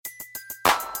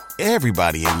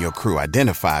Everybody in your crew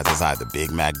identifies as either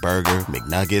Big Mac Burger,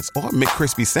 McNuggets, or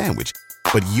McCrispy Sandwich.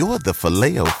 But you're the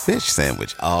Filet-O-Fish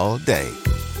Sandwich all day.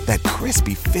 That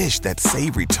crispy fish, that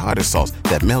savory tartar sauce,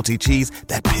 that melty cheese,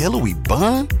 that pillowy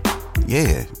bun.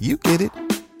 Yeah, you get it.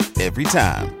 Every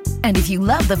time. And if you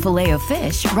love the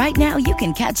Filet-O-Fish, right now you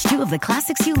can catch two of the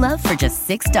classics you love for just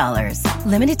 $6.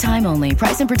 Limited time only.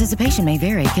 Price and participation may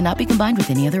vary. Cannot be combined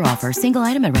with any other offer. Single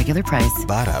item at regular price.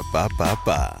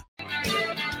 Ba-da-ba-ba-ba.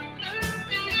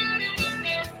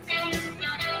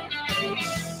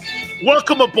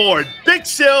 Welcome aboard. Big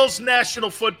Sales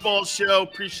National Football Show.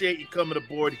 Appreciate you coming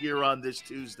aboard here on this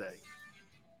Tuesday.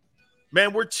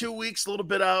 Man, we're 2 weeks, a little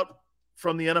bit out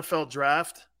from the NFL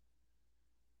draft.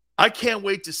 I can't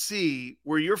wait to see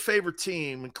where your favorite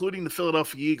team, including the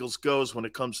Philadelphia Eagles, goes when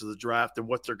it comes to the draft and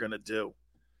what they're going to do.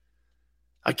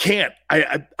 I can't.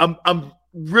 I'm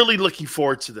really looking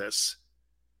forward to this.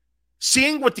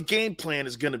 Seeing what the game plan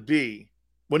is going to be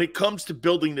when it comes to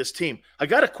building this team. I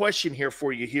got a question here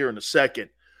for you here in a second.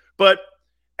 But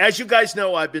as you guys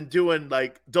know, I've been doing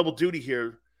like double duty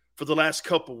here for the last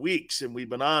couple weeks, and we've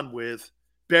been on with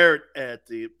Barrett at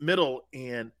the middle.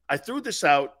 And I threw this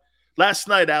out last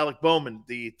night. Alec Bowman,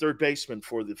 the third baseman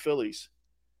for the Phillies,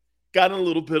 got in a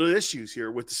little bit of issues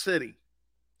here with the city.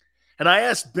 And I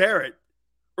asked Barrett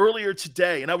earlier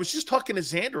today, and I was just talking to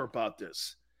Xander about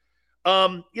this.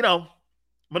 I'm going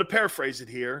to paraphrase it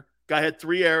here. Guy had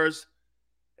 3 errors,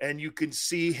 and you can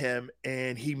see him,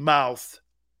 and he mouthed,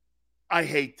 "I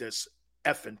hate this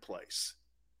effing place.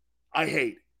 I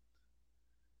hate it."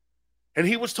 And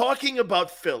he was talking about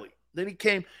Philly. Then he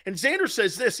came, and Xander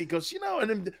says this. He goes, and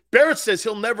then Barrett says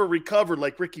he'll never recover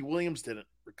like Ricky Williams didn't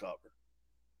recover.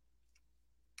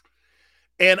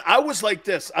 And I was like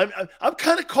this. I'm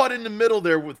kind of caught in the middle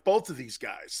there with both of these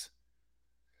guys.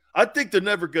 I think they're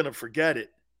never going to forget it.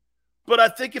 But I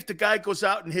think if the guy goes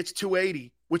out and hits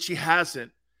 280, which he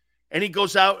hasn't, and he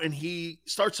goes out and he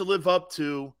starts to live up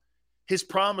to his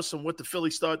promise and what the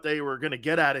Phillies thought they were going to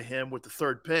get out of him with the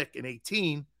third pick in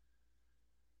 18,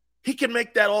 he can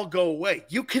make that all go away.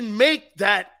 You can make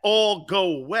that all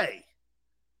go away.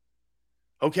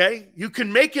 Okay? You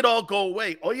can make it all go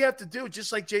away. All you have to do,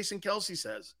 just like Jason Kelsey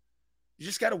says, you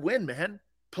just got to win, man.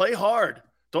 Play hard.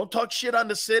 Don't talk shit on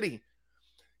the city.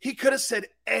 He could have said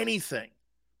anything.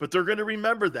 But they're going to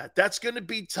remember that. That's going to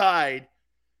be tied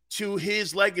to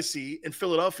his legacy in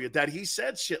Philadelphia, that he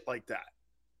said shit like that.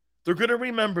 They're going to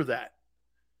remember that.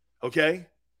 Okay?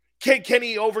 Can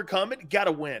he overcome it? Got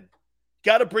to win.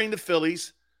 Got to bring the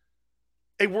Phillies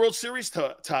a World Series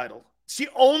title. It's the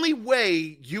only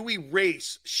way you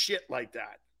erase shit like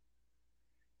that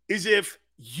is if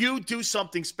you do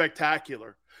something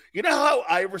spectacular. You know how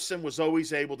Iverson was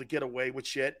always able to get away with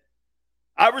shit?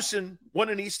 Iverson won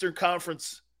an Eastern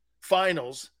Conference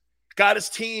Finals, got his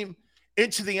team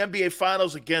into the NBA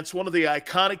Finals against one of the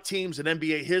iconic teams in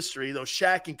NBA history, those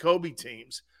Shaq and Kobe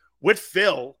teams, with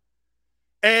Phil,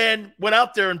 and went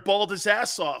out there and balled his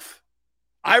ass off.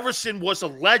 Iverson was a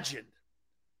legend,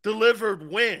 delivered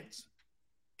wins,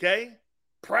 okay?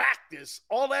 Practice,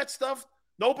 all that stuff.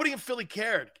 Nobody in Philly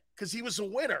cared because he was a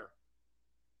winner.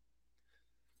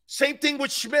 Same thing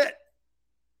with Schmidt.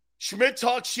 Schmidt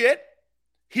talked shit.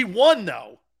 He won,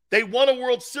 though. They won a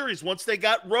World Series once they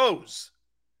got Rose.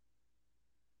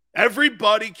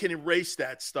 Everybody can erase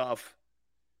that stuff,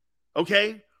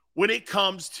 okay, when it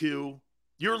comes to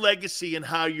your legacy and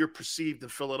how you're perceived in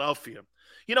Philadelphia.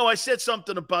 I said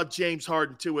something about James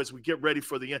Harden, too, as we get ready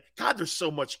for the end. God, there's so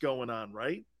much going on,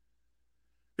 right?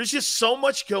 There's just so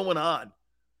much going on.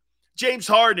 James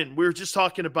Harden, we were just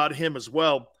talking about him as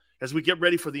well as we get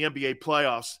ready for the NBA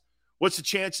playoffs. What's the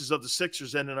chances of the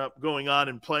Sixers ending up going on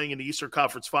and playing in the Eastern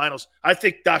Conference Finals? I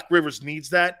think Doc Rivers needs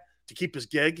that to keep his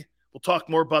gig. We'll talk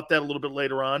more about that a little bit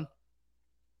later on.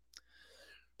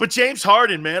 But James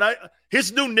Harden, man,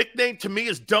 his new nickname to me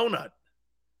is Donut.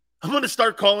 I'm going to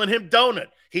start calling him Donut.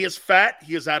 He is fat,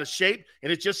 he is out of shape,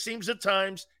 and it just seems at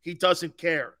times he doesn't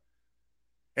care.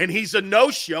 And he's a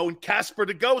no-show and Casper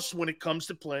the Ghost when it comes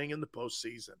to playing in the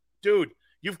postseason. Dude,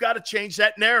 you've got to change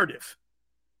that narrative.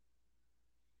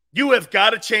 You have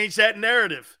got to change that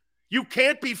narrative. You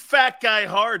can't be fat guy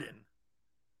Harden.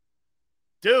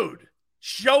 Dude,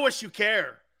 show us you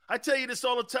care. I tell you this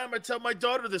all the time. I tell my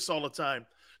daughter this all the time.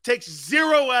 It takes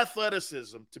zero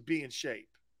athleticism to be in shape.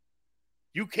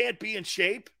 You can't be in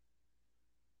shape?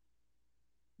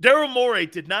 Daryl Morey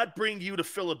did not bring you to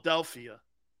Philadelphia,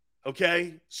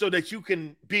 okay, so that you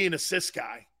can be an assist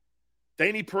guy.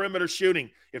 They need perimeter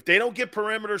shooting. If they don't get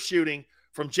perimeter shooting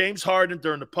from James Harden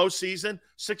during the postseason,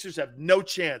 Sixers have no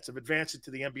chance of advancing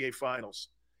to the NBA Finals.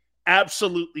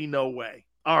 Absolutely no way.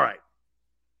 All right.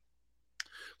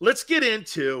 let's get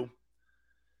into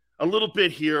a little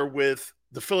bit here with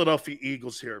the Philadelphia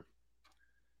Eagles here.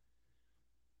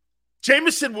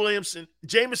 Jameson Williams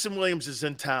is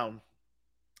in town,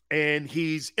 and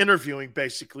he's interviewing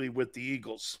basically with the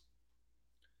Eagles.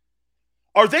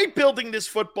 Are they building this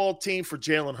football team for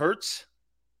Jalen Hurts?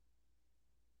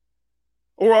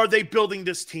 Or are they building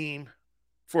this team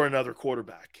for another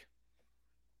quarterback?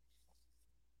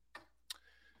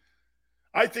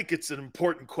 I think it's an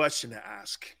important question to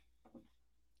ask.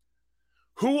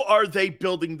 Who are they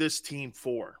building this team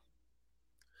for?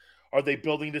 Are they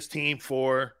building this team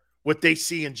for what they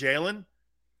see in Jalen?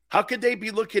 How could they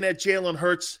be looking at Jalen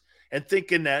Hurts and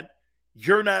thinking that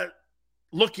you're not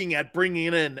looking at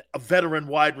bringing in a veteran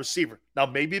wide receiver? Now,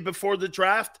 maybe before the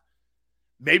draft,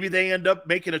 maybe they end up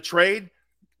making a trade.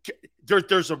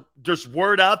 There's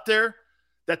word out there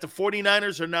that the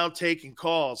 49ers are now taking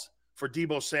calls for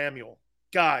Deebo Samuel.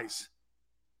 Guys,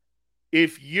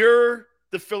 if you're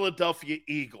the Philadelphia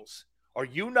Eagles, are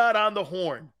you not on the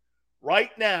horn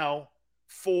right now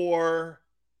for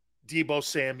Deebo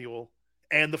Samuel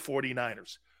and the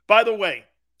 49ers? By the way,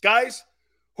 guys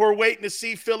who are waiting to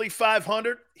see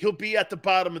Philly.500, he'll be at the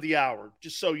bottom of the hour,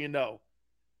 just so you know.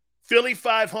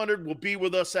 Philly.500 will be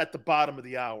with us at the bottom of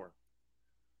the hour.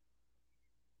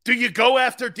 Do you go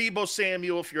after Deebo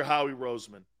Samuel if you're Howie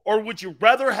Roseman? Or would you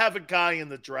rather have a guy in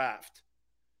the draft?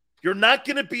 You're not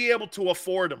going to be able to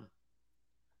afford him.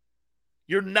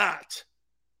 You're not.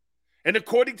 And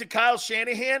according to Kyle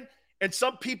Shanahan and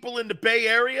some people in the Bay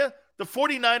Area, the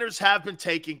 49ers have been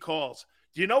taking calls.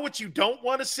 Do you know what you don't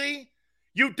want to see?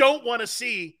 You don't want to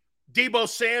see Deebo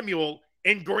Samuel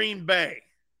in Green Bay.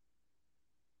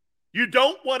 You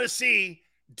don't want to see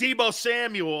Deebo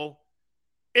Samuel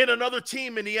in another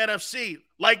team in the NFC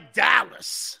like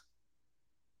Dallas.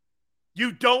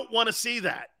 You don't want to see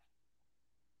that.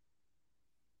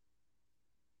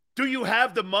 Do you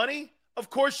have the money? Of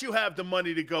course you have the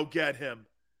money to go get him.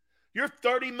 You're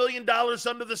 $30 million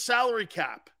under the salary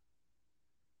cap.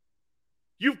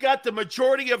 You've got the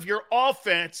majority of your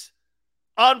offense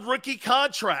on rookie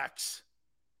contracts.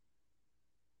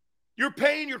 You're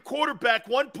paying your quarterback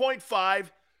 $1.5.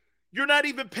 You're not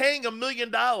even paying $1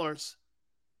 million.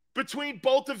 Between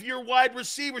both of your wide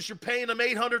receivers, you're paying them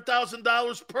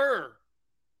 $800,000 per.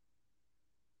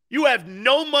 You have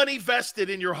no money vested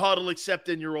in your huddle except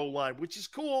in your O-line, which is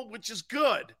cool, which is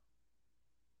good.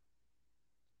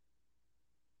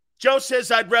 Joe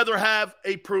says, I'd rather have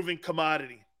a proven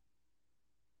commodity.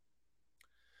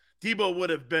 Deebo would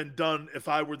have been done if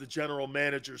I were the general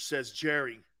manager, says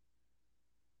Jerry.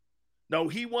 No,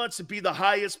 he wants to be the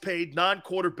highest paid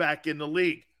non-quarterback in the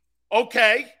league.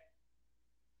 Okay.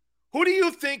 Who do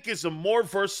you think is a more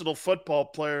versatile football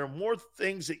player and more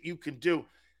things that you can do?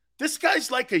 This guy's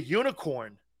like a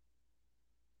unicorn.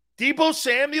 Deebo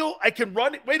Samuel, I can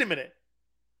run it. Wait a minute.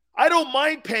 I don't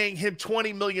mind paying him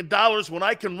 $20 million when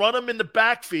I can run him in the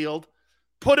backfield,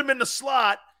 put him in the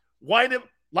slot, line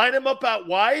him up out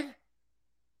wide.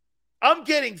 I'm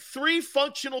getting 3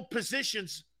 functional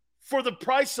positions for the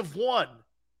price of 1.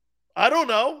 I don't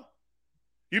know.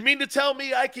 You mean to tell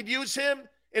me I could use him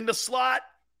in the slot,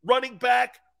 running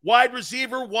back, wide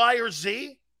receiver, Y or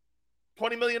Z?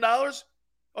 $20 million?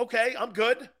 Okay, I'm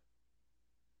good.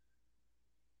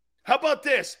 How about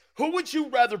this? Who would you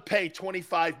rather pay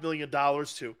 $25 million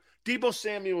to? Deebo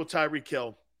Samuel or Tyreek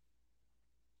Hill?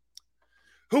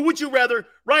 Who would you rather?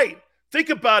 Right. Think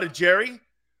about it, Jerry.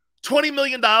 $20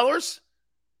 million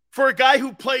for a guy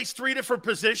who plays 3 different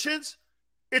positions?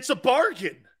 It's a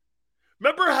bargain.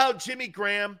 Remember how Jimmy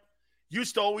Graham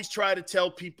used to always try to tell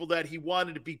people that he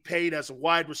wanted to be paid as a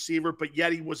wide receiver, but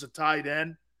yet he was a tight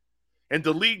end? And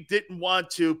the league didn't want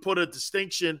to put a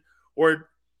distinction, or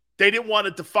they didn't want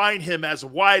to define him as a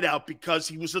wideout because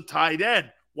he was a tight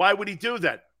end. Why would he do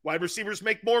that? Wide receivers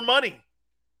make more money.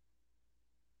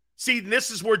 See, this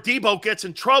is where Deebo gets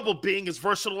in trouble being as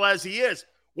versatile as he is.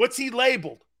 What's he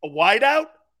labeled? A wideout?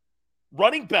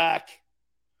 Running back?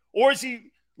 Or is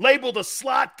he labeled a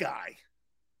slot guy?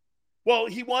 Well,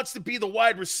 he wants to be the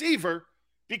wide receiver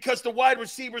because the wide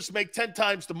receivers make 10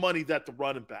 times the money that the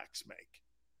running backs make.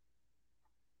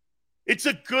 It's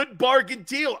a good bargain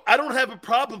deal. I don't have a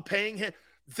problem paying him.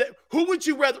 Who would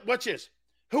you rather, watch this,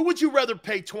 who would you rather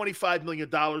pay $25 million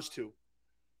to?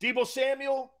 Deebo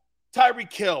Samuel,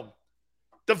 Tyreek Hill,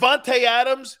 Devontae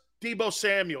Adams, Deebo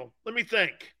Samuel. Let me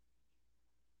think.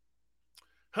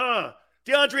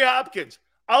 DeAndre Hopkins.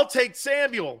 I'll take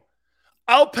Samuel.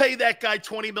 I'll pay that guy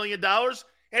 $20 million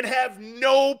and have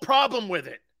no problem with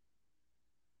it.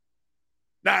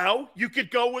 Now, you could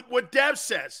go with what Dev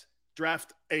says.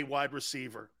 Draft a wide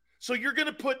receiver. So you're going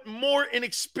to put more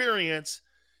inexperience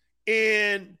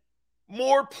in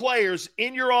more players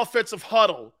in your offensive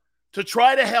huddle to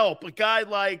try to help a guy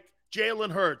like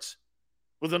Jalen Hurts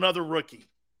with another rookie.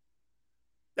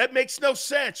 That makes no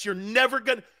sense. You're never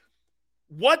going to.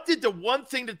 What did the one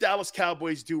thing the Dallas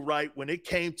Cowboys do right when it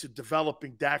came to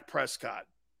developing Dak Prescott?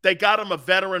 They got him a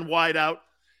veteran wideout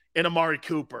in Amari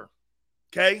Cooper.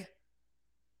 Okay?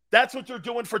 That's what they're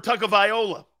doing for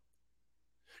Tagovailoa.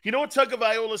 You know what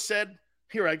Tagovailoa said?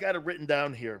 Here, I got it written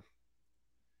down here.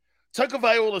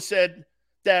 Tagovailoa said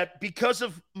that because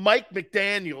of Mike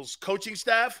McDaniel's coaching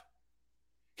staff,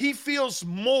 he feels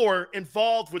more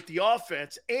involved with the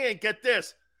offense. And get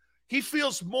this, he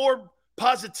feels more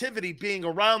positivity being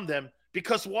around them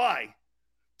because why?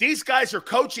 These guys are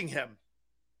coaching him.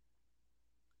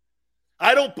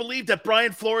 I don't believe that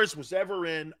Brian Flores was ever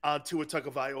in on Tua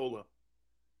Tagovailoa.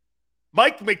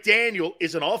 Mike McDaniel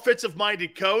is an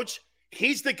offensive-minded coach.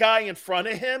 He's the guy in front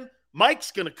of him.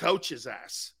 Mike's going to coach his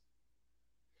ass.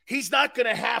 He's not going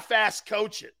to half-ass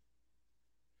coach it.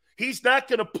 He's not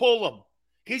going to pull him.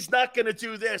 He's not going to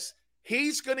do this.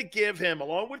 He's going to give him,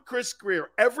 along with Chris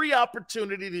Greer, every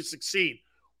opportunity to succeed.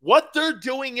 What they're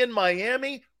doing in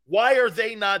Miami, why are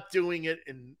they not doing it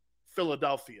in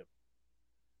Philadelphia?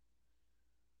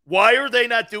 Why are they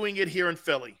not doing it here in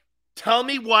Philly? Tell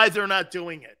me why they're not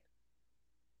doing it.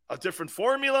 A different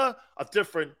formula, a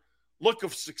different look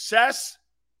of success.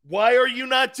 Why are you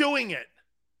not doing it?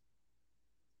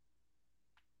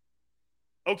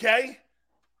 Okay?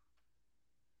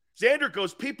 Xander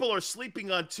goes, people are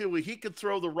sleeping on Tua. He can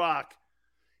throw the rock.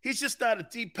 He's just not a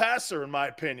deep passer, in my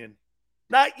opinion.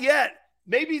 Not yet.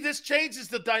 Maybe this changes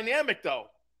the dynamic, though.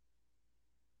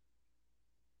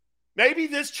 Maybe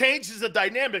this changes the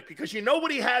dynamic because you know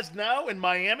what he has now in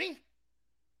Miami?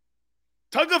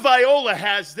 Tagovailoa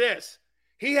has this.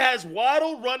 He has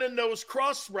Waddle running those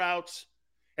cross routes,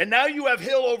 and now you have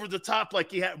Hill over the top like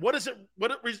he had. What does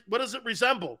it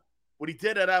resemble? What he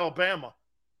did at Alabama.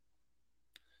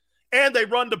 And they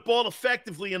run the ball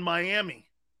effectively in Miami.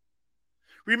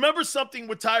 Remember something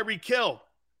with Tyreek Hill.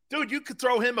 Dude, you could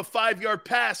throw him a 5-yard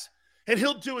pass, and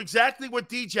he'll do exactly what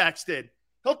D-Jax did.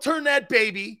 He'll turn that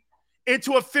baby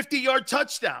into a 50-yard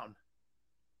touchdown.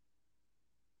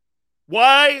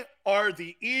 Why are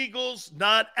the Eagles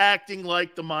not acting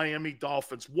like the Miami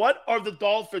Dolphins? What are the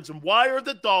Dolphins, and why are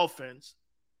the Dolphins?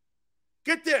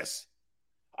 Get this.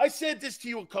 I said this to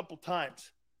you a couple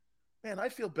times. Man, I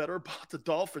feel better about the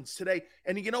Dolphins today.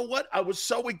 And you know what? I was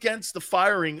so against the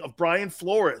firing of Brian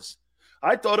Flores.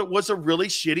 I thought it was a really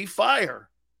shitty fire.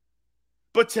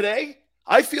 But today,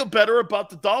 I feel better about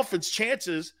the Dolphins'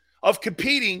 chances of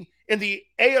competing in the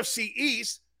AFC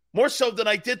East more so than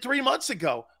I did 3 months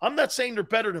ago. I'm not saying they're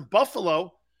better than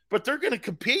Buffalo, but they're going to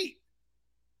compete.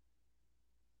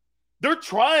 They're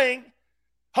trying.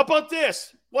 How about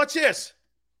this? Watch this.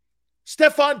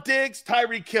 Stephon Diggs,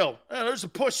 Tyreek Hill. There's a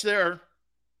push there.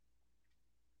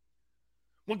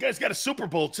 One guy's got a Super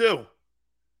Bowl, too.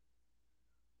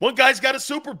 One guy's got a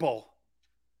Super Bowl.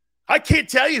 I can't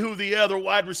tell you who the other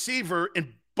wide receiver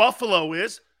in Buffalo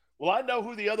is. Well, I know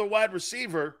who the other wide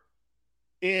receiver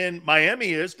in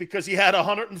Miami is because he had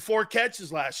 104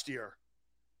 catches last year.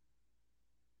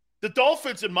 The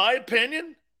Dolphins, in my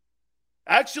opinion,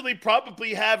 actually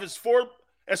probably have as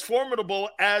formidable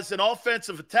as an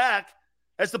offensive attack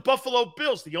as the Buffalo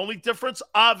Bills. The only difference,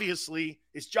 obviously,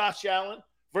 is Josh Allen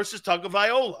versus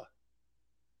Tagovailoa.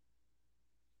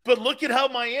 But look at how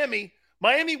Miami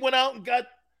went out and got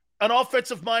an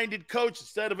offensive-minded coach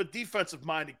instead of a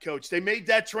defensive-minded coach. They made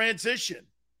that transition.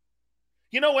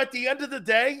 You know, at the end of the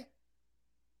day,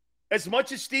 as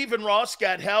much as Stephen Ross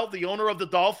got held, the owner of the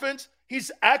Dolphins,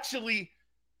 he's actually,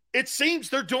 it seems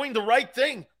they're doing the right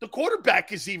thing. The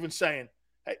quarterback is even saying,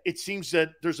 it seems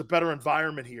that there's a better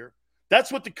environment here.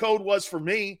 That's what the code was for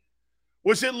me,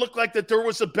 was it looked like that there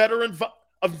was a better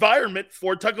environment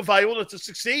for Tagovailoa to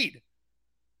succeed.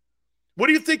 What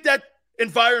do you think that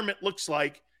environment looks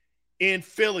like in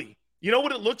Philly? You know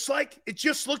what it looks like? It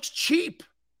just looks cheap.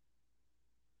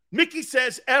 Mickey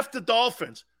says, F the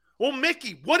Dolphins. Well,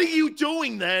 Mickey, what are you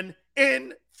doing then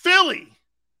in Philly?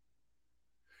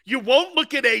 You won't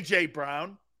look at A.J.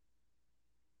 Brown.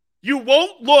 You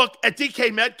won't look at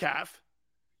DK Metcalf.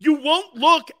 You won't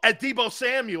look at Deebo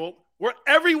Samuel where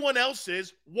everyone else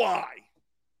is. Why?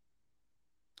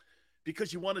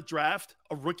 Because you want to draft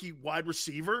a rookie wide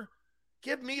receiver?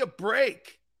 Give me a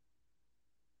break.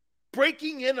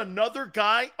 Breaking in another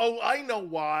guy? Oh, I know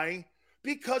why.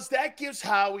 Because that gives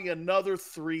Howie another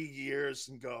 3 years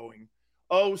and going,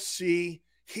 oh, see,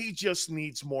 he just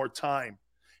needs more time.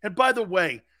 And by the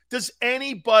way, does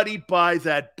anybody buy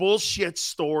that bullshit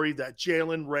story that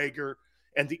Jalen Reagor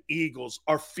and the Eagles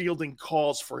are fielding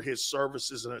calls for his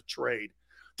services in a trade.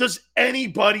 Does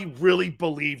anybody really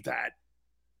believe that?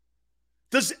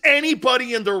 Does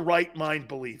anybody in their right mind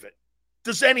believe it?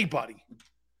 Does anybody?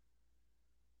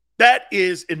 That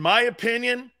is, in my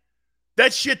opinion,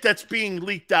 that shit that's being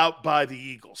leaked out by the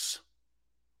Eagles.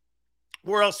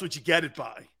 Where else would you get it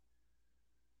by?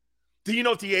 Do you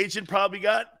know what the agent probably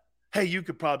got? Hey, you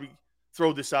could probably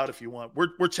throw this out if you want.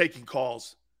 We're taking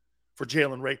calls for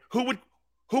Jalen Reagor.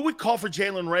 Who would call for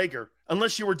Jalen Reagor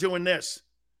unless you were doing this?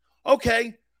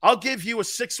 Okay, I'll give you a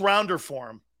 6th-rounder for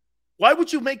him. Why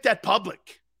would you make that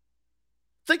public?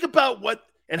 Think about what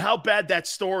and how bad that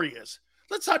story is.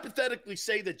 Let's hypothetically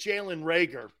say that Jalen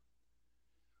Reagor,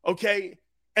 okay,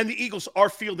 and the Eagles are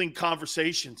fielding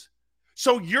conversations.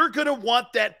 So you're going to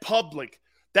want that public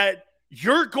that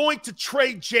you're going to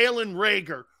trade Jalen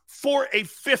Reagor for a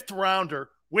 5th-rounder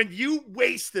when you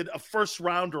wasted a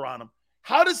 1st-rounder on him.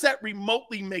 How does that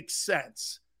remotely make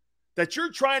sense? That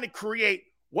you're trying to create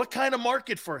what kind of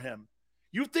market for him?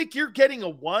 You think you're getting a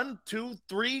 1, 2,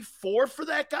 3, 4 for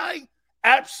that guy?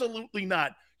 Absolutely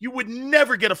not. You would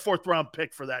never get a 4th-round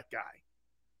pick for that guy.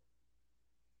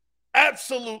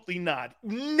 Absolutely not.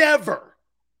 Never.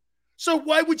 So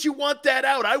why would you want that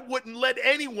out? I wouldn't let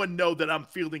anyone know that I'm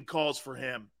fielding calls for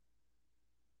him.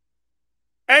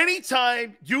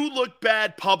 Anytime you look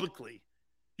bad publicly,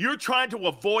 you're trying to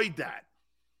avoid that.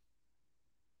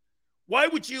 Why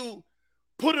would you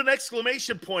put an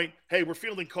exclamation point? Hey, we're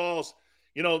fielding calls.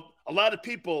 You know, a lot of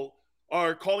people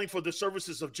are calling for the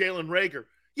services of Jalen Reagor.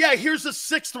 Yeah, here's a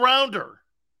 6th-rounder.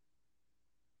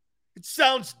 It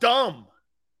sounds dumb.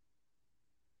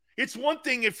 It's one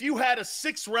thing if you had a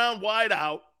 6th-round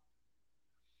wideout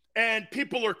and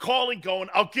people are calling going,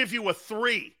 I'll give you a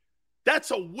 3.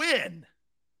 That's a win.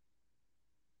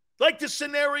 Like the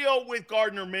scenario with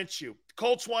Gardner Minshew. The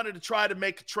Colts wanted to try to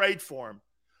make a trade for him.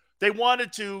 They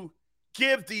wanted to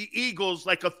give the Eagles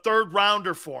like a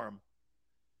 3rd-rounder for him.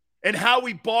 And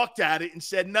Howie balked at it and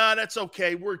said, nah, that's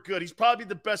okay. We're good. He's probably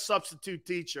the best substitute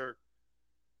teacher,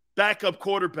 backup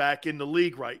quarterback in the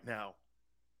league right now.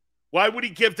 Why would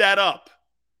he give that up?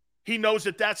 He knows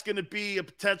that that's going to be a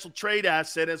potential trade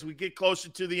asset as we get closer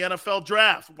to the NFL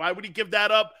draft. Why would he give that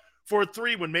up for a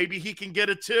 3 when maybe he can get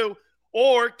a 2?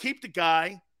 Or keep the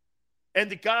guy, and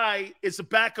the guy is a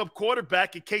backup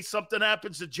quarterback in case something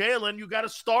happens to Jalen, you got a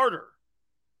starter.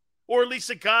 Or at least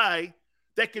a guy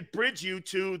that could bridge you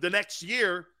to the next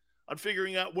year on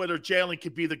figuring out whether Jalen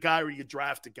could be the guy or you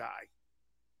draft a guy.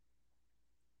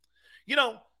 You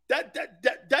know,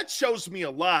 that shows me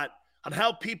a lot on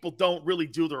how people don't really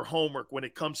do their homework when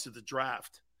it comes to the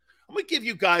draft. I'm going to give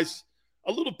you guys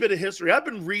a little bit of history. I've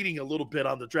been reading a little bit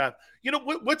on the draft. You know,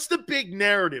 what's the big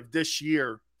narrative this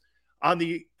year on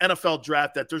the NFL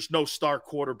draft that there's no star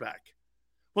quarterback?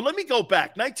 Well, let me go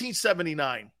back.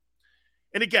 1979.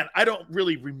 And again, I don't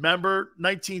really remember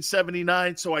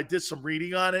 1979, so I did some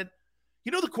reading on it.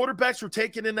 You know the quarterbacks were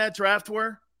taken in that draft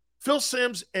were? Phil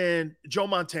Simms and Joe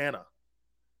Montana.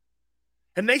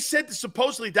 And they said that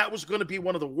supposedly that was going to be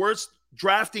one of the worst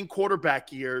drafting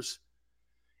quarterback years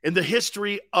in the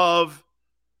history of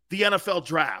the NFL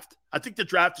draft. I think the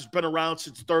draft has been around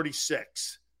since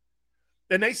 36.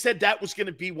 And they said that was going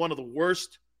to be one of the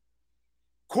worst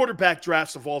quarterback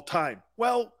drafts of all time.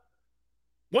 Well,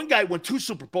 one guy won 2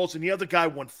 Super Bowls and the other guy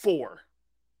won 4.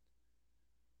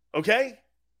 Okay?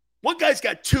 One guy's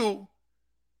got 2.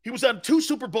 He was on 2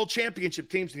 Super Bowl championship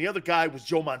teams, and the other guy was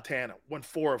Joe Montana, won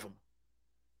 4 of them.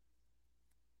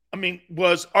 I mean,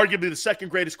 was arguably the second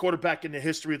greatest quarterback in the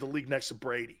history of the league next to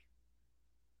Brady.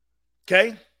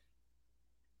 Okay?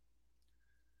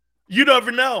 You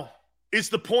never know, is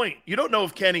the point. You don't know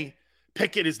if Kenny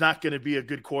Pickett is not going to be a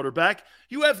good quarterback.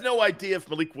 You have no idea if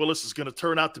Malik Willis is going to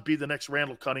turn out to be the next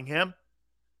Randall Cunningham.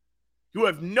 You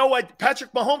have no idea.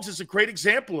 Patrick Mahomes is a great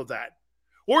example of that.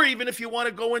 Or even if you want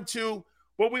to go into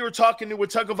what we were talking to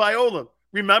with Tagovailoa.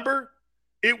 Remember?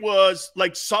 It was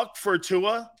like suck for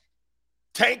Tua,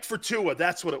 tank for Tua.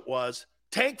 That's what it was.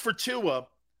 Tank for Tua.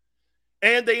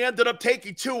 And they ended up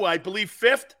taking Tua, I believe,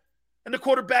 5th. And the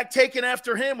quarterback taken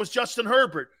after him was Justin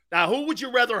Herbert. Now, who would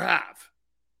you rather have?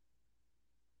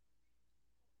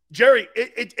 Jerry,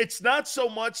 it's not so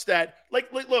much that,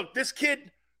 like, look, this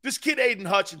kid Aiden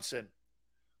Hutchinson,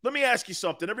 let me ask you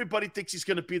something. Everybody thinks he's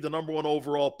going to be the number 1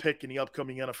 overall pick in the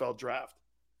upcoming NFL draft.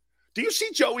 Do you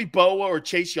see Joey Boa or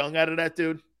Chase Young out of that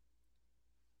dude?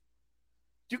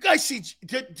 Do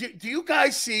you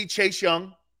guys see Chase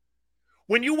Young?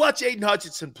 When you watch Aiden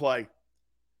Hutchinson play,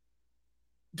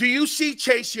 do you see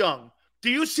Chase Young? Do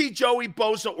you see Joey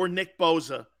Bosa or Nick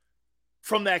Bosa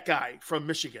from that guy from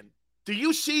Michigan? Do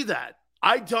you see that?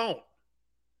 I don't.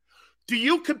 Do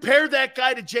you compare that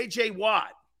guy to J.J.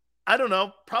 Watt? I don't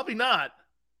know. Probably not.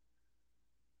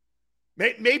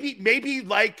 Maybe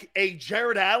like a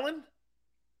Jared Allen,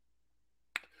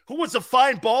 who was a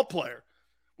fine ball player,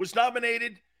 was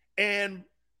nominated, and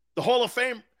the Hall of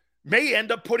Fame may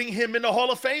end up putting him in the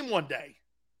Hall of Fame one day.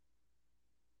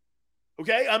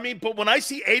 Okay? I mean, but when I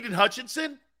see Aiden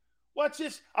Hutchinson, watch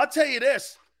this. I'll tell you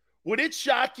this. Would it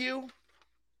shock you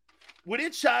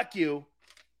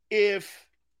if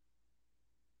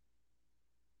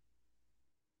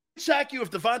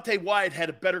Devontae Wyatt had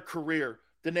a better career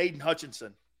than Aiden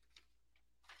Hutchinson?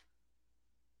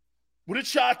 Would it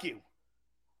shock you?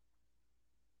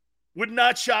 Would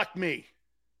not shock me.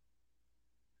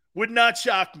 Would not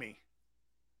shock me.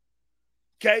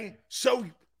 Okay? So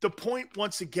the point,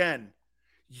 once again,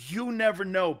 you never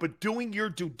know, but doing your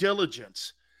due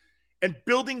diligence and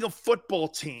building a football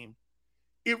team,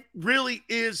 it really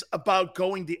is about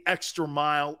going the extra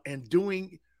mile and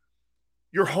doing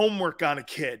your homework on a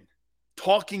kid,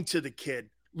 talking to the kid,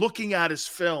 looking at his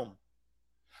film.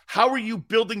 How are you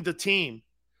building the team?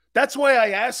 That's why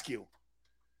I ask you,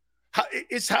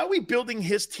 is Howie building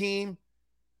his team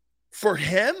for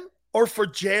him or for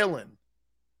Jalen?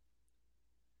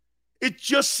 It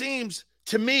just seems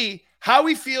to me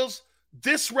Howie feels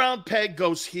this round peg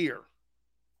goes here.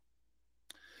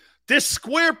 This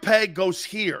square peg goes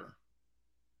here.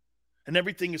 And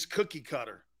everything is cookie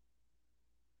cutter.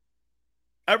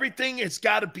 Everything has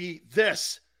got to be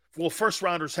this. Well, first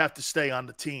rounders have to stay on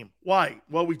the team. Why?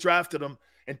 Well, we drafted them,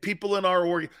 and people in our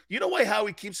org. You know why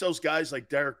Howie keeps those guys like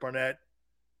Derek Bennett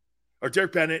and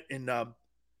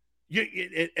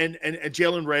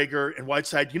Jalen Reagor and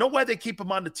Whiteside? You know why they keep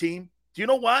them on the team? Do you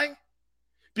know why?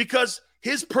 Because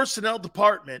his personnel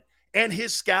department and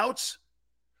his scouts,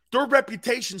 their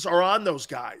reputations are on those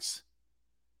guys.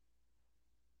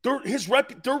 Their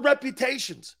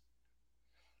reputations.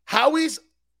 Howie's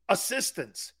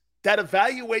assistants that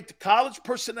evaluate the college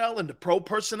personnel and the pro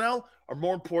personnel are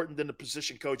more important than the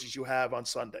position coaches you have on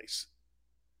Sundays.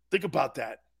 Think about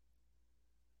that.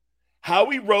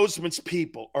 Howie Roseman's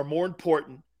people are more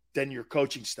important than your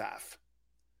coaching staff.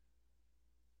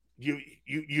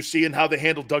 You see in how they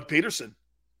handle Doug Peterson.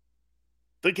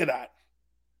 Think of that.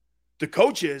 The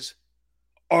coaches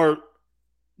are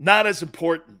not as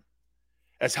important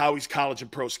as Howie's college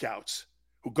and pro scouts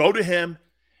who go to him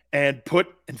and put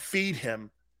and feed him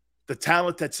the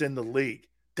talent that's in the league.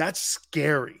 That's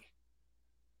scary.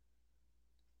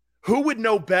 Who would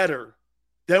know better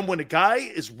than when a guy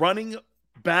is running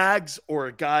bags or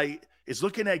a guy is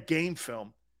looking at game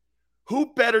film?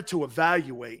 Who better to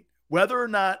evaluate whether or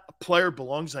not a player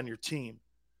belongs on your team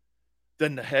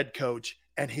than the head coach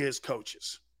and his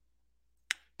coaches?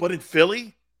 But in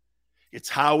Philly, it's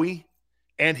Howie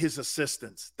and his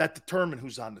assistants that determine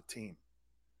who's on the team.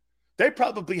 They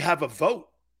probably have a vote.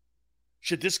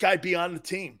 Should this guy be on the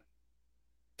team?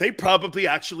 They probably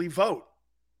actually vote.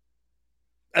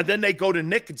 And then they go to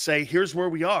Nick and say, here's where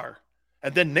we are.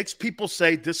 And then Nick's people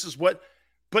say, this is what,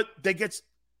 but they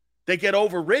get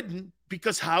overridden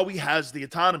because Howie has the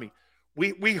autonomy.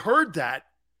 We heard that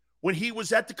when he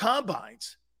was at the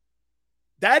combines.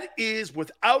 That is,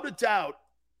 without a doubt,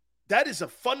 that is a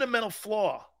fundamental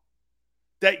flaw,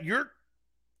 that your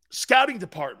scouting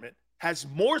department has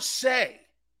more say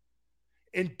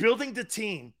in building the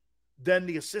team than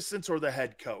the assistants or the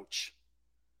head coach.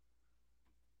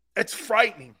 It's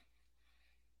frightening.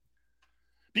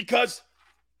 Because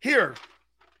here,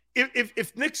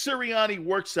 if Nick Sirianni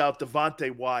works out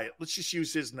Devontae Wyatt, let's just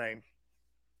use his name,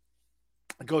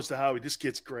 and goes to Howie, this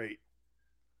kid's great.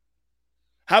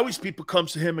 Howie's people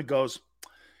comes to him and goes,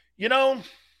 you know,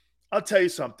 I'll tell you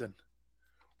something.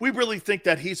 We really think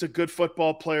that he's a good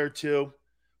football player too.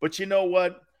 But you know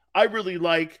what? I really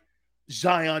like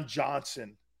Zion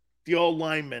Johnson, the old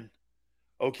lineman,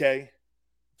 okay,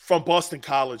 from Boston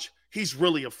College. He's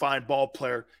really a fine ball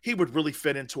player. He would really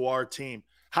fit into our team.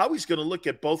 Howie's going to look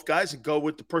at both guys and go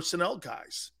with the personnel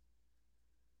guys.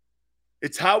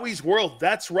 It's Howie's world.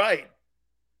 That's right.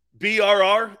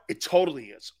 BRR, it totally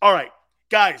is. All right,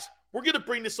 guys, we're going to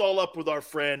bring this all up with our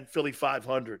friend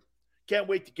Philly.500. Can't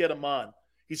wait to get him on.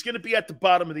 He's going to be at the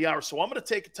bottom of the hour. So I'm going to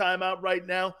take a time out right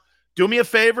now. Do me a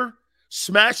favor.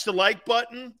 Smash the like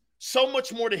button. So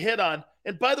much more to hit on.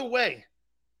 And by the way,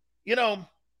 you know,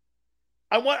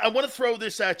 I want to throw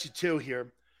this at you too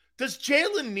here. Does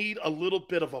Jalen need a little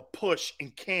bit of a push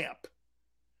in camp?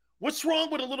 What's wrong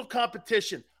with a little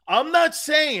competition? I'm not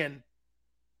saying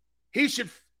he should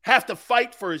have to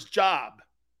fight for his job.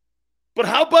 But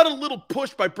how about a little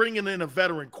push by bringing in a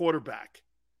veteran quarterback?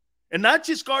 And not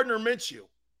just Gardner Minshew.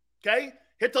 Okay?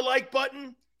 Hit the like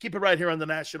button. Keep it right here on the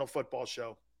National Football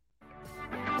Show.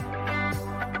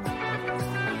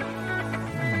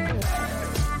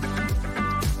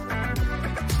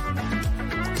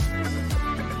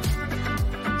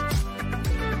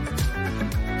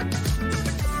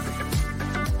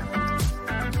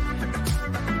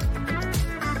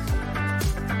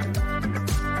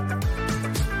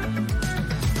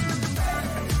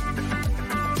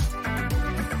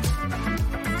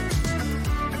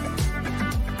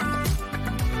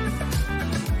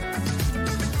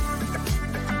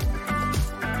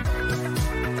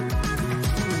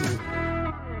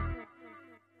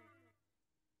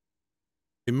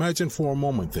 Imagine for a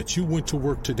moment that you went to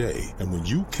work today and when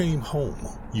you came home,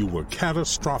 you were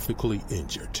catastrophically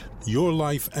injured. Your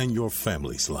life and your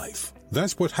family's life.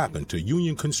 That's what happened to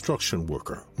union construction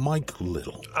worker Mike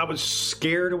Little. I was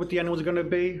scared of what the end was going to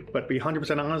be, but to be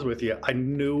 100% honest with you, I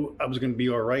knew I was going to be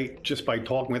all right just by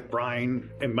talking with Brian.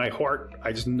 In my heart,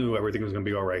 I just knew everything was going to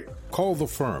be all right. Call the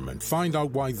firm and find out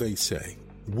why they say,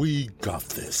 "We got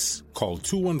this." Call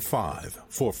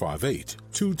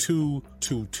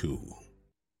 215-458-2222.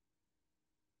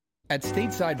 At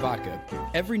Stateside Vodka,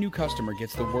 every new customer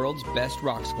gets the world's best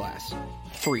rocks glass.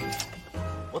 Free.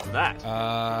 What's that?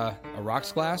 A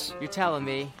rocks glass? You're telling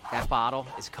me that bottle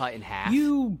is cut in half?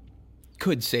 You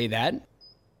could say that.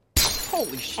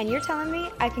 Holy shit. And you're telling me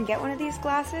I can get one of these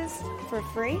glasses for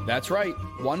free? That's right.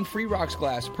 One free rocks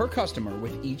glass per customer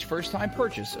with each first-time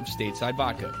purchase of Stateside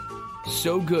Vodka.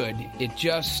 So good, it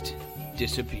just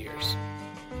disappears.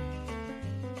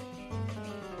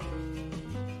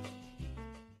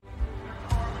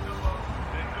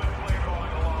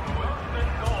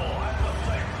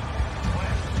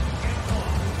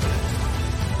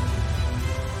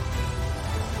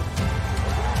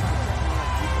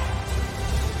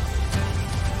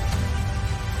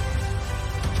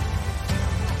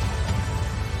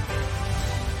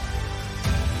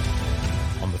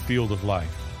 Field of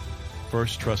life,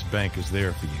 First Trust Bank is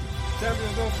there for you.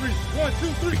 Champions on three. 1,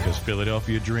 2, 3. Because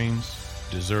Philadelphia dreams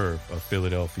deserve a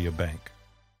Philadelphia bank.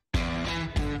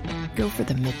 Go for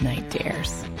the midnight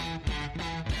dares.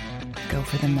 Go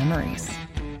for the memories.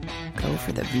 Go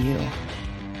for the view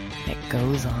that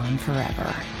goes on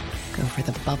forever. Go for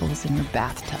the bubbles in your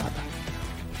bathtub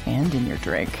and in your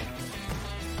drink.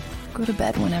 Go to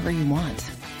bed whenever you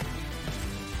want.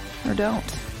 Or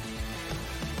don't.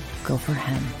 Go for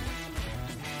him.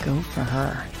 Go for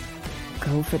her.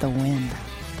 Go for the win.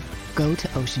 Go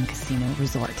to Ocean Casino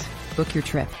Resort. Book your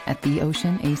trip at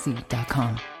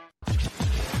theoceanac.com.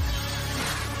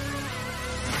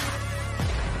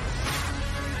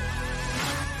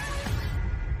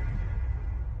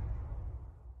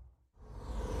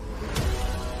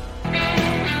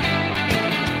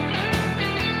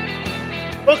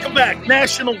 Welcome back.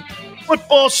 National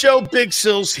Football Show. Big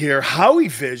Sills here. Howie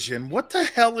Vision. What the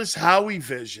hell is Howie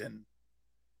Vision?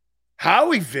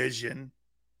 Howie Vision?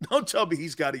 Don't tell me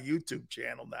he's got a YouTube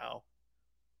channel now.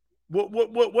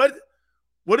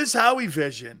 What is Howie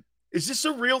Vision? Is this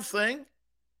a real thing?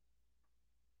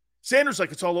 Sanders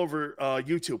like it's all over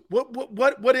YouTube.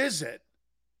 What is it?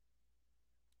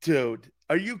 Dude,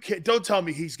 are you kidding? Don't tell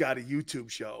me he's got a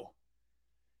YouTube show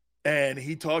and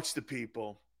he talks to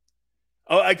people.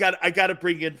 Oh, I got to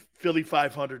bring in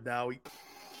Philly.500 now.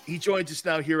 He joins us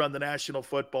now here on the National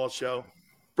Football Show.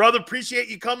 Brother, appreciate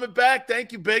you coming back.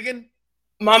 Thank you, Biggin.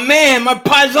 My man, my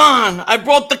paisan. I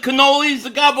brought the cannolis, the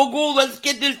gabagool. Let's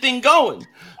get this thing going.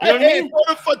 You know what I mean?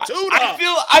 I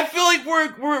feel like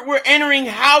we're entering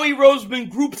Howie Roseman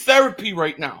group therapy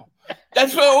right now.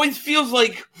 That's what it always feels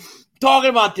like talking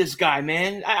about this guy,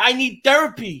 man. I need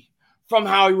therapy from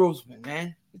Howie Roseman,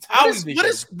 man. It's Howie Vision.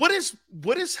 What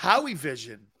is Howie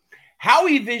Vision?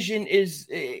 Howie Vision is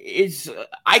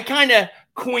I kind of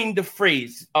coined the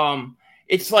phrase.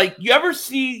 It's like, you ever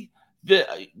see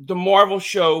the Marvel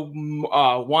show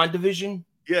WandaVision?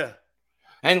 Yeah.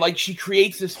 And like she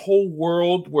creates this whole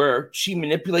world where she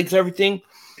manipulates everything.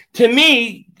 To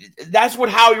me, that's what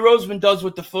Howie Roseman does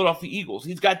with the Philadelphia Eagles.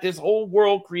 He's got this whole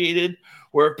world created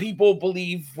where people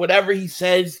believe whatever he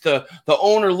says. The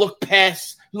owner looks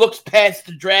past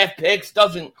the draft picks,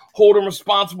 doesn't hold him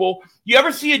responsible. You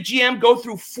ever see a GM go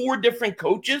through 4 different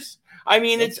coaches? I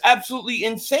mean, it's absolutely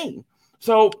insane.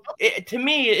 So to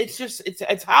me,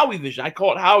 it's Howie Vision. I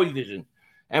call it Howie Vision,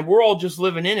 and we're all just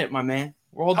living in it, my man.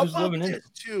 We're all just living in it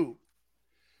too.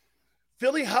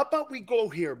 Philly, how about we go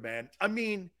here, man? I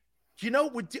mean,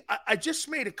 I just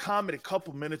made a comment a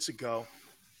couple minutes ago.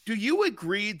 Do you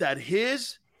agree that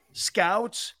his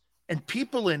scouts and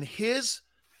people in his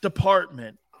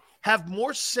department have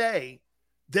more say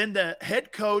than the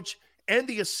head coach and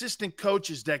the assistant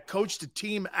coaches that coach the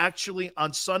team actually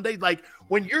on Sunday? Like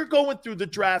when you're going through the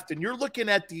draft and you're looking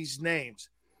at these names,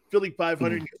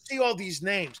 Philly.500, you see all these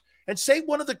names, and say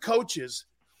one of the coaches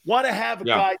want to have a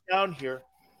guy down here.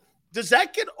 Does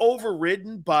that get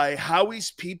overridden by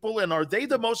Howie's people? And are they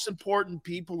the most important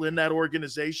people in that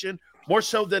organization, more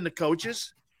so than the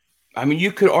coaches? I mean,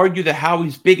 you could argue that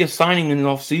Howie's biggest signing in the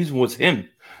offseason was him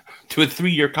to a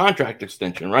 3-year contract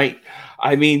extension, right?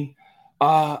 I mean,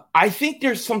 I think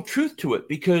there's some truth to it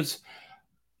because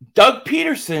Doug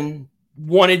Peterson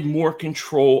wanted more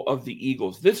control of the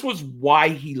Eagles. This was why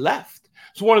he left.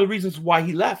 It's one of the reasons why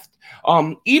he left.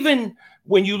 Even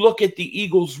when you look at the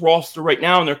Eagles roster right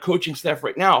now and their coaching staff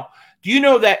right now, do you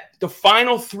know that the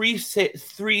final three spots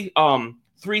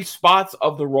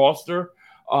of the roster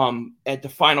at the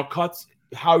final cuts,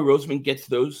 Howie Roseman gets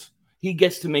those. He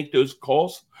gets to make those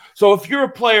calls. So if you're a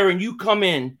player and you come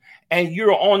in and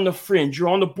you're on the fringe, you're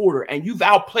on the border, and you've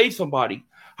outplayed somebody,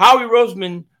 Howie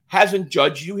Roseman hasn't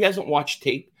judged you. He hasn't watched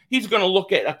tape. He's going to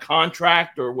look at a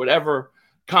contract or whatever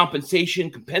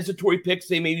compensation, compensatory picks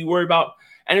they may be worried about,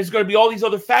 and it's going to be all these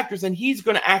other factors, and he's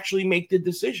going to actually make the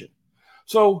decision.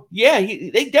 So, yeah,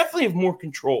 they definitely have more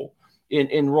control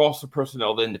in roster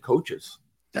personnel than the coaches.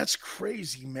 That's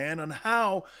crazy, man, on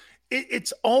how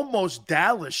it's almost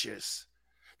Dallas-ish.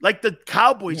 Like the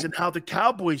Cowboys and how the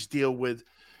Cowboys deal with,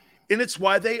 and it's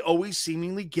why they always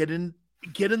seemingly get in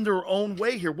their own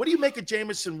way here. What do you make of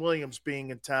Jameson Williams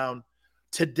being in town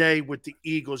today with the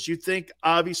Eagles? You think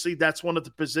obviously that's one of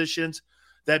the positions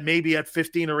that maybe at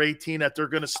 15 or 18 that they're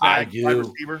going to snag wide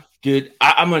receiver? Dude,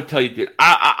 I'm going to tell you, dude.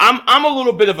 I'm a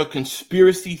little bit of a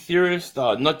conspiracy theorist,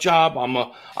 nut job. I'm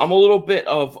a little bit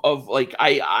of like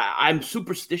I'm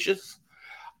superstitious.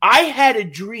 I had a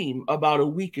dream about a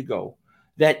week ago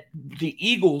that the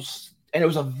Eagles, and it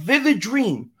was a vivid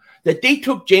dream, that they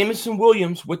took Jameson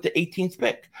Williams with the 18th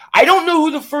pick. I don't know who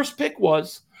the first pick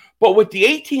was, but with the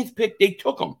 18th pick, they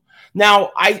took him.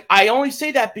 Now, I only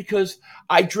say that because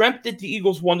I dreamt that the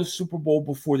Eagles won the Super Bowl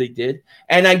before they did,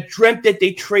 and I dreamt that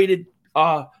they traded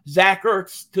Zach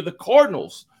Ertz to the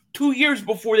Cardinals 2 years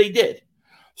before they did.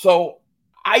 So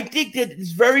I think that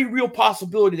it's very real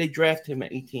possibility they draft him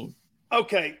at 18.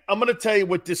 Okay, I'm going to tell you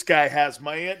what this guy has.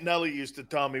 My Aunt Nellie used to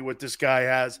tell me what this guy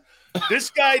has. This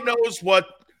guy knows what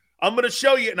 – I'm going to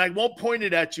show you, and I won't point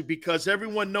it at you because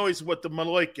everyone knows what the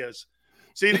Maloik is.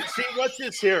 See what's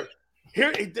this here?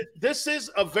 This is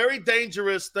a very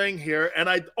dangerous thing here, and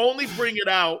I only bring it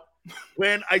out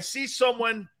when I see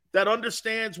someone that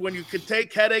understands when you can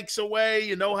take headaches away,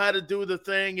 you know how to do the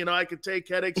thing. I can take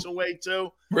headaches away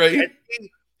too. Right. And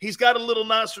he's got a little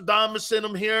Nostradamus in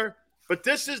him here. But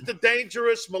this is the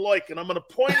dangerous Maloik, and I'm going to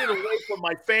point it away from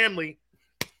my family.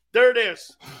 There it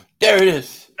is. There it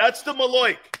is. That's the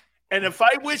Maloik. And if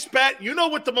I wish back, you know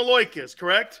what the Maloik is,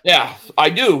 correct? Yeah, I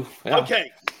do. Yeah. Okay.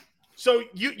 So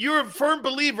you're a firm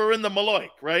believer in the Maloik,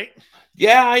 right?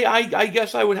 Yeah, I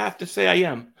guess I would have to say I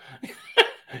am.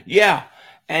 Yeah.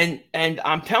 And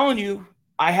I'm telling you,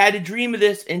 I had a dream of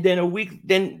this, and then a week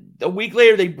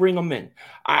later they bring them in.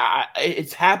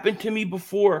 It's happened to me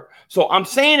before, so I'm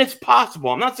saying it's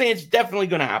possible. I'm not saying it's definitely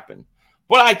going to happen,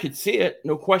 but I could see it,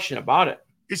 no question about it.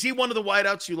 Is he one of the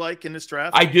wideouts you like in this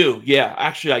draft? I do, yeah.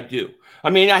 Actually, I do.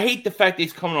 I mean, I hate the fact that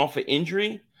he's coming off an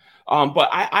injury, but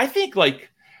I think like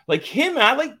him,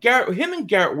 I like him and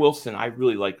Garrett Wilson. I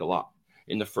really like a lot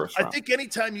in the first round. I think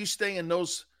anytime you stay in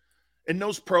those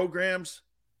programs.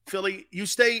 Philly, you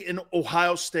stay in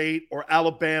Ohio State or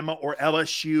Alabama or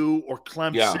LSU or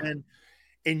Clemson,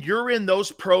 and you're in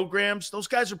those programs, those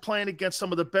guys are playing against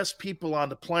some of the best people on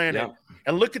the planet. Yeah.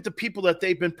 And look at the people that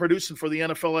they've been producing for the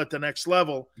NFL at the next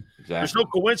level. Exactly. There's no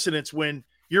coincidence when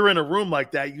you're in a room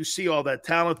like that, you see all that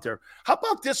talent there. How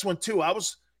about this one, too? I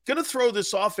was going to throw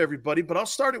this off everybody, but I'll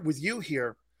start it with you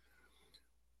here.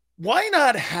 Why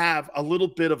not have a little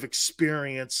bit of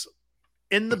experience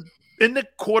in the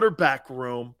quarterback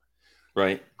room?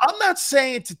 Right. I'm not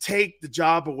saying to take the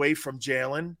job away from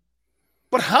Jalen,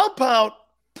 but how about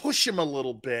push him a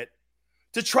little bit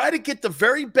to try to get the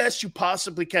very best you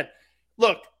possibly can?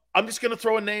 Look, I'm just going to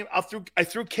throw a name. I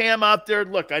threw Cam out there.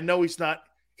 Look, I know he's not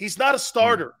a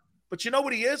starter, but you know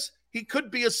what he is? He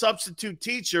could be a substitute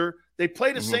teacher. They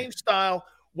play the same style.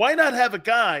 Why not have a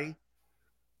guy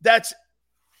that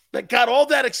got all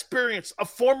that experience, a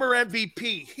former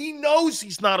MVP? He knows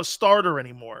he's not a starter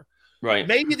anymore. Right.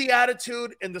 Maybe the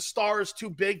attitude and the star is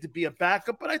too big to be a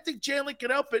backup, but I think Jalen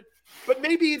can help it. But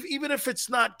maybe even if it's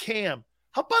not Cam,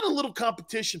 how about a little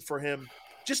competition for him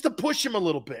just to push him a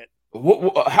little bit?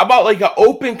 How about like an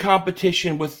open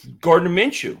competition with Gardner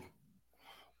Minshew?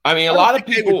 I mean, a lot of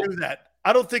people would do that.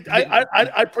 I don't think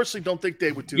I personally don't think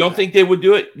they would do that. You don't think they would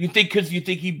do it? You think because you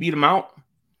think he beat him out?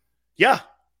 Yeah.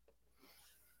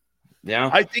 Yeah.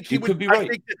 I think he would be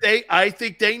right. I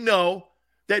think they know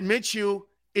that Minshew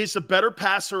is a better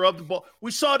passer of the ball. We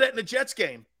saw that in the Jets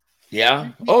game.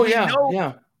 Yeah.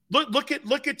 Yeah. Look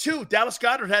at two. Dallas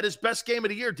Goedert had his best game of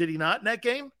the year, did he not, in that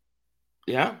game?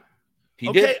 Yeah,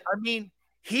 he did. I mean,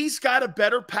 he's got a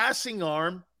better passing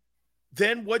arm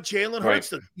than what Jalen Hurts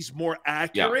does. He's more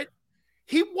accurate. Yeah.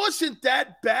 He wasn't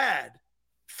that bad,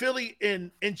 Philly,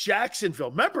 in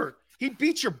Jacksonville. Remember, he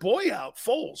beat your boy out,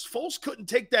 Foles. Foles couldn't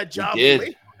take that job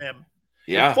away from him.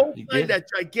 Yeah, Foles he signed did. that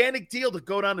gigantic deal to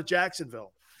go down to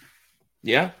Jacksonville.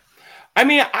 Yeah. I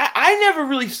mean, I never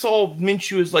really saw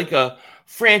Minshew as like a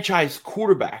franchise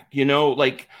quarterback, you know,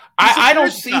 like I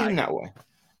don't see him that way.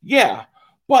 Yeah.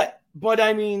 But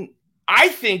I mean, I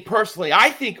think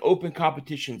open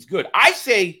competition is good. I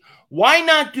say, why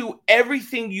not do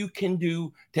everything you can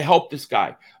do to help this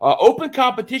guy? Open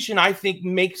competition, I think,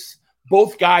 makes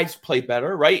both guys play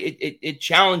better, right? It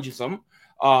challenges them.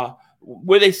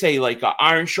 Where they say like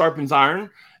iron sharpens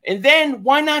iron. And then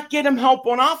why not get him help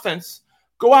on offense?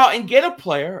 Go out and get a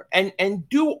player and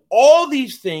do all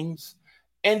these things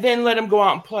and then let him go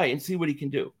out and play and see what he can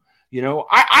do. You know,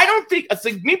 I don't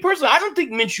think, me personally, I don't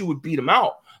think Minshew would beat him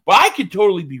out, but I could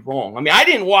totally be wrong. I mean, I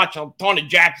didn't watch a ton of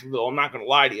Jacksonville. I'm not going to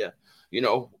lie to you, you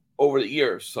know, over the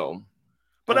years. So,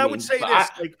 but I would say this,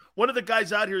 like one of the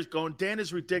guys out here is going, Dan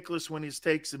is ridiculous when he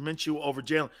takes Minshew over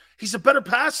Jalen. He's a better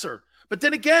passer. But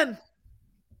then again,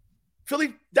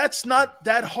 Philly, that's not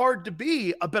that hard to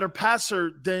be a better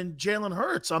passer than Jalen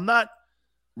Hurts. I'm not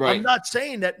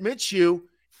saying that Minshew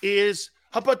is.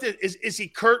 How about this? Is he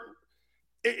Kirk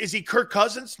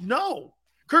Cousins? No.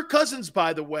 Kirk Cousins,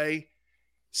 by the way,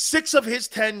 6 of his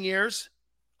 10 years,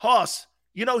 Hoss,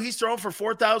 you know he's thrown for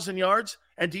 4,000 yards.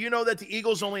 And do you know that the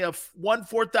Eagles only have one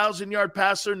 4,000-yard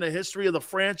passer in the history of the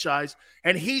franchise,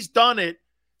 and he's done it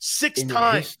 6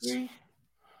 times.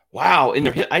 Wow,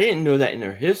 I didn't know that in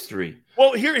their history.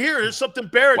 Well, here's something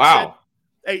Barrett said.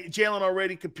 Hey, Jalen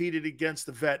already competed against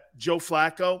the vet, Joe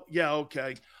Flacco. Yeah,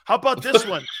 okay. How about this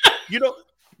one? You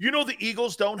know the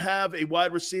Eagles don't have a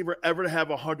wide receiver ever to have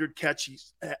 100 catch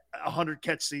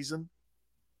season.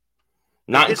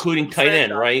 Not including tight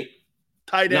end, right?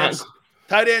 Tight ends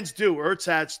do. Ertz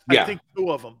has, I think, 2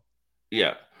 of them.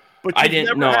 Yeah, but I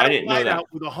didn't know that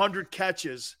with 100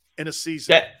 catches in a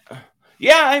season.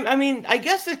 I mean, I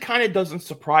guess it kind of doesn't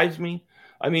surprise me.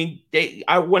 I mean,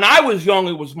 when I was young,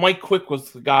 it was Mike Quick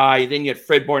was the guy. Then you had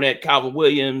Fred Barnett, Calvin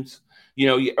Williams, you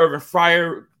know, Irvin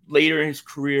Fryer later in his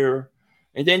career.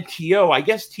 And then T.O., I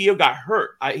guess T.O. got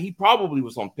hurt. He probably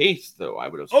was on pace, though, I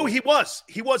would have said. Oh, he was.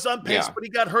 He was on pace, but he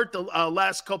got hurt the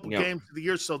last couple games of the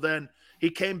year. So then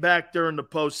he came back during the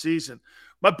postseason.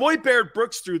 My boy Barrett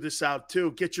Brooks threw this out,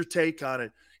 too. Get your take on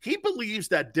it. He believes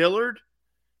that Dillard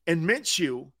and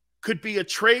Minshew could be a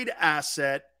trade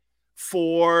asset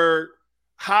for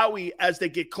Howie as they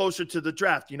get closer to the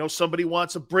draft. You know, somebody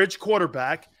wants a bridge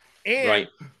quarterback, and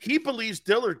he believes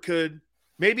Dillard could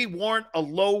maybe warrant a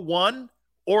low 1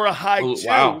 or a high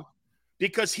 2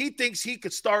 because he thinks he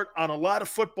could start on a lot of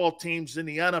football teams in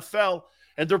the NFL,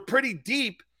 and they're pretty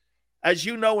deep, as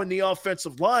you know, in the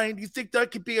offensive line. You think that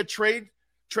could be a trade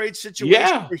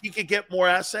situation where he could get more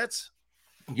assets?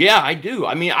 Yeah, I do.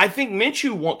 I mean, I think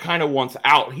Minshew kind of wants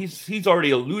out. He's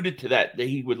already alluded to that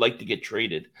he would like to get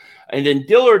traded. And then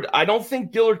Dillard, I don't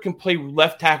think Dillard can play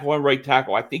left tackle and right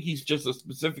tackle. I think he's just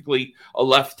specifically a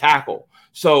left tackle.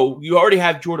 So you already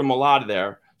have Jordan Mailata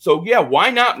there. So, yeah,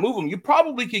 why not move him? You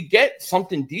probably could get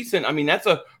something decent. I mean, that's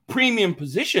a premium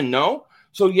position, no?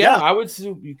 So, yeah. I would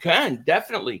say you can,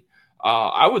 definitely.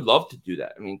 I would love to do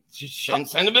that. I mean, just send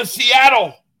him to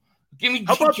Seattle. Give me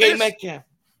DK Metcalf.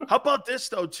 How about this,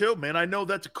 though, too, man? I know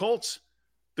that the Colts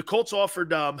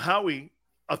offered Howie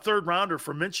a 3rd rounder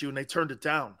for Minshew, and they turned it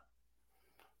down.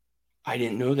 I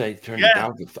didn't know they turned it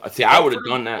down. See, I would have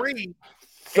done that.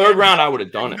 3rd round, I would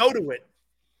have done it. No to it.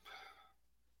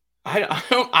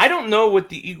 I don't know what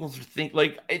the Eagles are thinking.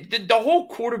 Like the whole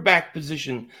quarterback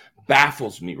position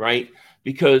baffles me, right?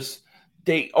 Because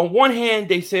on one hand,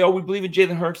 they say, we believe in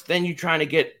Jalen Hurts. Then you're trying to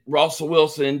get Russell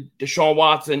Wilson, Deshaun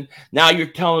Watson. Now you're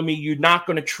telling me you're not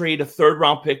going to trade a 3rd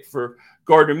round pick for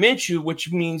Gardner Minshew,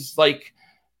 which means, like,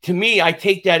 to me, I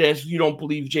take that as you don't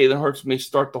believe Jalen Hurts may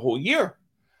start the whole year.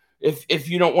 If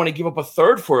you don't want to give up a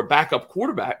 3rd for a backup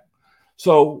quarterback.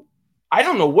 So I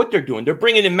don't know what they're doing. They're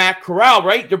bringing in Matt Corral,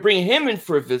 right? They're bringing him in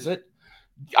for a visit.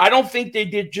 I don't think they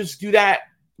did just do that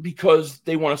because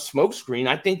they want a smoke screen.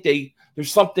 I think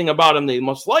there's something about him they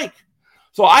must like.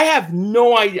 So I have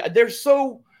no idea.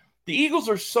 The Eagles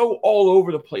are so all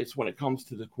over the place when it comes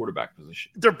to the quarterback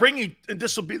position. They're bringing, and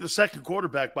this will be the 2nd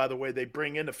quarterback, by the way, they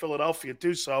bring into Philadelphia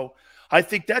too. So I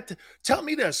think tell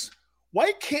me this.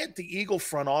 Why can't the Eagle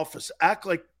front office act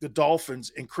like the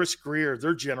Dolphins and Chris Greer,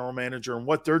 their general manager, and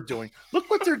what they're doing? Look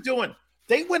what they're doing.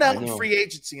 They went out in free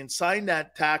agency and signed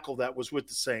that tackle that was with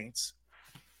the Saints.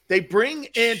 They bring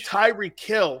in Tyreek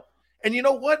Hill. And you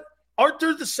know what? Aren't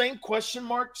there the same question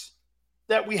marks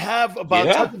that we have about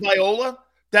Tagovailoa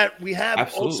that we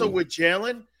have also with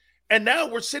Jalen? And now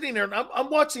we're sitting there, and I'm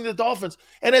watching the Dolphins.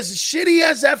 And as shitty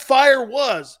as that fire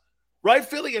was, right,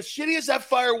 Philly, as shitty as that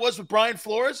fire was with Brian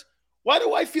Flores, Why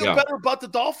do I feel better about the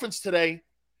Dolphins today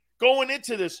going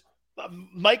into this?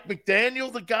 Mike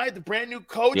McDaniel, the guy, the brand new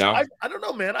coach. Yeah. I don't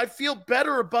know, man. I feel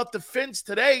better about the Fins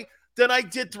today than I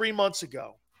did 3 months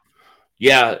ago.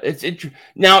 Yeah, it's interesting.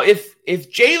 Now, if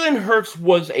Jalen Hurts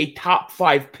was a top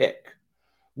 5 pick,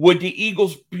 would the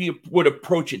Eagles would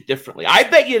approach it differently? I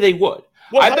bet you they would.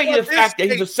 Well, I bet you the fact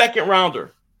that he's a second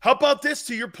rounder. How about this,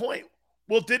 to your point?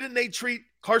 Well, didn't they treat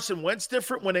Carson Wentz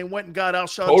different when they went and got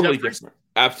Alshon Totally Jeffries? different.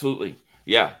 Absolutely.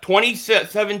 Yeah.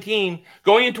 2017,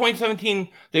 going in 2017,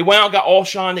 they went out and got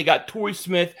Alshon. They got Torrey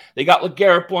Smith. They got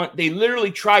LeGarrette Blount. They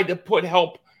literally tried to put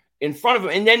help in front of him.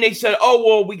 And then they said, oh,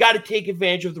 well, we got to take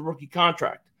advantage of the rookie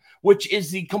contract, which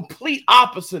is the complete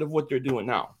opposite of what they're doing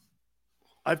now.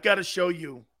 I've got to show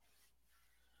you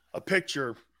a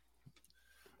picture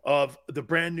of the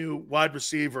brand new wide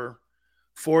receiver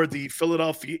for the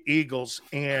Philadelphia Eagles.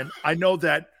 And I know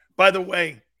that, by the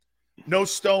way, no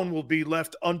stone will be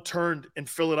left unturned in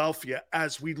Philadelphia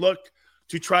as we look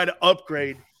to try to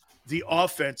upgrade the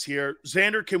offense here.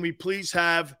 Xander, can we please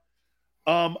have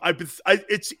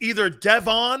it's either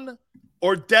Devon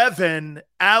or Devin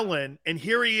Allen, and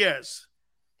here he is.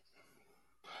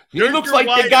 He looks like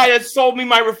the guy that sold me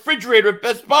my refrigerator at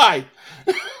Best Buy.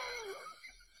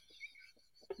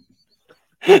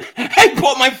 I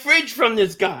bought my fridge from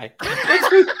this guy.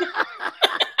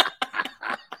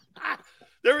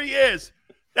 There he is.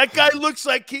 That guy looks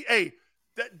like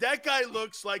that guy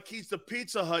looks like he's the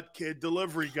Pizza Hut kid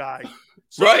delivery guy.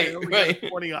 Right.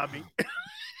 Pointing on me.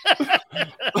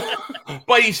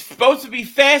 But he's supposed to be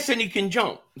fast and he can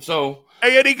jump. So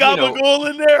any gabagool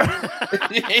in there?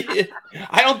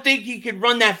 I don't think he could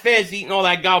run that fast eating all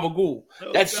that gabagool.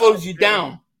 That slows you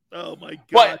down. Oh my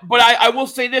God. But I will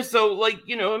say this though,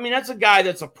 that's a guy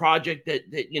that's a project that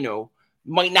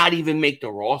might not even make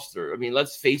the roster. I mean,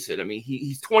 let's face it. I mean,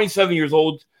 he's 27 years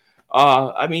old.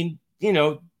 You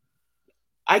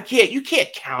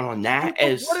can't count on that.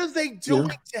 What are they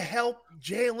doing to help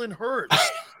Jalen Hurts?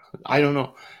 I don't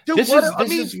know. Dude,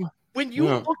 when you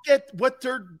look at what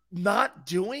they're not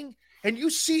doing and you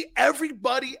see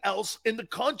everybody else in the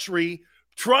country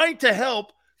trying to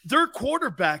help their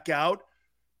quarterback out,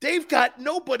 they've got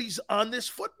nobody's on this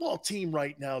football team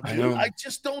right now, dude. I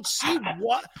just don't see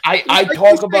what.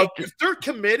 If they're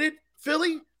committed,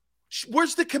 Philly,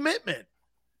 where's the commitment?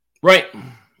 Right.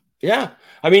 Yeah.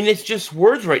 I mean, it's just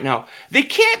words right now. They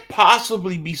can't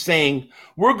possibly be saying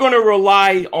we're going to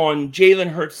rely on Jalen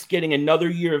Hurts getting another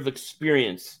year of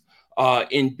experience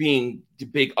in being the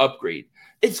big upgrade.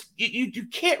 It's you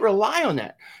can't rely on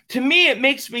that. To me, it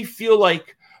makes me feel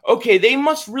like, okay, they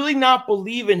must really not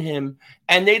believe in him,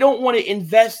 and they don't want to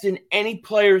invest in any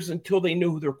players until they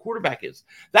know who their quarterback is.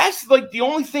 That's like the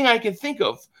only thing I can think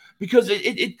of, because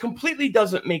it completely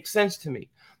doesn't make sense to me.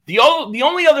 The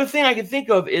only other thing I can think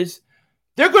of is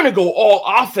they're going to go all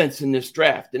offense in this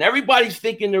draft, and everybody's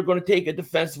thinking they're going to take a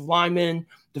defensive lineman.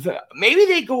 Maybe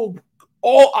they go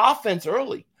all offense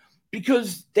early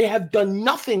because they have done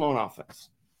nothing on offense.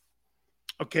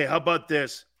 Okay, how about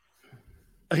this?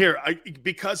 Here,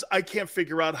 because I can't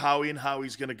figure out how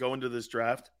he's going to go into this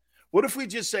draft. What if we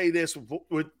just say this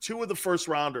with two of the first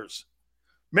rounders?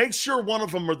 Make sure one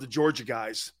of them are the Georgia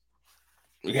guys.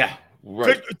 Yeah,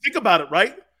 right. Think about it,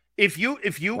 right? If you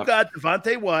got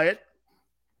Devontae Wyatt,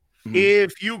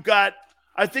 if you got,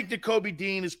 I think that Kobe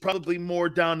Dean is probably more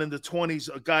down in the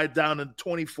 20s, a guy down in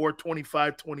 24,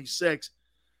 25, 26.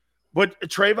 But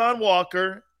Trayvon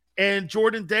Walker and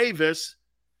Jordan Davis,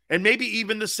 and maybe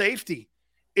even the safety.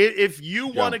 If you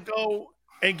want to go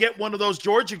and get one of those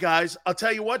Georgia guys, I'll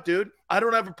tell you what, dude, I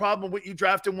don't have a problem with you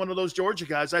drafting one of those Georgia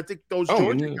guys. I think those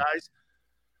Georgia guys,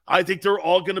 I think they're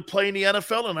all going to play in the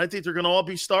NFL, and I think they're going to all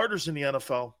be starters in the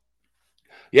NFL.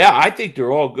 Yeah, I think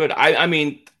they're all good. I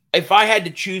mean, if I had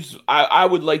to choose, I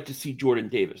would like to see Jordan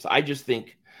Davis. I just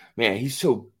think, man, he's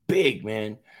so big,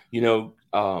 man.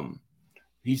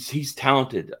 He's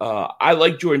talented. I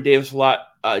like Jordan Davis a lot.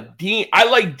 I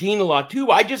like Dean a lot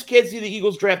too. I just can't see the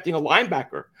Eagles drafting a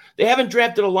linebacker. They haven't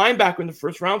drafted a linebacker in the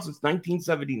first round since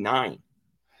 1979.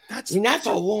 That's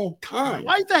a long time.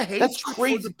 Why the hate? That's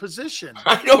crazy. For the position?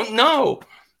 I don't know.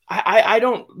 I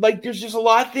don't like. There's just a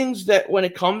lot of things that when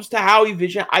it comes to Howie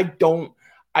Vision, I don't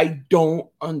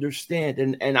understand.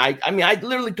 And I mean, I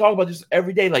literally talk about this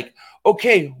every day. Like,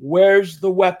 okay, where's the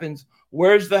weapons?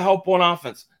 Where's the help on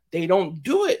offense? They don't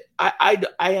do it. I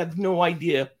have no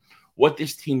idea what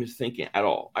this team is thinking at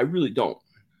all. I really don't.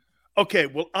 Okay,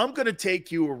 well, I'm going to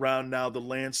take you around now the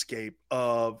landscape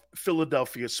of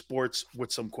Philadelphia sports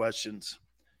with some questions.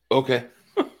 Okay.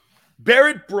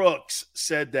 Barrett Brooks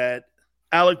said that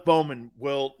Alec Bowman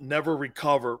will never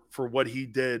recover for what he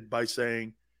did by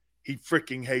saying he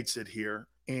freaking hates it here,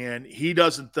 and he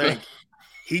doesn't think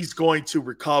he's going to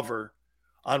recover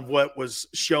on what was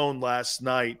shown last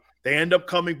night. They end up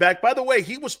coming back. By the way,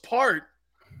 he was part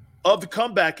of the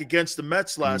comeback against the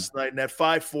Mets last night in that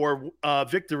 5-4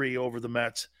 victory over the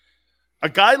Mets. A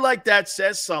guy like that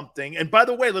says something. And by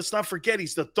the way, let's not forget,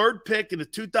 he's the third pick in the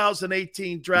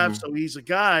 2018 draft. So he's a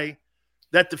guy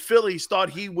that the Phillies thought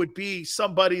he would be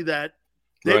somebody that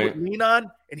they would lean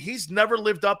on. And he's never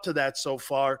lived up to that so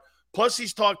far. Plus,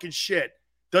 he's talking shit.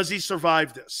 Does he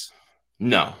survive this?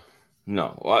 No.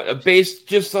 Based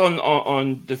just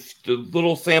on the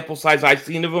little sample size I've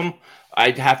seen of him,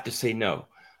 I'd have to say no.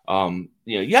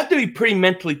 You have to be pretty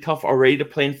mentally tough already to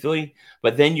play in Philly,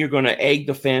 but then you're going to egg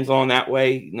the fans on that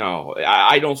way. No,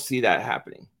 I don't see that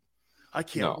happening. I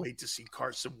can't wait to see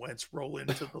Carson Wentz roll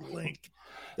into the link.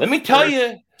 Let me tell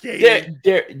you,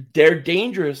 they're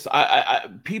dangerous.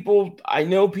 I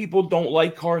know people don't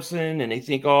like Carson and they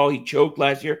think, oh, he choked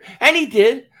last year, and he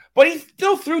did, but he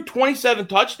still threw 27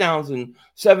 touchdowns and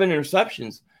 7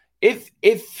 interceptions.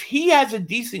 If he has a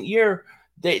decent year,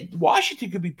 Washington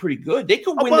could be pretty good. They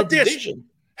could win the division.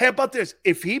 How about this?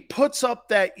 If he puts up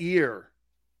that year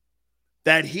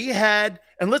that he had,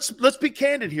 and let's be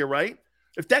candid here, right?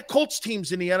 If that Colts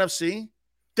team's in the NFC,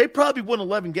 they probably win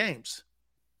 11 games,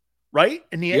 right?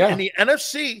 In the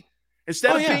NFC,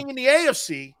 instead of being in the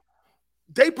AFC,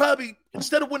 they probably,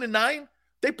 instead of winning 9,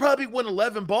 they probably win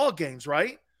 11 ball games,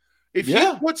 right? If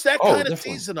he puts that kind of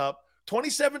season up,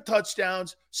 27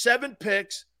 touchdowns, 7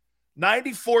 picks,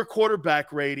 94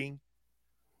 quarterback rating,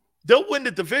 they'll win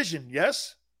the division,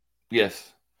 yes?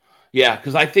 Yes. Yeah,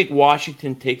 because I think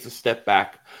Washington takes a step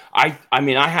back. I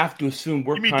mean, I have to assume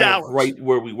we're kind of right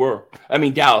where we were. I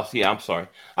mean, Dallas. Yeah, I'm sorry.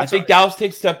 I think Dallas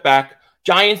takes a step back.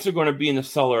 Giants are going to be in the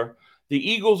cellar. The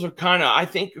Eagles are kind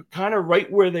of right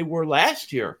where they were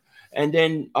last year. And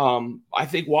then I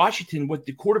think Washington with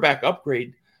the quarterback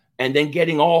upgrade and then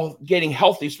getting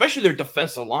healthy, especially their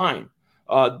defensive line,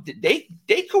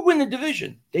 they could win the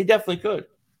division. They definitely could.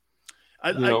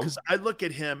 Because I look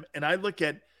at him and I look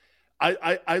at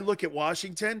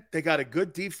Washington. They got a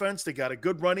good defense. They got a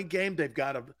good running game. They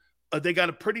got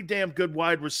a pretty damn good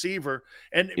wide receiver.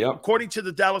 And according to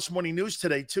the Dallas Morning News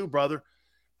today, too, brother,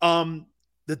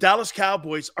 the Dallas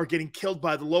Cowboys are getting killed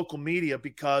by the local media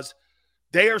because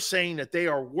they are saying that they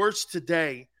are worse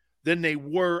today than they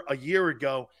were a year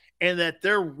ago, and that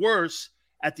they're worse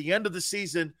at the end of the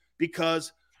season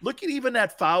because look at even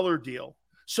that Fowler deal.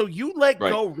 So you let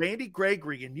go Randy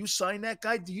Gregory and you sign that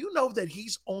guy. Do you know that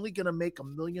he's only going to make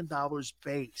 $1 million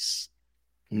base?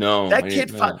 No, that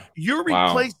kid. You're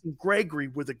replacing Gregory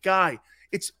with a guy.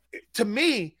 It's to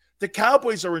me, the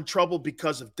Cowboys are in trouble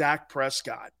because of Dak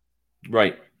Prescott.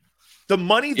 Right. The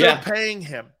money they're paying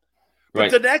him. But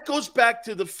then that goes back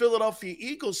to the Philadelphia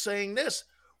Eagles saying this.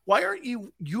 Why aren't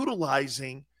you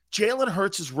utilizing Jalen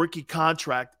Hurts' rookie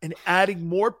contract and adding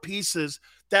more pieces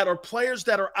that are players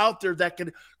that are out there that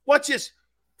can – watch this,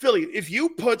 Philly. If you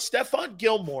put Stephon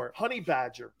Gilmore, Honey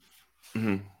Badger,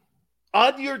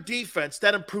 on your defense,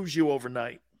 that improves you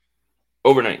overnight.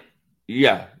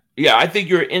 Yeah. Yeah, I think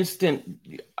you're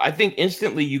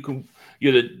instantly you're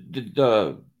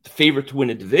the favorite to win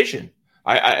a division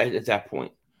at that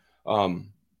point.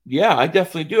 Yeah, I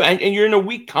definitely do. And you're in a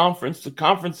weak conference. The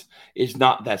conference is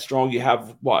not that strong. You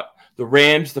have the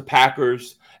Rams, the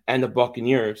Packers, and the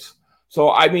Buccaneers.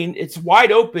 So, I mean, it's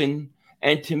wide open.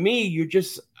 And to me,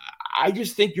 I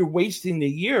just think you're wasting the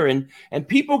year. And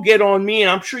people get on me, and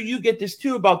I'm sure you get this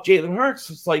too about Jalen Hurts.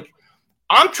 It's like,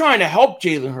 I'm trying to help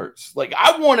Jalen Hurts. Like,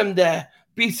 I want him to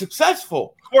be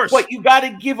successful. Of course. But you got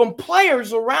to give him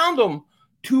players around him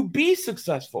to be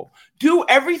successful. Do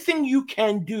everything you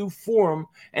can do for him,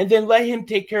 and then let him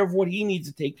take care of what he needs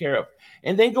to take care of.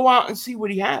 And then go out and see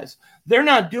what he has. They're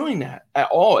not doing that at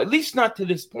all, at least not to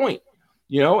this point.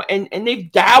 And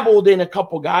they've dabbled in a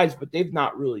couple guys, but they've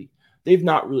not really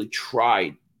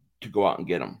tried to go out and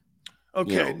get them.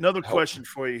 Okay, another question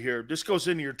for you here. This goes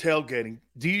into your tailgating.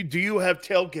 Do you have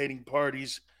tailgating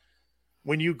parties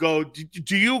when you go?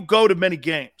 Do you go to many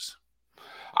games?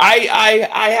 I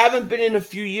haven't been in a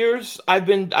few years. I've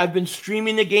been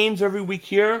streaming the games every week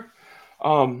here.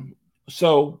 But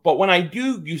when I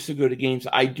used to go to games,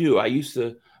 I used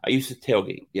to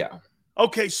tailgate. Yeah.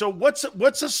 Okay, so what's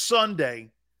a Sunday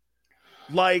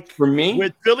like for me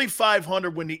with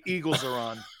Philly.500 when the Eagles are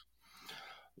on?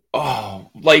 Oh,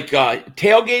 like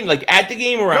tailgating, like at the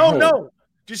game or at home? No.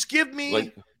 Just give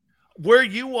me where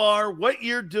you are, what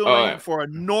you're doing for a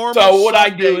normal Sunday I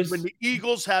do is when the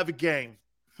Eagles have a game.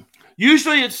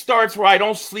 Usually it starts where I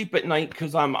don't sleep at night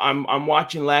because I'm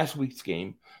watching last week's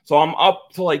game. So I'm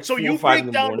up to like 4 or 5 in the morning. So you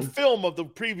break down the film of the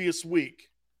previous week.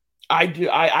 I do.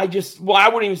 I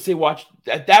wouldn't even say watch.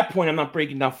 At that point, I'm not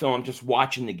breaking down film. I'm just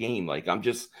watching the game. Like,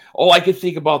 all I could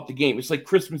think about the game. It's like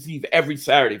Christmas Eve every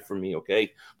Saturday for me,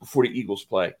 okay, before the Eagles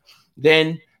play.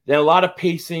 Then a lot of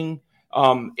pacing.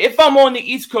 If I'm on the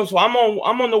East Coast, well,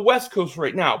 I'm on the West Coast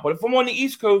right now. But if I'm on the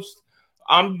East Coast,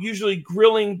 I'm usually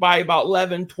grilling by about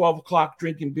 11, 12 o'clock,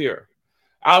 drinking beer.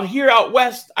 Out here, out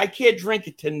West, I can't drink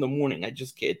at 10 in the morning. I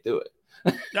just can't do it.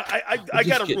 Now, I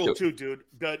got a rule too, dude.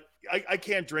 That I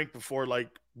can't drink before like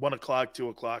 1 o'clock, 2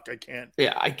 o'clock. I can't.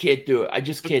 Yeah, I can't do it. I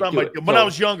just can't do it. When I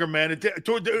was younger, man,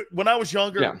 when I was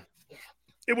younger,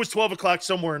 it was 12 o'clock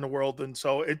somewhere in the world, and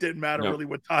so it didn't matter really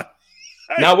what time.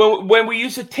 Now, when we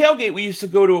used to tailgate, we used to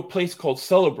go to a place called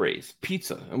Celebrate's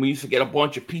Pizza, and we used to get a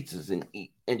bunch of pizzas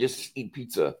and just eat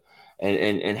pizza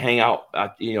and hang out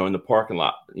in the parking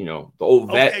lot. The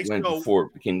old vet went before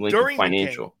it became Lincoln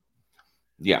Financial.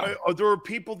 Yeah. Are there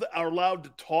people that are allowed to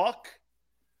talk?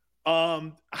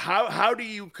 How do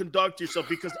you conduct yourself?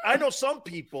 Because I know some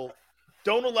people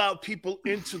don't allow people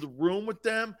into the room with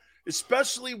them,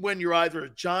 especially when you're either a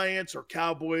Giants or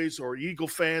Cowboys or Eagle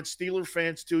fans, Steeler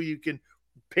fans too. You can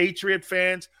Patriot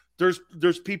fans.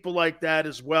 There's people like that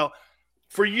as well.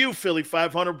 For you,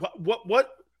 Philly.500,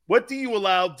 what do you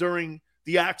allow during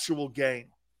the actual game?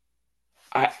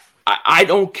 I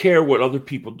don't care what other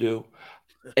people do,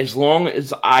 as long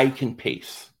as I can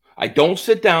pace. I don't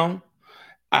sit down.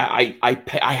 I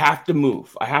have to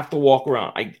move. I have to walk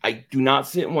around. I do not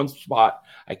sit in one spot.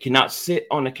 I cannot sit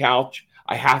on the couch.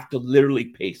 I have to literally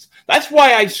pace. That's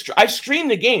why I stream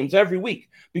the games every week,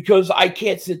 because I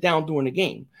can't sit down during the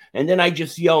game. And then I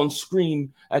just yell and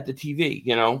scream at the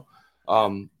TV,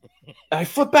 I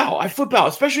flip out,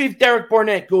 especially if Derek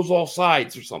Barnett goes all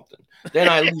sides or something. Then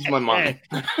I lose my mind.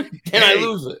 I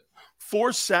lose it.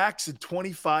 4 sacks in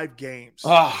 25 games.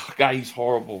 Oh, God, he's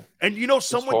horrible. And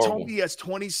someone told me he has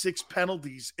 26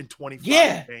 penalties in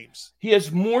 25 games. He has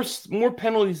more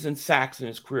penalties than sacks in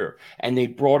his career, and they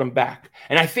brought him back.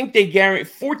 And I think they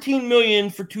guaranteed $14 million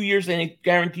for 2 years, and they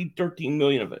guaranteed $13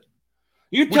 million of it.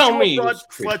 You tell me.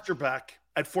 Fletcher back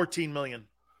at $14 million.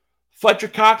 Fletcher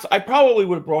Cox, I probably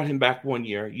would have brought him back 1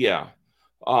 year, yeah.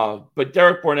 But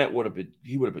Derek Barnett would have been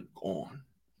gone.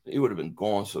 He would have been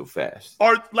gone so fast.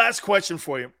 Our last question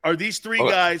for you. Are these three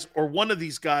guys or one of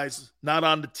these guys not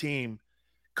on the team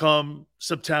come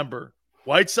September?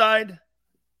 Whiteside,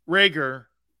 Rager,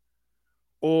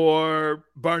 or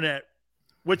Barnett?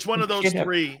 Which one of those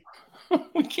three?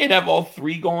 We can't have all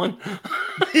three going.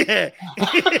 Yeah.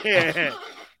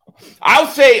 I'll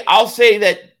say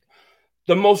that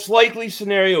the most likely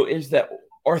scenario is that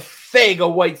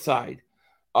Ortega-Whiteside,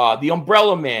 the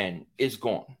umbrella man, is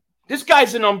gone. This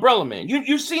guy's an umbrella man.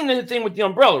 You've seen the thing with the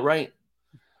umbrella, right?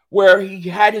 Where he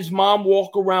had his mom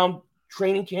walk around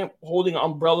training camp holding an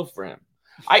umbrella for him.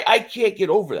 I can't get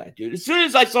over that, dude. As soon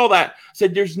as I saw that, I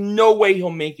said, there's no way he'll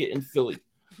make it in Philly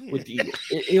with the Eagles.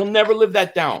 He'll never live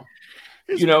that down.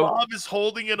 His mom is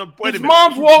holding an umbrella. His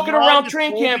mom's walking around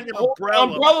training camp holding an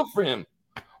umbrella for him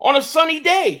on a sunny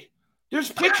day. There's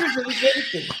pictures of this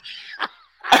everything.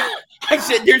 I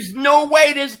said, there's no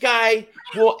way this guy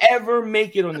will ever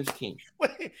make it on this team.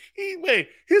 Wait.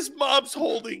 His mom's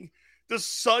holding the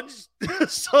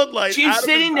sunlight. She's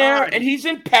sitting there, and he's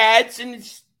in pads, and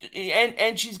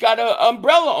she's got an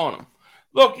umbrella on him.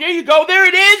 Look, there you go. There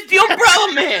it is, the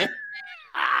umbrella man.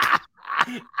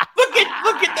 Look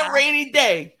at the rainy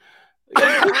day.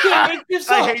 You can't make this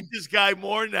up. I hate this guy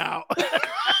more now.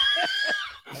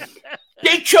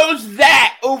 They chose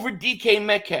that over DK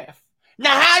Metcalf.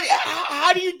 Now,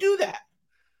 how do you do that?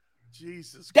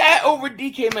 Jesus. That over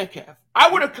DK Metcalf. I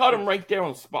would have cut him right there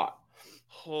on the spot.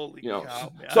 Holy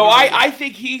cow, man. So I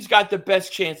think he's got the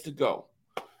best chance to go.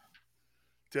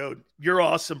 Dude, you're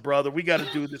awesome, brother. We got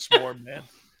to do this more, man.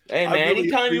 Hey, man, really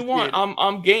anytime you want,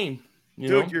 I'm game.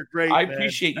 Dude, you're great, I man.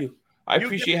 appreciate you. I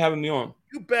appreciate having me on.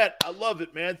 You bet. I love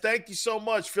it, man. Thank you so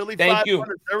much. Philly.500. Thank you.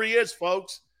 There he is,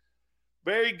 folks.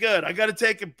 Very good. I got to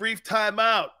take a brief time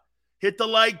out. Hit the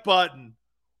like button.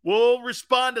 We'll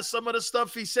respond to some of the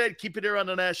stuff he said. Keep it here on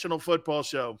the National Football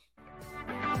Show.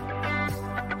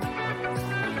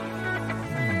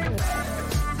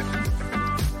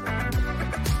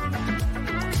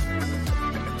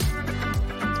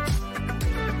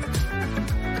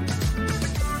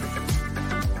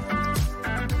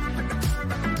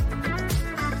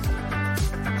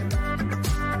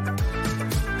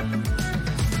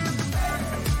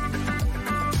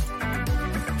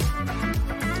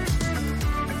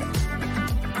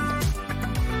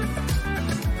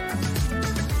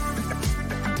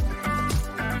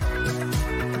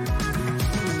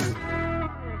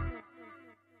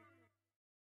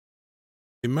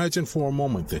 Imagine for a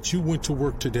moment that you went to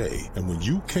work today and when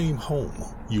you came home,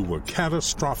 you were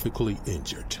catastrophically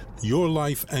injured. Your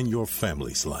life and your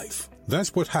family's life.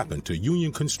 That's what happened to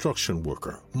union construction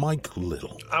worker Mike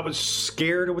Little. I was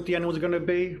scared of what the end was going to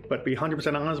be, but to be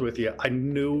 100% honest with you, I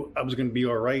knew I was going to be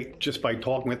all right just by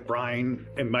talking with Brian.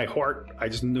 In my heart, I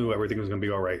just knew everything was going to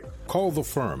be all right. Call the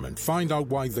firm and find out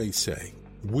why they say,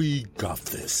 "We got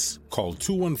this." Call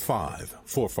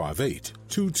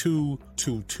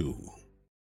 215-458-2222.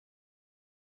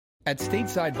 At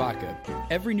Stateside Vodka,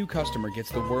 every new customer gets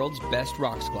the world's best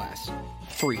rocks glass,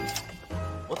 free.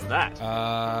 What's that?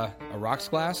 A rocks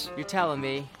glass? You're telling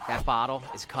me that bottle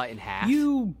is cut in half?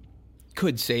 You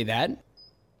could say that.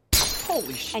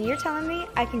 Holy shit. And you're telling me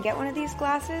I can get one of these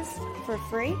glasses for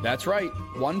free? That's right.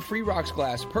 One free rocks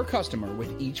glass per customer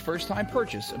with each first-time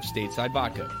purchase of Stateside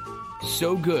Vodka.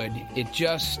 So good, it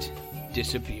just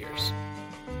disappears.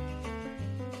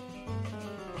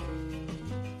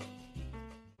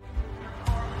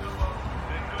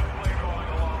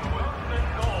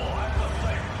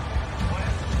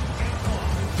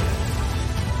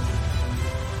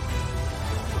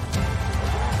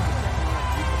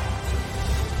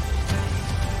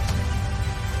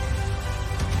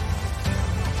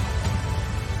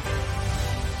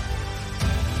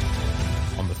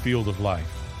 Field of life,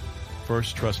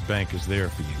 First Trust Bank is there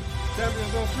for you.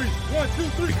 Champions on 3. 1, 2,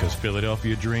 3. Because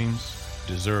Philadelphia dreams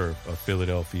deserve a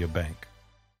Philadelphia bank.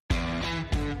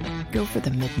 Go for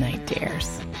the midnight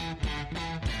dares.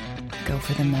 Go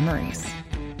for the memories.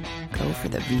 Go for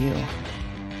the view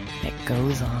that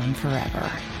goes on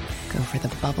forever. Go for the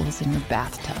bubbles in your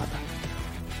bathtub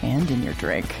and in your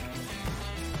drink.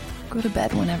 Go to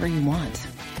bed whenever you want.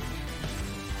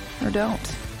 Or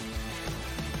don't.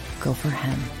 Go for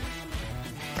him.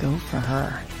 Go for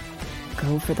her.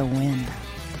 Go for the win.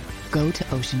 Go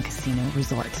to Ocean Casino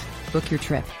Resort. Book your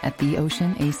trip at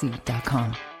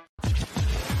theoceanac.com.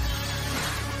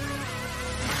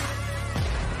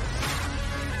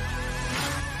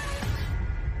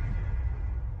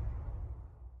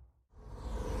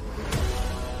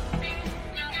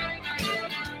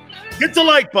 Hit the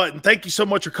like button. Thank you so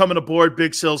much for coming aboard.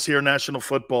 Big Sills here, National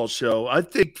Football Show. I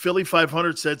think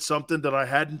Philly.500 said something that I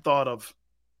hadn't thought of.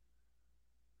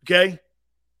 Okay?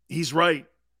 He's right.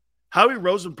 Howie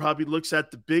Roseman probably looks at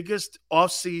the biggest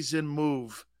offseason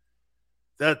move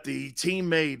that the team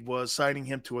made was signing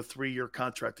him to a 3-year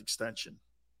contract extension.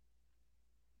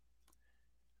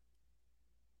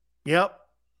 Yep.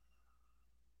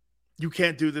 You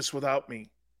can't do this without me,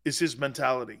 is his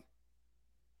mentality.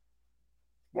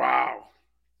 Wow.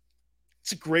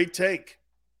 It's a great take.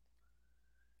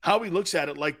 Howie looks at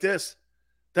it like this.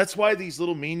 That's why these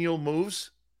little menial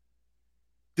moves,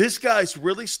 this guy's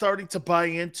really starting to buy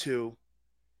into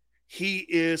he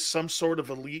is some sort of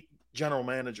elite general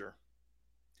manager.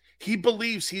 He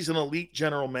believes he's an elite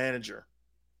general manager.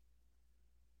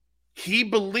 He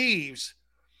believes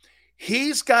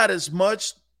he's got as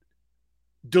much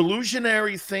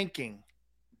delusionary thinking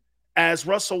as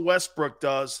Russell Westbrook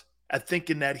does at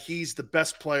thinking that he's the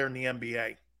best player in the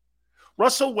NBA.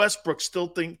 Russell Westbrook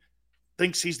still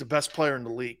thinks he's the best player in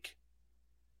the league.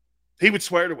 He would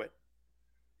swear to it.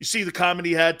 You see the comment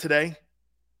he had today?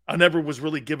 I never was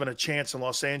really given a chance in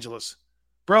Los Angeles.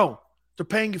 Bro, they're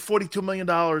paying you $42 million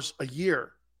a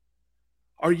year.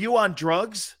 Are you on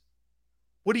drugs?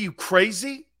 What are you,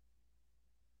 crazy?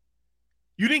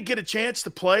 You didn't get a chance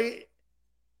to play.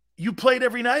 You played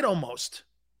every night almost.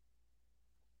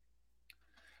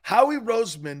 Howie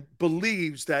Roseman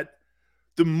believes that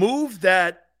the move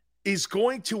that is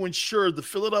going to ensure the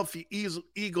Philadelphia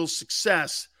Eagles'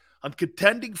 success on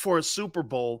contending for a Super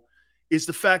Bowl is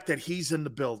the fact that he's in the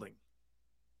building.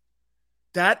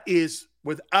 That is,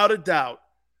 without a doubt,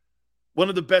 one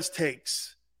of the best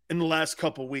takes in the last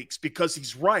couple weeks because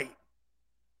he's right.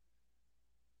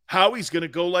 Howie's going to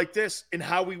go like this, and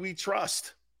Howie we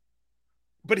trust.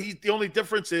 But the only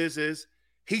difference is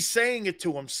he's saying it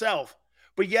to himself.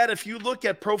 But yet, if you look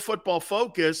at Pro Football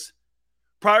Focus,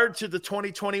 prior to the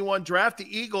 2021 draft,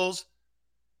 the Eagles,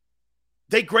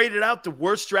 they graded out the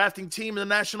worst drafting team in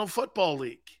the National Football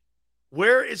League.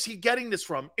 Where is he getting this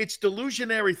from? It's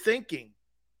delusionary thinking.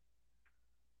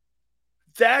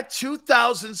 That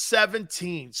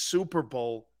 2017 Super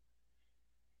Bowl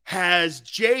has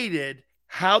jaded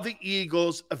how the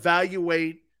Eagles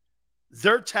evaluate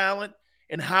their talent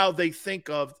and how they think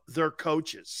of their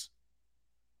coaches.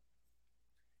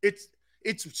 It's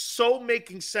so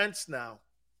making sense now.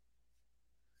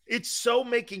 It's so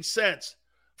making sense.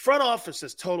 Front office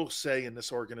has total say in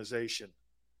this organization.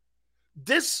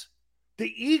 The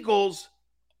Eagles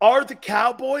are the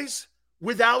Cowboys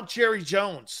without Jerry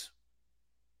Jones.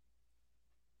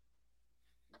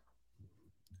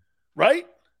 right?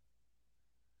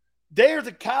 They're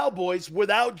the Cowboys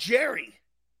without Jerry.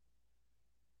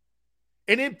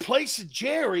 And in place of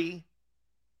Jerry,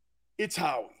 it's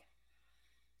Howie.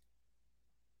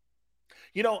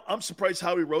 You know, I'm surprised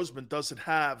Howie Roseman doesn't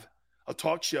have a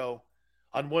talk show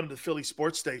on one of the Philly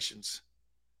sports stations.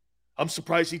 I'm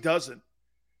surprised he doesn't.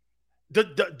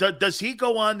 Does he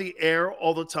go on the air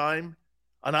all the time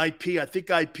on IP? I think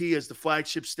IP is the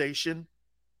flagship station,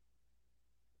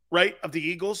 right, of the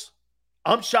Eagles.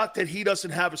 I'm shocked that he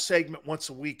doesn't have a segment once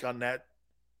a week on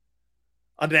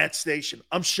that station.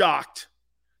 I'm shocked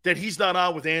that he's not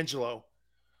on with Angelo.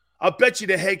 I'll bet you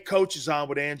the head coach is on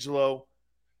with Angelo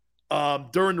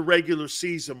during the regular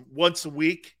season once a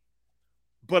week.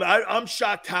 But I'm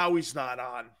shocked Howie's not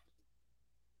on.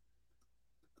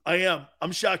 I am.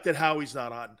 I'm shocked that Howie's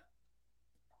not on.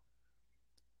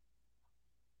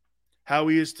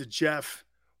 Howie is to Jeff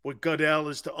what Goodell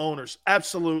is to owners.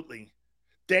 Absolutely.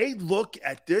 They look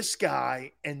at this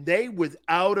guy and they,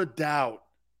 without a doubt,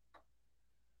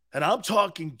 and I'm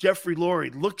talking Jeffrey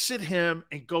Lurie, looks at him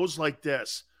and goes like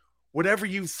this. Whatever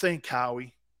you think,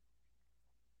 Howie.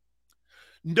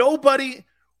 Nobody,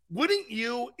 wouldn't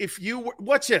you, if you were,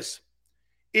 watch this.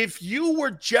 If you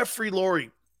were Jeffrey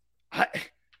Lurie,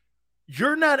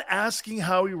 you're not asking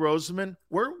Howie Roseman,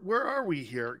 where are we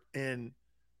here in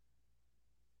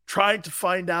trying to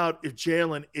find out if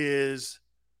Jalen is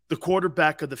the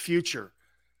quarterback of the future.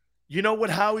 You know what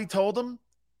Howie told him?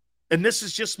 And this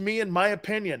is just me and my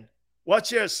opinion. Watch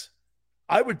this.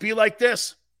 I would be like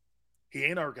this. He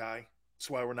ain't our guy. That's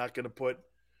why we're not going to put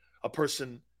a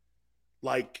person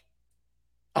like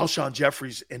Alshon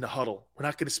Jeffries in the huddle. We're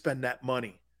not going to spend that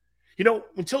money. You know,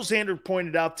 until Xander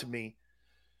pointed out to me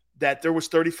that there was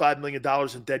 $35 million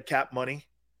in dead cap money,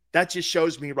 that just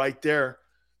shows me right there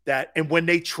that, and when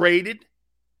they traded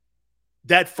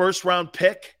that first round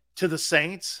pick to the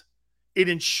Saints, it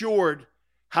ensured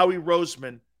Howie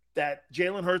Roseman that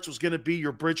Jalen Hurts was going to be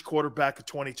your bridge quarterback of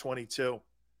 2022.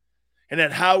 And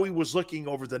that Howie was looking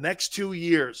over the next 2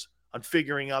 years on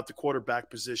figuring out the quarterback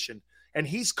position. And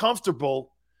he's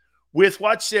comfortable with,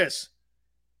 watch this,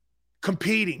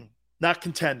 competing, not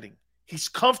contending. He's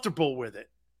comfortable with it.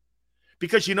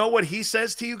 Because you know what he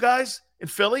says to you guys in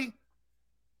Philly?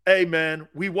 Hey, man,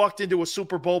 we walked into a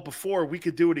Super Bowl before. We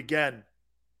could do it again.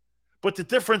 But the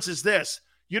difference is this.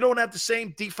 You don't have the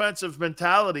same defensive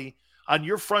mentality on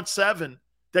your front seven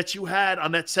that you had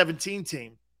on that 17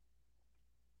 team.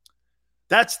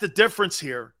 That's the difference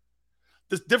here.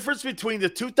 The difference between the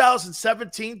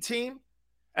 2017 team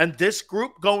and this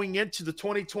group going into the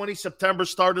 2020 September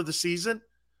start of the season,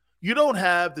 you don't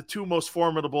have the two most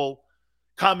formidable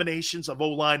combinations of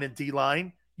O-line and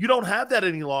D-line. You don't have that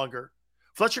any longer.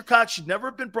 Fletcher Cox should never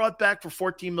have been brought back for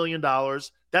 $14 million.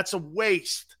 That's a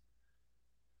waste.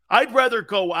 I'd rather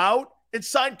go out and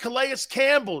sign Calais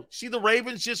Campbell. See, the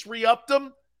Ravens just re-upped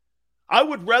him. I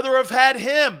would rather have had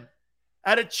him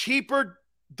at a cheaper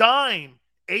dime,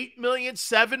 $8 million,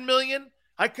 $7 million.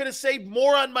 I could have saved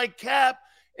more on my cap.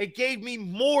 It gave me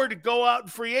more to go out in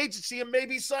free agency and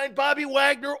maybe sign Bobby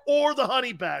Wagner or the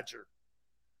Honey Badger.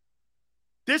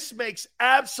 This makes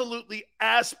absolutely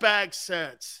ass-bag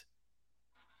sense.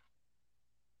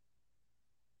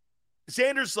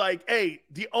 Xander's like, hey,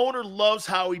 the owner loves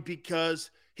Howie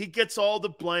because he gets all the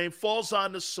blame, falls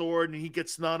on the sword, and he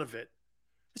gets none of it.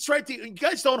 That's right. You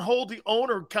guys don't hold the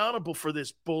owner accountable for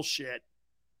this bullshit.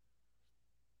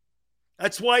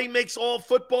 That's why he makes all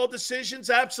football decisions?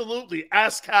 Absolutely.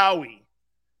 Ask Howie.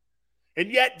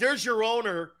 And yet there's your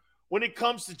owner when it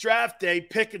comes to draft day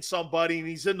picking somebody and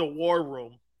he's in the war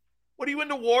room. What are you in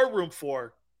the war room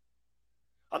for?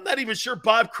 I'm not even sure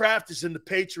Bob Kraft is in the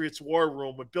Patriots war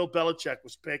room when Bill Belichick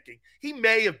was picking. He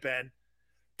may have been.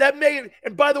 That may have,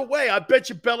 and by the way, I bet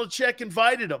you Belichick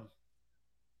invited him.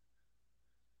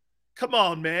 Come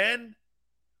on, man.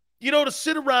 You know, to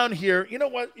sit around here, you know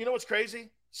what? You know what's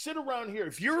crazy? Sit around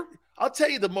here. I'll tell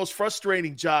you the most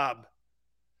frustrating job.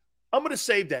 I'm going to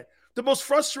save that. The most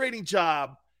frustrating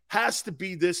job has to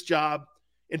be this job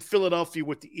in Philadelphia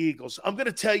with the Eagles. I'm going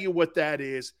to tell you what that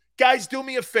is. Guys, do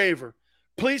me a favor.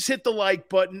 Please hit the like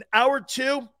button. Hour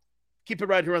 2, keep it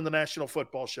right here on the National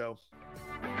Football Show.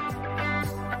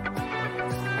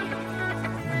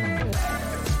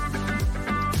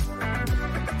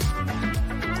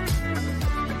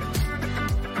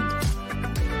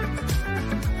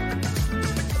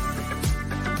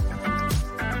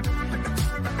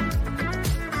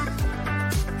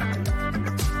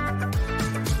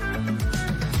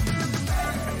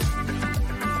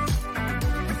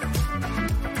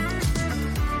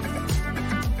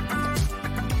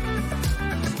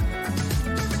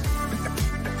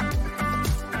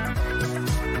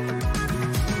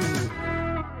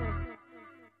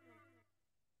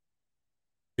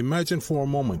 Imagine for a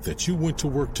moment that you went to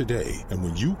work today and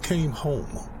when you came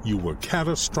home, you were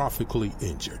catastrophically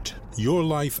injured. Your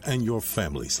life and your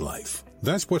family's life.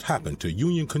 That's what happened to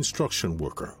union construction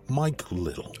worker Mike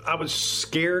Little. I was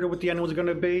scared of what the end was going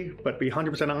to be, but to be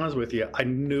 100% honest with you, I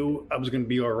knew I was going to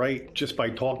be all right just by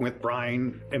talking with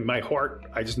Brian. In my heart,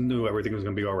 I just knew everything was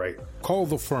going to be all right. Call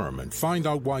the firm and find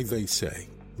out why they say,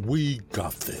 "We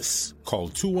got this." Call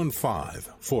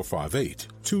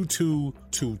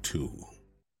 215-458-2222.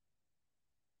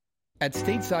 At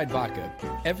Stateside Vodka,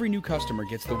 every new customer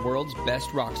gets the world's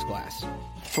best rocks glass,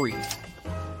 free.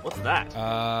 What's that?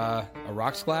 A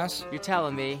rocks glass? You're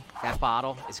telling me that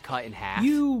bottle is cut in half?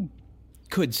 You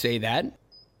could say that.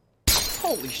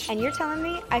 Holy shit. And you're telling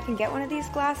me I can get one of these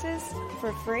glasses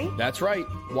for free? That's right.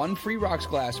 One free rocks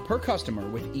glass per customer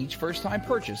with each first-time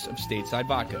purchase of Stateside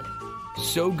Vodka.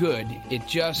 So good, it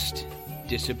just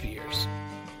disappears.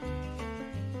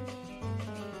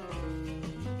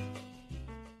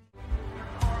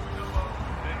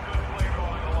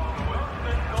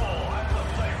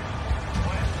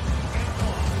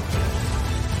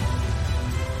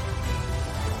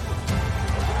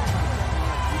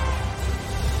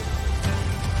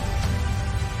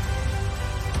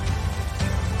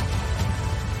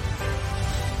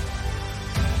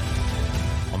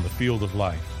 Field of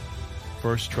life,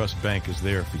 First Trust Bank is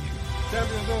there for you.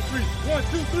 Champions on three. 1,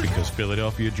 2, 3. Because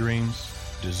Philadelphia dreams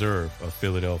deserve a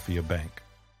Philadelphia bank.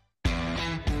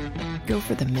 Go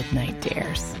for the midnight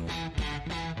dares.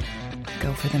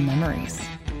 Go for the memories.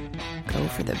 Go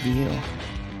for the view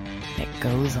that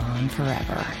goes on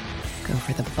forever. Go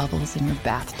for the bubbles in your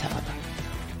bathtub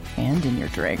and in your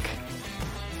drink.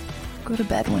 Go to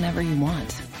bed whenever you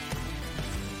want.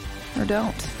 Or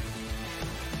don't.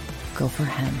 Go for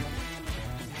him.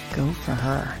 Go for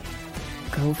her.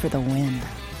 Go for the win.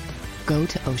 Go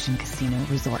to Ocean Casino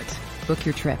Resort. Book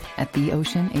your trip at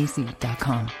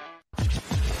theoceanac.com.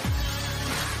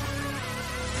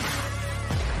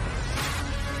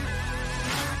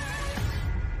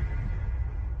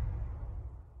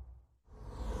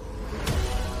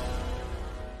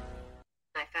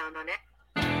 I found on it.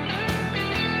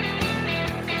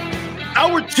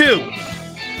 Hour 2,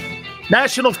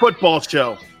 National Football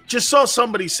Show. Just saw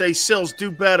somebody say, Sills,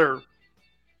 do better.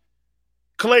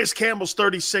 Calais Campbell's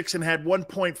 36 and had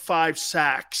 1.5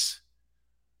 sacks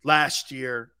last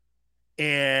year,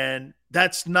 and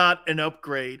that's not an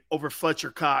upgrade over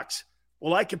Fletcher Cox.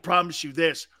 Well, I can promise you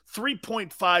this,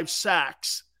 3.5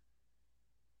 sacks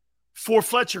for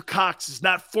Fletcher Cox is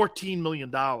not $14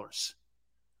 million.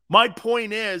 My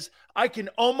point is, I can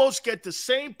almost get the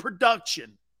same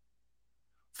production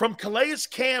from Calais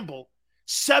Campbell,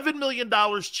 $7 million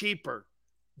cheaper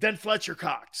than Fletcher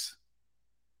Cox.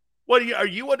 What are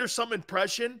you under some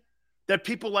impression that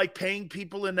people like paying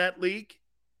people in that league?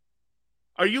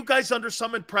 Are you guys under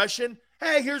some impression?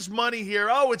 Hey, here's money here.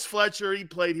 Oh, it's Fletcher. He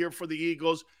played here for the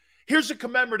Eagles. Here's a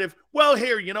commemorative. Well,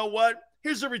 here, you know what?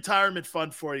 Here's a retirement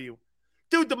fund for you.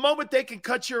 Dude, the moment they can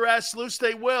cut your ass loose,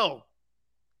 they will.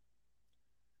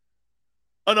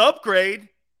 An upgrade?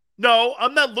 No,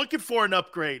 I'm not looking for an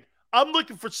upgrade. I'm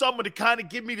looking for someone to kind of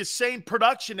give me the same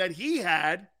production that he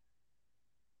had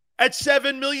at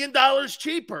 $7 million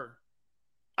cheaper.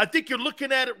 I think you're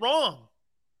looking at it wrong.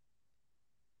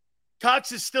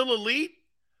 Cox is still elite.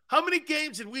 How many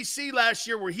games did we see last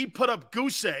year where he put up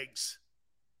goose eggs?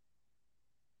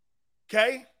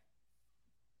 Okay?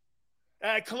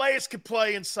 Calais can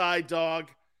play inside,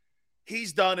 dog.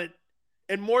 He's done it.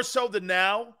 And more so than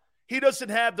now, he doesn't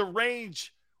have the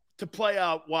range to play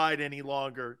out wide any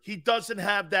longer. He doesn't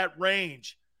have that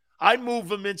range. I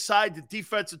move him inside the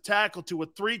defensive tackle to a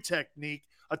 3 technique,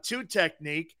 a 2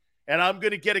 technique, and I'm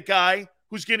going to get a guy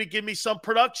who's going to give me some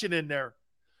production in there.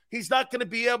 He's not going to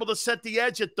be able to set the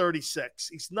edge at 36.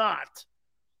 He's not.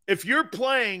 If you're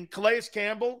playing Calais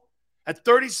Campbell at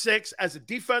 36 as a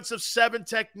defensive 7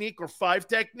 technique or 5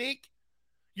 technique,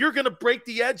 you're going to break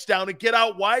the edge down and get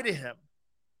out wide of him.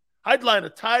 I'd line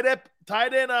a tight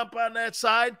end up on that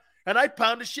side, and I'd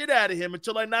pound the shit out of him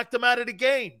until I knocked him out of the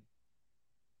game.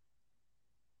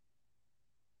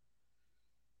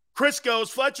 Chris goes,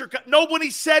 Fletcher,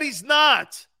 nobody said he's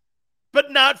not,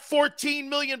 but not $14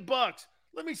 million.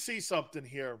 Let me see something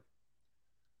here.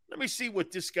 Let me see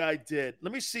what this guy did.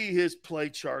 Let me see his play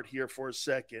chart here for a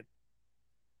second.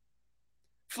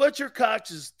 Fletcher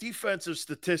Cox's defensive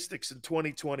statistics in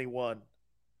 2021.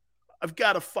 I've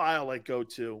got a file I go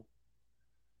to.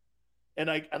 And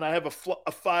I have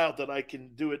a file that I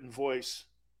can do it in voice.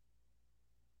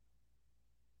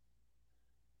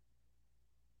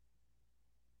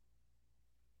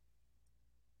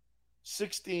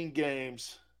 "16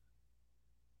 games.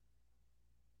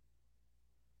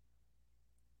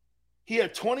 He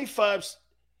had 25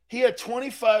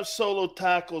 solo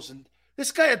tackles, and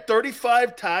this guy had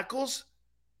 35 tackles.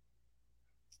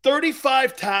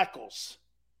 35 tackles.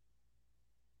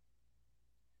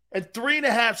 And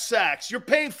 3.5 sacks. You're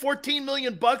paying $14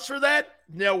 million for that?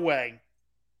 No way.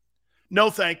 No,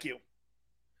 thank you.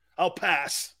 I'll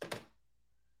pass.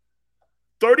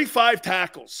 35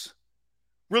 tackles.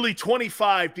 Really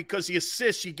 25 because the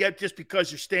assists you get just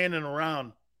because you're standing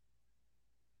around.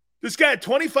 This guy had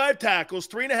 25 tackles,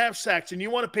 3.5 sacks, and you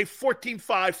want to pay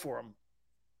 $14.5 for him.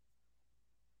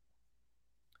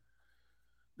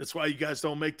 That's why you guys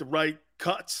don't make the right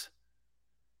cuts.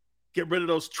 Get rid of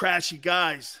those trashy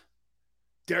guys.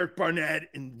 Derek Barnett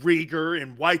and Rieger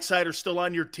and Whiteside are still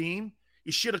on your team.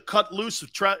 You should have cut loose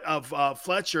of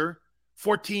Fletcher,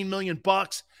 $14 million.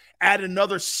 Add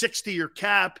another 60 to your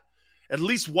cap. At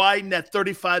least widen that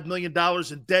 $35 million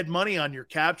in dead money on your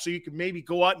cap so you can maybe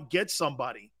go out and get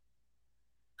somebody.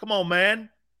 Come on, man.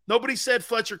 Nobody said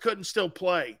Fletcher couldn't still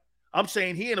play. I'm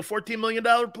saying he ain't a $14 million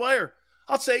player.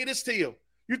 I'll say this to you.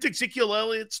 You think Ezekiel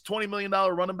Elliott's $20 million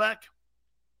running back?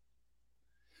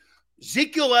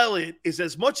 Ezekiel Elliott is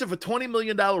as much of a $20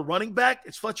 million running back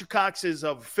as Fletcher Cox is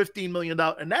of $15 million.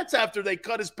 And that's after they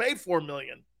cut his pay $4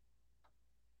 million.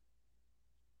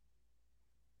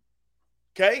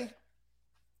 Okay?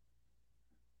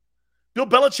 Bill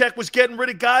Belichick was getting rid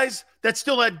of guys that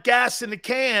still had gas in the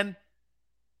can,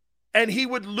 and he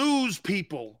would lose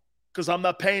people because I'm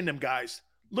not paying them guys.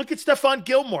 Look at Stephon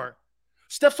Gilmore.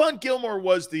 Stephon Gilmore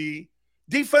was the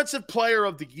defensive player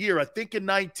of the year, I think in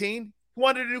 19. He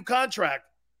wanted a new contract.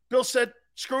 Bill said,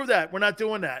 screw that. We're not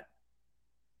doing that.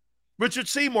 Richard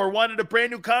Seymour wanted a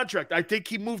brand new contract. I think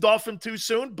he moved off him too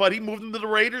soon, but he moved him to the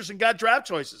Raiders and got draft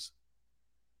choices.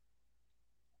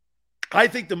 I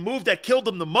think the move that killed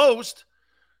them the most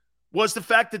was the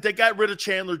fact that they got rid of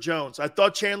Chandler Jones. I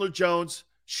thought Chandler Jones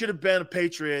should have been a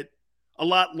Patriot a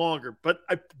lot longer. But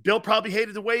Bill probably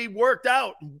hated the way he worked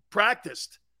out and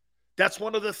practiced. That's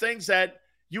one of the things that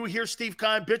you hear Steve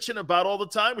Keim bitching about all the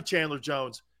time with Chandler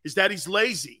Jones, is that he's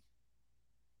lazy.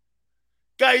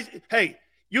 Guys, hey,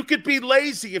 you could be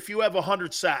lazy if you have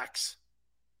 100 sacks.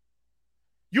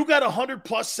 You got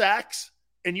 100+ sacks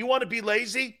and you want to be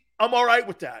lazy? I'm all right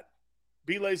with that.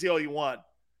 Be lazy all you want.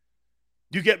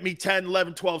 You get me 10,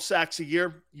 11, 12 sacks a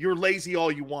year, you're lazy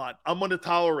all you want. I'm going to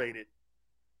tolerate it.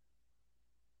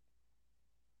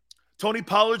 Tony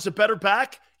Pollard's a better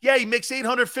back? Yeah, he makes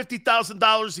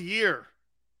 $850,000 a year.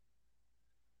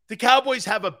 The Cowboys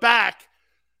have a back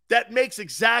that makes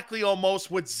exactly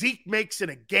almost what Zeke makes in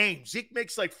a game. Zeke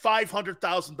makes like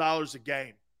 $500,000 a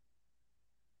game.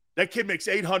 That kid makes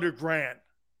 $800,000.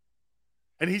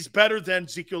 And he's better than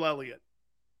Ezekiel Elliott.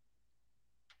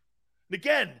 And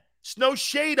again, it's no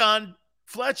shade on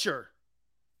Fletcher.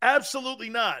 Absolutely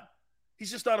not.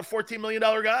 He's just not a $14 million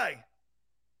guy.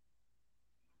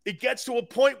 It gets to a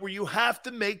point where you have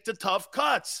to make the tough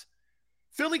cuts.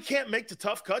 Philly can't make the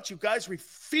tough cuts. You guys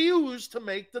refuse to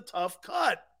make the tough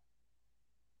cut.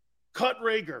 Cut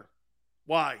Rager.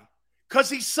 Why? Because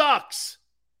he sucks.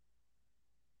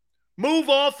 Move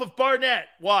off of Barnett.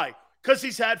 Why? Because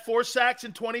he's had 4 sacks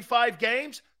in 25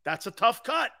 games? That's a tough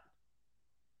cut.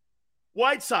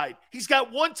 Whiteside, he's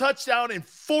got 1 touchdown in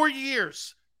 4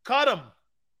 years. Cut him.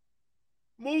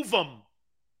 Move him.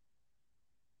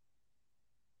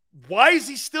 Why is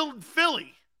he still in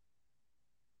Philly?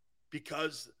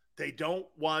 Because they don't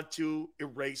want to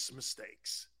erase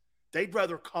mistakes. They'd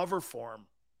rather cover for him.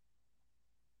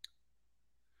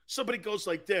 Somebody goes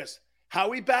like this,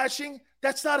 Howie bashing?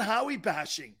 That's not Howie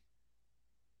bashing.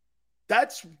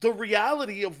 That's the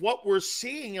reality of what we're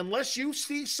seeing unless you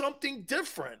see something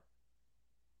different.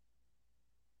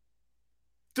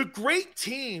 The great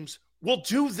teams will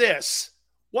do this.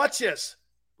 Watch this.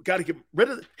 We got to get rid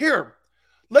of it. Here,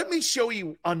 let me show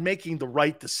you on making the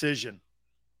right decision.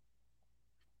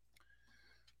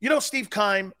 You know, Steve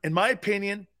Keim, in my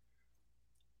opinion,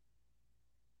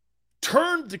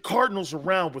 turned the Cardinals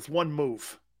around with one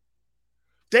move.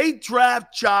 They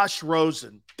draft Josh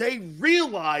Rosen. They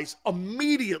realize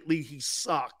immediately he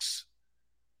sucks.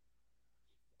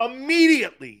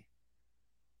 Immediately.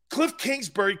 Cliff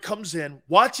Kingsbury comes in,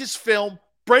 watches film,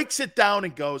 breaks it down,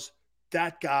 and goes,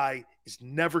 that guy is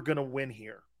never going to win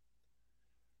here.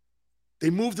 They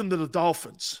moved him to the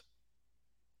Dolphins.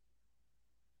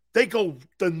 They go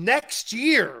the next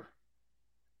year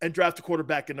and draft a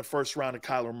quarterback in the first round of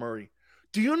Kyler Murray.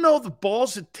 Do you know the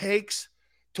balls it takes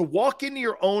to walk into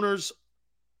your owner's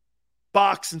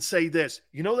box and say this?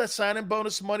 You know that signing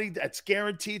bonus money that's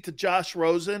guaranteed to Josh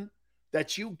Rosen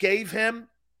that you gave him?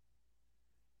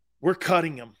 We're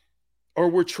cutting him or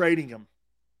we're trading him.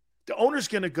 The owner's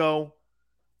going to go,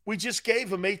 We just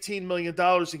gave him $18 million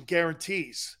in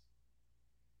guarantees.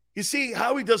 You see,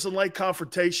 Howie doesn't like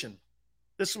confrontation.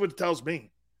 This is what it tells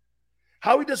me.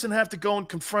 Howie doesn't have to go and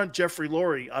confront Jeffrey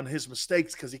Lurie on his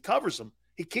mistakes because he covers them.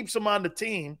 He keeps them on the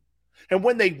team. And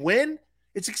when they win,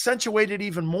 it's accentuated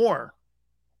even more.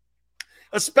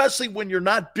 Especially when you're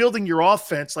not building your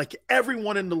offense like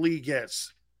everyone in the league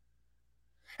is.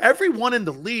 Everyone in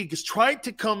the league is trying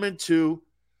to come into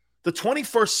the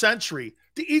 21st century.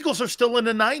 The Eagles are still in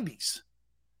the 90s.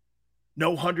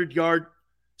 No 100-yard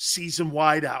season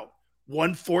wideout.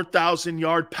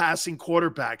 4,000-yard passing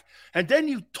quarterback. And then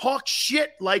you talk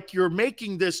shit like you're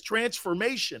making this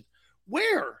transformation.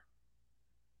 Where?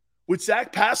 With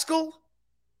Zach Pascal?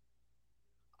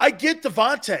 I get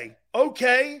Devontae.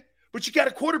 Okay. But you got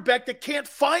a quarterback that can't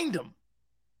find him.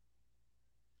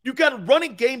 You got a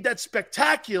running game that's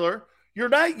spectacular. You're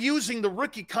not using the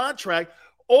rookie contract.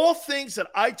 All things that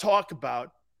I talk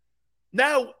about.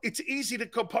 Now, it's easy to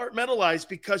compartmentalize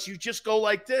because you just go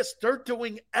like this. They're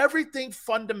doing everything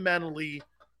fundamentally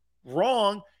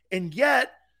wrong, and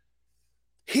yet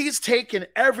he's taken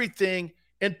everything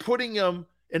and putting them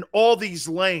in all these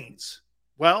lanes.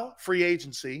 Well, free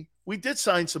agency. We did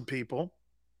sign some people.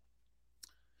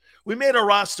 We made our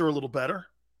roster a little better.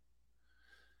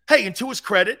 Hey, and to his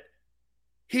credit,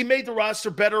 he made the roster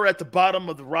better at the bottom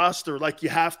of the roster like you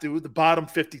have to, the bottom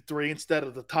 53 instead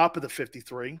of the top of the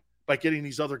 53 by getting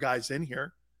these other guys in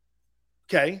here.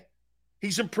 Okay.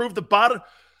 He's improved the bottom.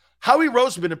 Howie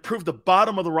Roseman improved the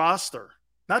bottom of the roster,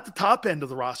 not the top end of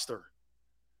the roster.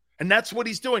 And that's what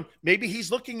he's doing. Maybe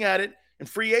he's looking at it in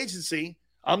free agency.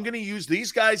 I'm going to use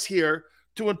these guys here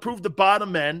to improve the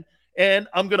bottom end, and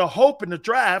I'm going to hope in the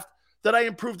draft that I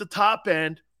improve the top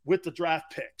end with the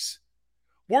draft picks.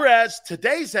 Whereas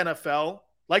today's NFL,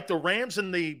 like the Rams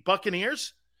and the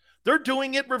Buccaneers, they're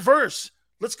doing it reverse.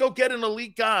 Let's go get an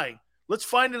elite guy. Let's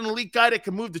find an elite guy that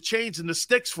can move the chains and the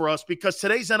sticks for us, because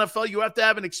today's NFL, you have to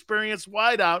have an experienced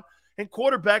wideout and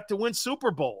quarterback to win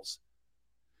Super Bowls.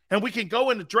 And we can go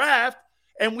in the draft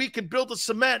and we can build a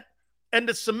cement, and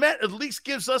the cement at least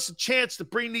gives us a chance to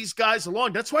bring these guys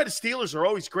along. That's why the Steelers are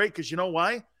always great, because you know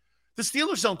why? The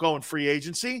Steelers don't go in free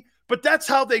agency, but that's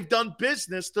how they've done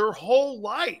business their whole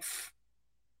life.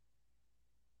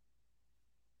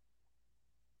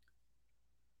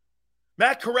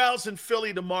 Matt Corral's in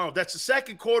Philly tomorrow. That's the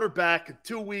second quarterback in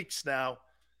 2 weeks now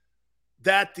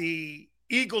that the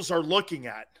Eagles are looking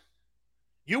at.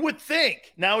 You would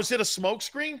think, now is it a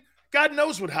smokescreen? God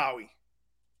knows what Howie.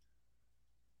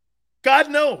 God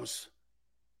knows.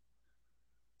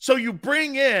 So you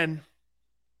bring in,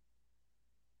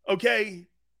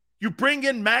 you bring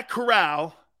in Matt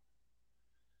Corral,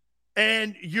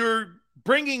 and you're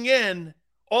bringing in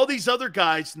all these other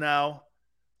guys now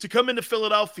to come into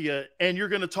Philadelphia, and you're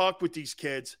going to talk with these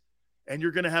kids, and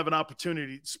you're going to have an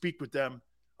opportunity to speak with them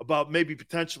about maybe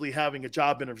potentially having a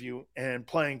job interview and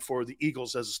playing for the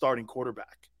Eagles as a starting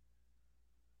quarterback.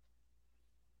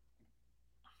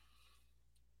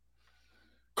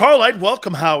 Carl, I'd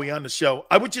welcome Howie on the show.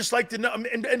 I would just like to know,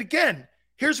 and again,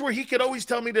 here's where he could always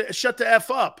tell me to shut the F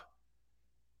up.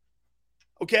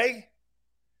 Okay?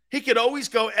 He could always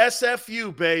go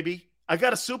SFU, baby. I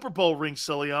got a Super Bowl ring,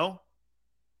 Sileo.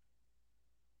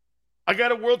 I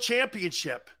got a world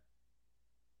championship.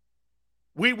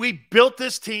 We built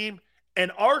this team,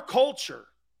 and our culture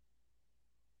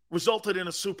resulted in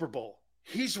a Super Bowl.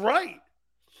 He's right.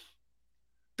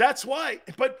 That's why.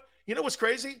 But you know what's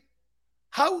crazy?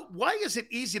 Why is it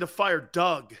easy to fire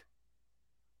Doug,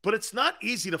 but it's not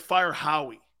easy to fire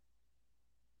Howie?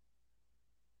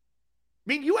 I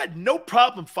mean, you had no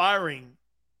problem firing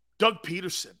Doug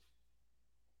Peterson.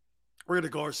 We're going to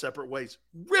go our separate ways.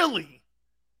 Really?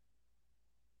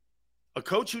 A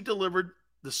coach who delivered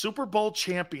the Super Bowl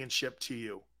championship to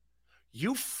you.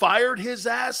 You fired his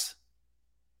ass?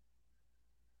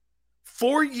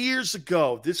 4 years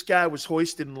ago, this guy was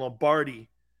hoisted in Lombardi,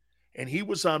 and he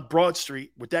was on Broad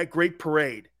Street with that great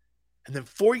parade. And then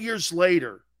 4 years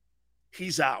later,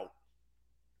 he's out.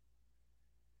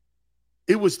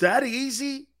 It was that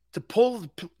easy to pull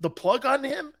the plug on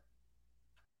him?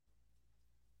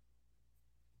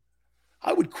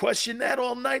 I would question that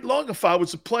all night long if I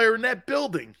was a player in that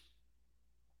building.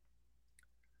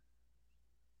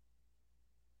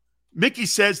 Mickey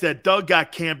says that Doug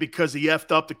got canned because he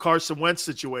effed up the Carson Wentz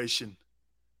situation.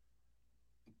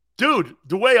 Dude,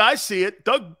 the way I see it,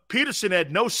 Doug Peterson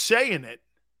had no say in it.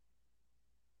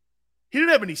 He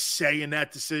didn't have any say in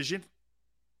that decision.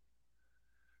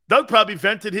 Doug probably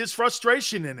vented his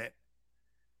frustration in it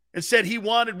and said he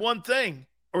wanted one thing,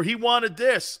 or he wanted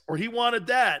this, or he wanted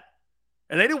that.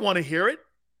 And they didn't want to hear it.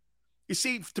 You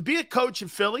see, to be a coach in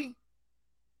Philly,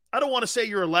 I don't want to say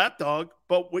you're a lapdog,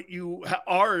 but what you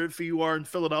are, if you are in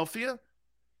Philadelphia,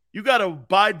 you got to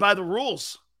abide by the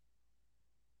rules.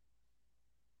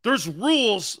 There's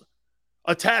rules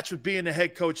attached with being the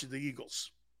head coach of the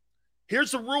Eagles.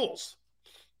 Here's the rules.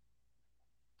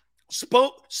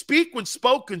 Speak when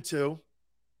spoken to.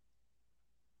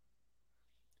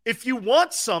 If you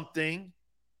want something,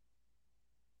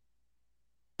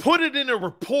 put it in a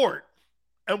report,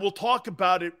 and we'll talk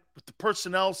about it with the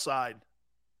personnel side.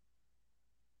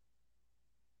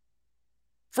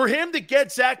 For him to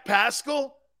get Zach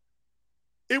Pascal,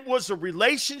 it was a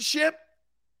relationship.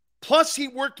 Plus, he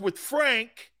worked with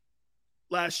Frank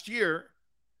last year.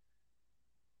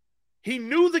 He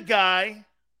knew the guy,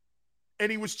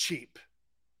 and he was cheap.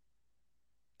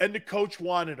 And the coach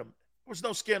wanted him. There was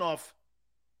no skin off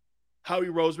Howie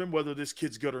Roseman, whether this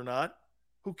kid's good or not.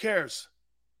 Who cares?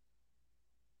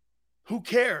 Who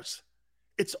cares?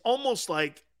 It's almost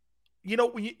like, you know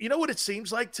what it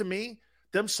seems like to me?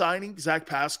 Them signing Zach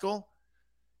Pascal,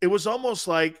 it was almost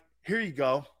like, here you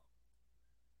go.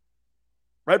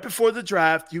 Right before the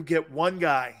draft, you get one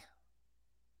guy.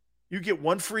 You get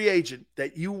one free agent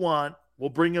that you want. We'll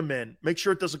bring him in. Make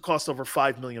sure it doesn't cost over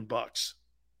 $5 million.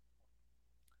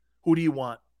 Who do you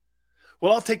want?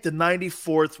 Well, I'll take the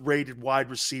 94th rated wide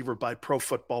receiver by Pro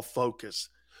Football Focus,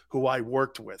 who I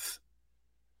worked with.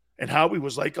 And Howie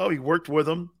was like, oh, he worked with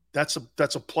him. That's a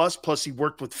plus. Plus, he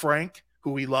worked with Frank,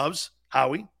 who he loves,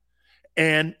 Howie.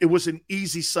 And it was an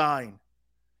easy sign.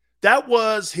 That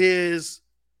was his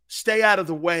stay out of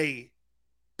the way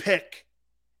pick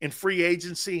in free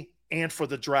agency and for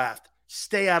the draft.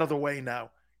 Stay out of the way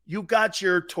now. You got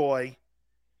your toy.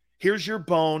 Here's your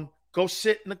bone. Go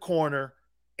sit in the corner,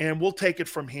 and we'll take it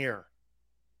from here.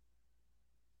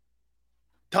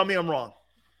 Tell me I'm wrong.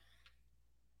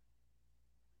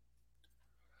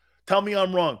 Tell me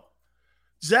I'm wrong.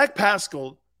 Zach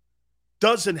Pascal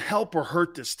doesn't help or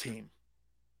hurt this team.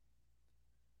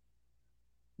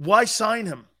 Why sign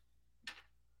him?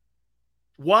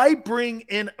 Why bring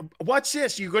in – watch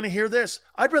this. You're going to hear this.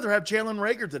 I'd rather have Jalen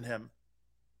Reagor than him.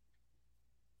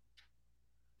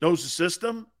 Knows the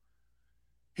system.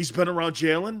 He's been around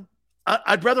Jalen.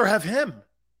 I'd rather have him.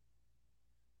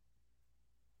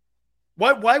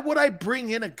 Why would I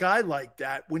bring in a guy like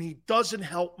that when he doesn't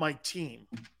help my team?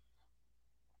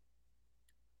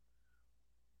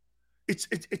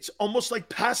 It's almost like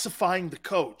pacifying the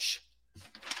coach.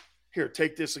 Here,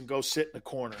 take this and go sit in the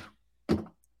corner.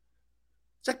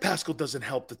 Zach Pascal doesn't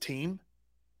help the team.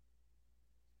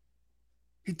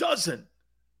 He doesn't.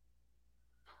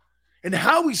 And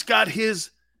Howie's got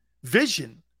his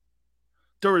vision.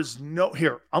 There is no –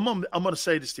 here, I'm going to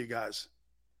say this to you guys.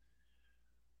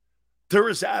 There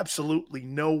is absolutely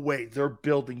no way they're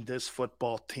building this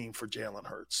football team for Jalen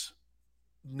Hurts.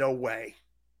 No way.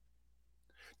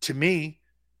 To me,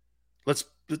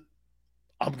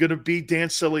 I'm going to be Dan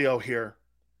Sileo here,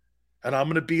 and I'm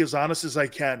going to be as honest as I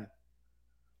can.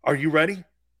 Are you ready?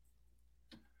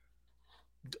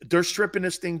 They're stripping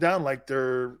this thing down like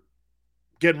they're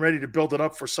getting ready to build it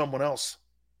up for someone else.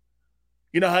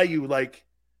 You know how you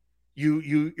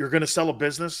you're going to sell a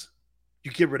business?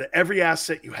 You get rid of every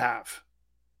asset you have.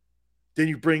 Then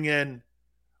you bring in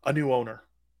a new owner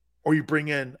or you bring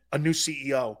in a new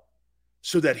CEO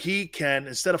so that he can,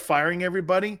 instead of firing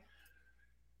everybody,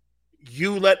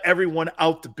 you let everyone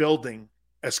out the building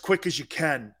as quick as you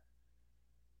can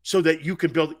so that you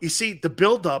can build. You see, the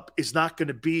buildup is not going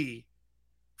to be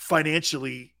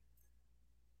financially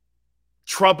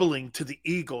troubling to the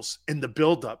Eagles in the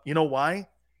buildup. You know why?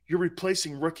 You're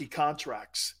replacing rookie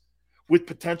contracts with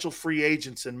potential free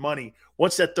agents and money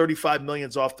once that $35 million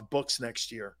is off the books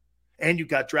next year. And you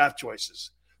got draft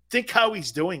choices. Think how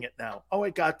he's doing it now. Oh,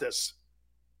 I got this.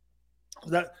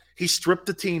 He stripped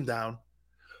the team down.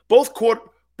 Both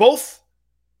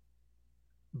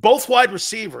wide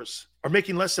receivers are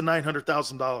making less than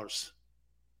 $900,000.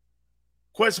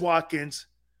 Quez Watkins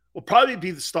will probably be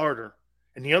the starter,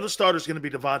 and the other starter is going to be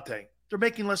Devontae. They're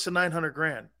making less than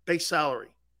 $900,000 base salary.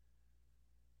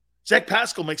 Zach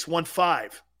Pascal makes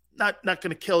 1.5. Not going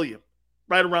to kill you.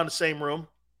 Right around the same room.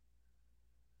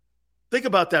 Think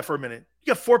about that for a minute.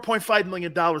 You got $4.5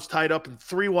 million tied up in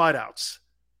 3 wideouts.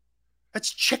 That's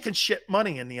chicken shit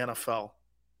money in the NFL.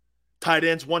 Tight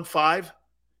ends 1.5.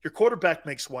 Your quarterback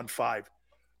makes 1.5.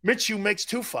 Minshew makes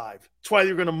 2.5. That's why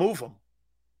they're going to move him.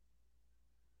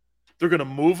 They're going to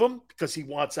move him because he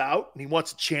wants out and he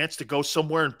wants a chance to go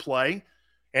somewhere and play.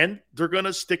 And they're going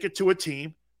to stick it to a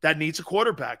team that needs a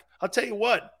quarterback. I'll tell you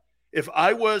what, if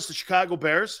I was the Chicago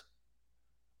Bears,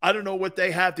 I don't know what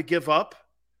they have to give up,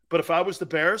 but if I was the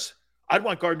Bears, I'd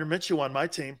want Gardner Minshew on my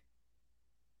team.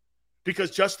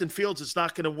 because Justin Fields is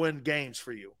not going to win games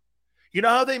for you. You know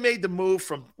how they made the move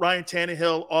from Ryan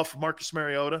Tannehill off of Marcus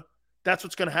Mariota? That's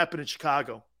what's going to happen in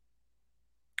Chicago.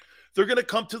 They're going to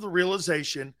come to the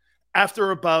realization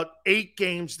after about 8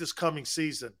 games this coming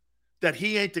season that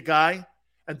he ain't the guy,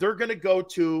 and they're going to go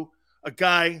to a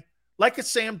guy like a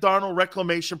Sam Darnold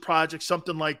reclamation project,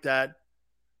 something like that.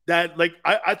 That, like,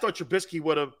 I thought Trubisky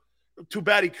would have – too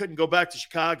bad he couldn't go back to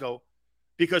Chicago,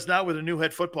 because now with a new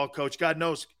head football coach, God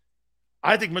knows,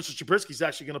 I think Mr. Trubisky is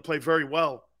actually going to play very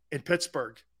well in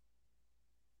Pittsburgh.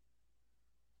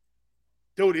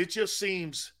 Dude, it just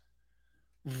seems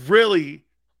really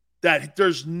that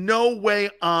there's no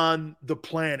way on the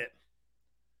planet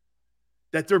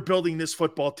that they're building this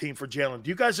football team for Jalen. Do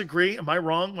you guys agree? Am I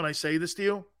wrong when I say this to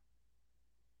you?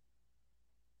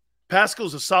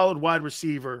 Pascal's a solid wide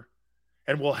receiver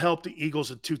and will help the Eagles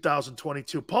in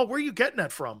 2022. Paul, where are you getting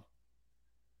that from?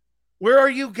 Where are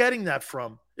you getting that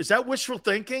from? Is that wishful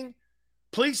thinking?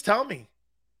 Please tell me.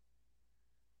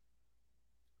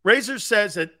 Razor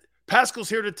says that Pascal's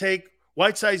here to take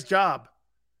Whiteside's job.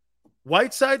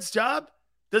 Whiteside's job?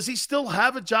 Does he still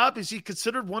have a job? Is he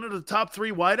considered one of the top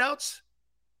 3 wideouts?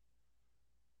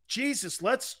 Jesus,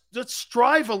 let's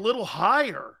strive a little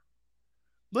higher.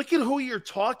 Look at who you're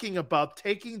talking about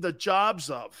taking the jobs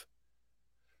of.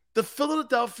 The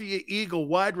Philadelphia Eagle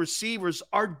wide receivers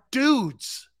are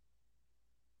dudes.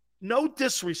 No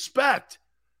disrespect.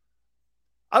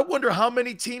 I wonder how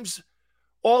many teams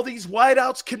all these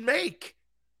wideouts can make.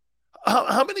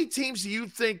 How many teams do you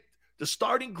think the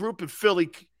starting group in Philly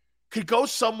could go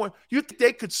somewhere? You think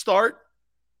they could start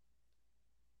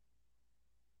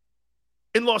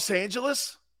in Los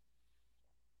Angeles?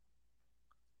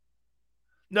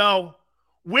 No,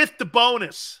 with the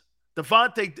bonus.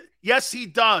 Devontae, yes, he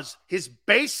does. His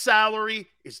base salary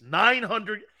is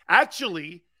 $900.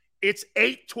 Actually, it's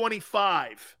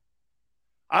 $825.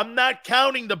 I'm not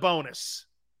counting the bonus.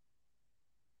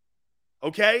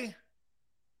 Okay?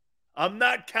 I'm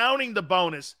not counting the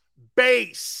bonus.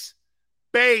 Base.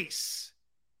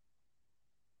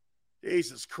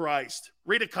 Jesus Christ.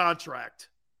 Read a contract.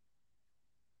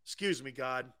 Excuse me,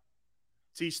 God.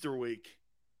 It's Easter week.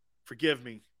 Forgive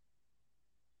me.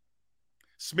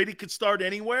 Smitty could start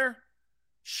anywhere?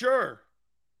 Sure.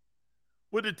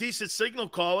 With a decent signal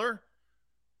caller.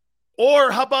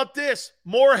 Or how about this?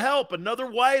 More help. Another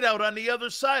wideout on the other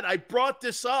side. I brought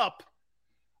this up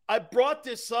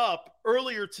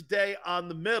earlier today on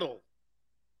the middle.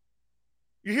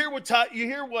 You hear what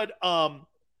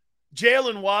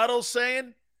Jalen Waddle's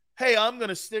saying? Hey, I'm going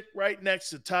to stick right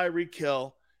next to Tyreek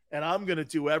Hill, and I'm going to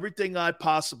do everything I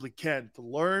possibly can to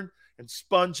learn and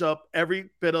sponge up every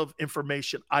bit of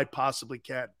information I possibly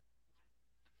can.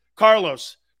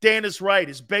 Carlos, Dan is right.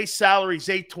 His base salary is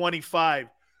 $825.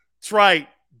 That's right.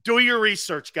 Do your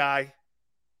research, guy.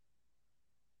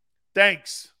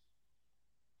 Thanks.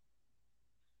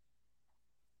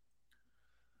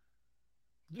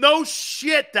 No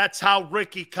shit, that's how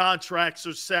rookie contracts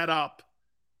are set up.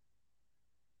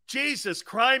 Jesus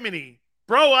criminy.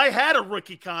 Bro, I had a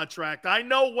rookie contract. I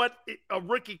know what a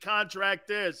rookie contract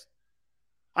is.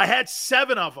 I had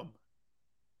 7 of them.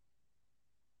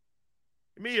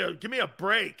 Give me a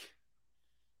break.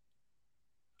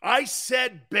 I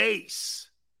said base.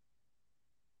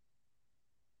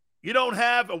 You don't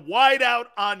have a wideout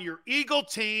on your Eagle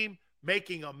team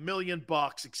making $1 million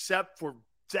except for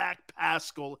Zach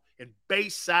Pascal in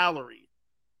base salary.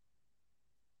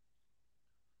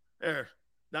 There.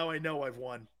 Now I know I've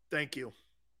won. Thank you.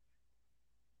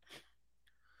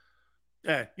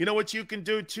 Yeah, you know what you can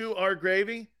do too, R.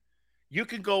 Gravy? You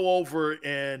can go over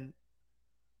and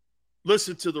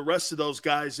listen to the rest of those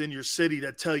guys in your city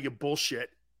that tell you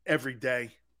bullshit every day,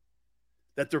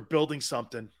 that they're building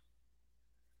something.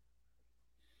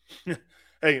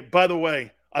 Hey, by the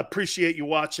way, I appreciate you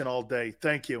watching all day.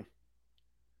 Thank you.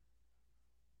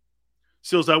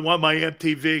 Seals, I want my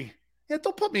MTV. Yeah,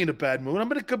 don't put me in a bad mood.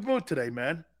 I'm in a good mood today,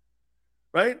 man.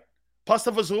 Right?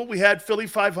 Pasta Vazul, we had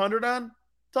Philly.500 on.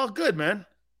 It's all good, man.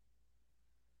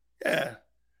 Yeah.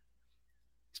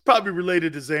 He's probably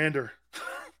related to Xander.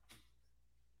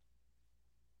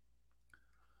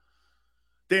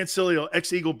 Dan Sileo,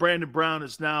 ex-Eagle Brandon Brown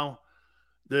is now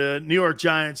the New York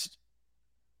Giants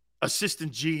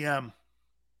assistant GM.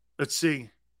 Let's see.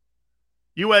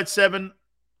 You had 7.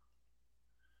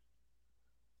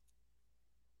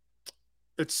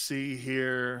 Let's see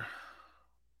here.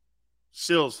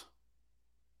 Sills.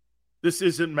 This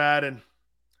isn't Madden.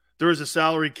 There is a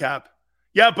salary cap.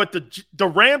 Yeah, but the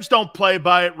Rams don't play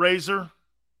by it, Razor.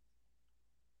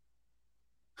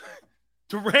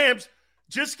 The Rams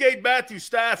just gave Matthew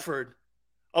Stafford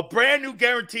a brand new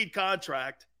guaranteed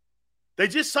contract. They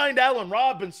just signed Allen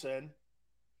Robinson.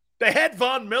 They had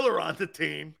Von Miller on the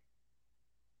team.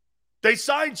 They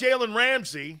signed Jalen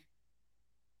Ramsey.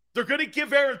 They're going to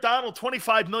give Aaron Donald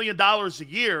 $25 million a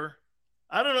year.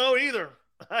 I don't know either.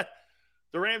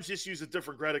 The Rams just use a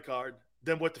different credit card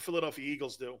than what the Philadelphia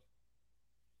Eagles do.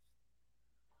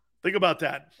 Think about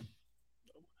that.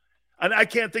 And I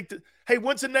can't think that, hey,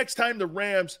 when's the next time the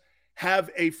Rams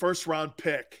have a first-round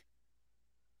pick?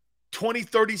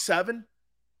 2037?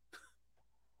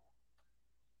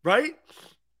 Right?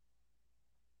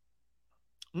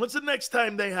 When's the next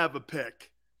time they have a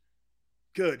pick?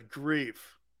 Good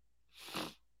grief.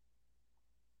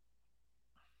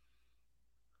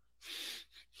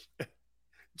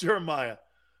 Jeremiah,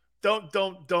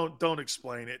 don't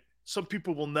explain it. Some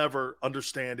people will never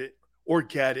understand it or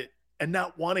get it and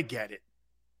not want to get it.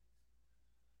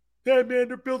 Yeah, man,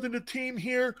 they're building a team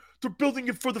here. They're building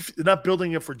it they're not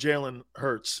building it for Jalen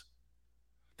Hurts.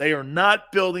 They are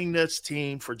not building this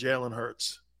team for Jalen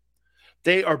Hurts.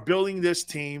 They are building this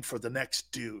team for the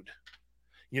next dude.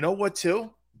 You know what,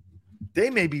 too?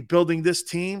 They may be building this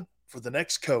team for the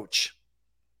next coach.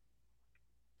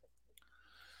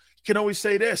 You can always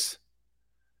say this.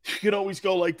 You can always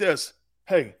go like this.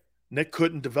 Hey, Nick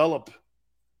couldn't develop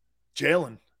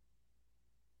Jalen.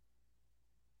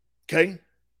 Okay?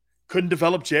 Couldn't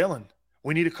develop Jalen.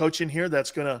 We need a coach in here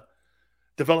that's going to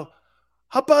develop.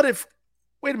 How about if,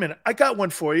 wait a minute, I got one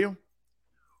for you.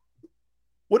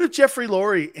 What if Jeffrey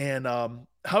Lurie and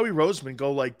Howie Roseman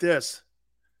go like this?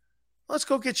 Let's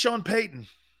go get Sean Payton.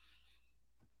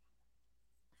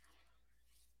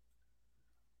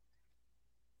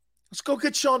 Let's go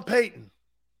get Sean Payton.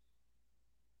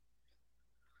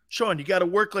 Sean, you got to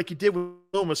work like you did with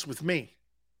Loomis with me.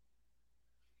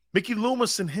 Mickey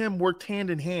Loomis and him worked hand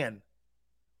in hand.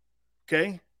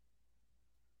 Okay?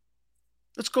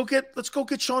 Let's go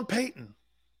get Sean Payton.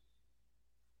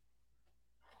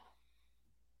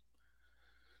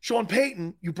 Sean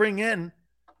Payton, you bring in,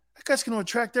 that guy's going to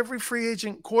attract every free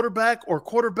agent quarterback or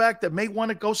quarterback that may want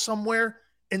to go somewhere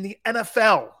in the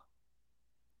NFL.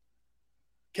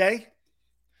 Okay?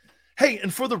 Hey,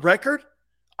 and for the record,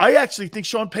 I actually think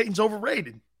Sean Payton's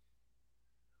overrated.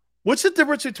 What's the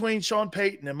difference between Sean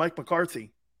Payton and Mike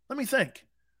McCarthy? Let me think.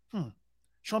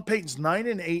 Sean Payton's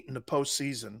 9-8 in the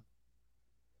postseason,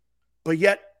 but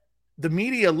yet the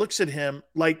media looks at him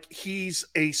like he's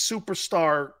a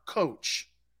superstar coach.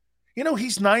 You know,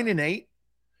 he's 9-8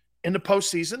 in the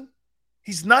postseason.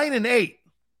 He's 9-8.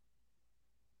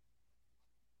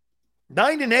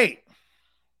 9-8.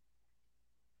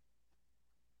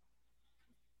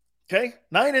 Okay,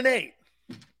 9-8.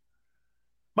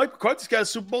 Mike McCarthy's got a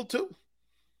Super Bowl too.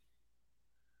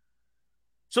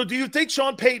 So do you think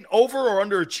Sean Payton over or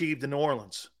underachieved in New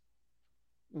Orleans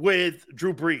with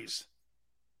Drew Brees?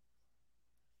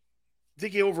 I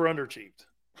think he over underachieved.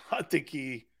 I think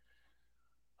he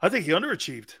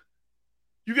underachieved.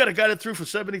 You got a guy that threw for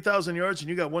 70,000 yards and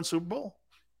you got one Super Bowl.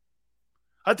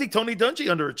 I think Tony Dungy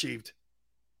underachieved.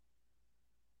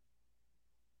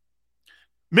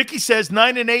 Mickey says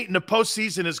 9-8 in the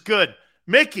postseason is good.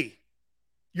 Mickey,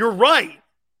 you're right.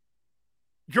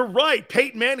 You're right.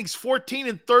 Peyton Manning's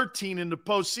 14-13 in the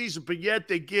postseason, but yet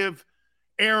they give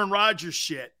Aaron Rodgers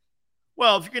shit.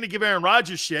 Well, if you're going to give Aaron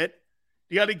Rodgers shit,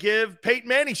 you got to give Peyton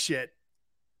Manning shit.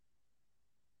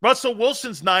 Russell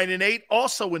Wilson's 9-8,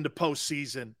 also in the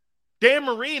postseason. Dan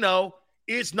Marino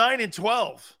is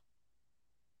 9-12.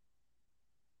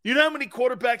 You know how many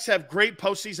quarterbacks have great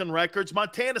postseason records?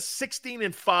 Montana's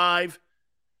 16-5.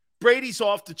 Brady's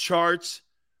off the charts.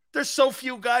 There's so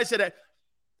few guys that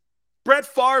Brett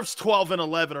Favre's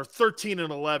 12-11 or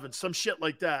 13-11, some shit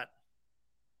like that.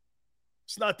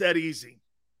 It's not that easy.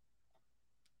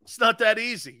 It's not that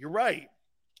easy. You're right.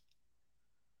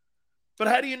 But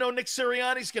how do you know Nick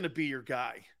Sirianni's going to be your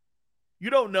guy? You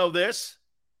don't know this.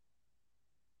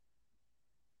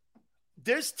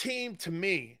 This team, to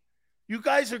me, you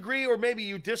guys agree or maybe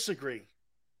you disagree.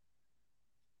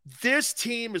 This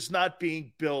team is not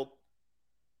being built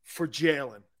for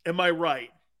Jalen. Am I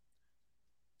right?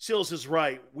 Seals is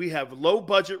right. We have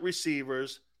low-budget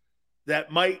receivers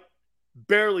that might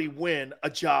barely win a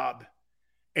job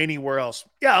anywhere else.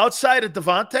 Yeah, outside of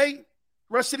Devontae, the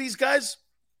rest of these guys,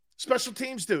 special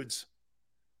teams dudes.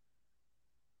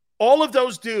 All of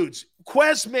those dudes.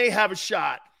 Quez may have a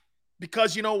shot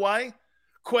because you know why?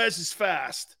 Quez is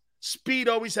fast. Speed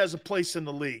always has a place in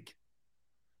the league.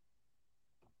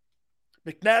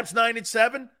 McNabb's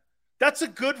 9-7. That's a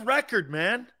good record,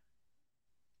 man.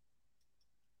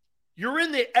 You're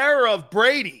in the era of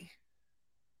Brady.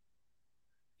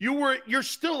 You're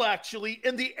still actually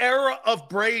in the era of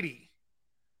Brady.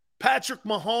 Patrick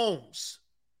Mahomes.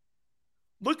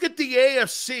 Look at the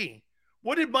AFC.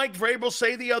 What did Mike Vrabel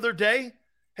say the other day?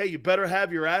 Hey, you better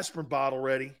have your aspirin bottle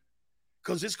ready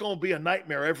because it's going to be a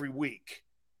nightmare every week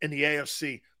in the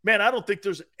AFC. Man, I don't think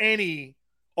there's any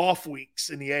off weeks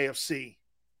in the AFC.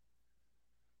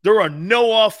 There are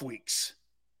no off weeks.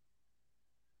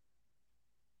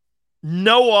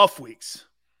 No off weeks.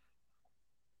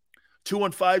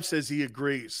 215 says he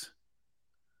agrees.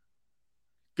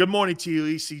 Good morning to you,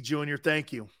 EC Jr.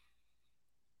 Thank you.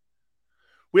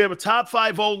 We have a top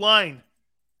 5 O-line.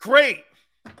 Great.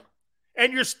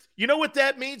 And you know what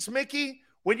that means, Mickey?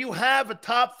 When you have a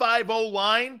top 5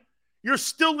 O-line, you're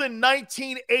still in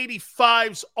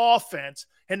 1985's offense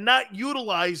and not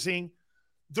utilizing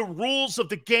the rules of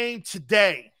the game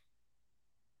today.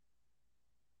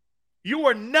 You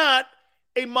are not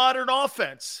a modern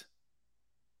offense.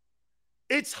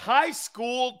 It's high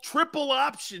school triple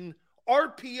option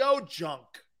RPO junk.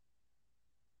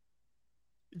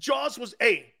 Jaws was,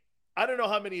 I don't know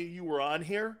how many of you were on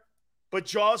here, but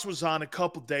Jaws was on a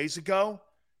couple days ago.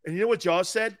 And you know what Jaws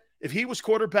said? If he was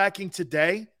quarterbacking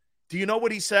today, do you know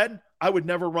what he said? I would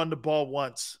never run the ball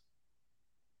once.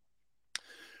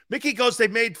 Mickey goes, they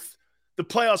made the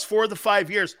playoffs 4 of the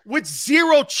 5 years with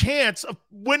zero chance of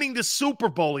winning the Super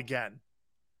Bowl again.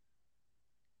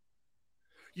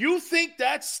 You think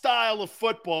that style of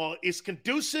football is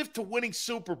conducive to winning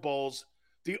Super Bowls?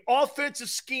 The offensive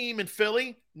scheme in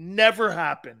Philly never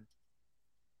happened.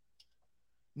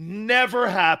 Never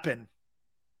happened.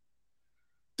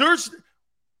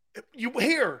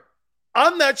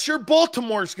 I'm not sure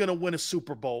Baltimore's going to win a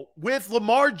Super Bowl with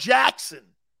Lamar Jackson.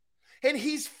 And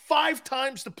he's 5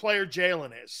 times the player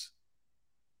Jalen is.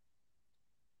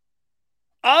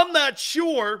 I'm not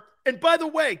sure. And by the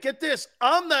way, get this.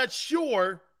 I'm not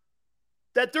sure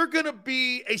that they're going to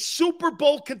be a Super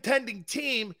Bowl contending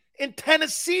team in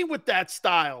Tennessee with that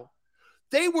style.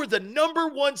 They were the number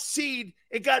 1 seed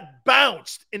and got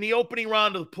bounced in the opening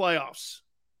round of the playoffs.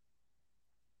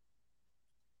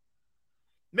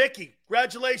 Mickey,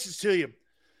 congratulations to you.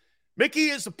 Mickey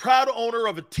is the proud owner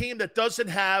of a team that doesn't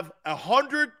have a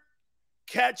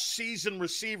 100-catch season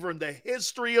receiver in the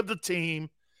history of the team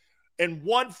and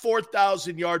one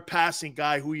 4,000-yard passing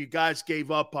guy who you guys gave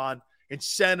up on and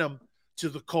sent him to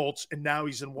the Colts, and now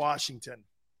he's in Washington.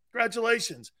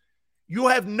 Congratulations. You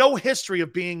have no history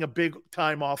of being a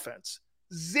big-time offense.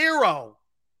 Zero.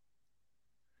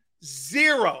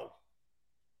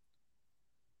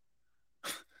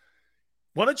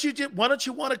 Why don't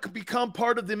you want to become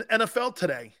part of the NFL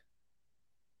today?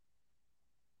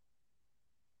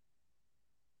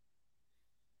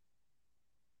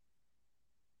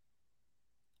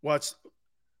 Watch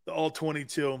the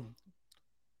All-22.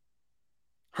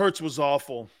 Hurts was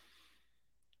awful.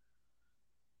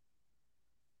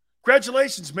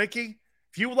 Congratulations, Mickey.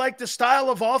 If you like the style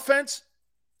of offense,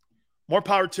 more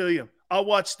power to you. I'll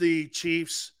watch the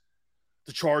Chiefs,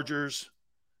 the Chargers,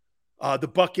 the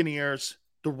Buccaneers,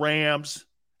 the Rams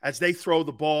as they throw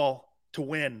the ball to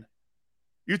win.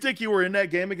 You think you were in that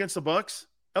game against the Bucs?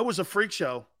 That was a freak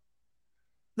show.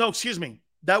 No, excuse me.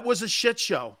 That was a shit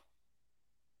show.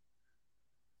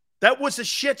 That was a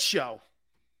shit show.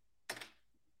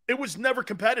 It was never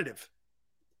competitive.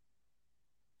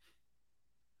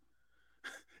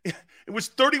 It was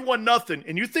 31-0,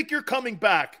 and you think you're coming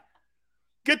back.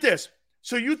 Get this.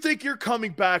 So you think you're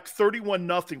coming back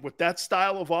 31-0 with that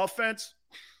style of offense?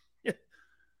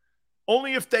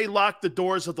 Only if they locked the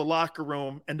doors of the locker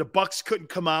room and the Bucs couldn't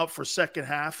come out for second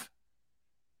half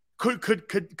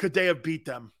could they have beat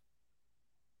them.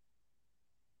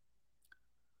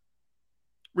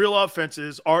 Real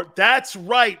offenses are – that's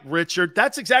right, Richard.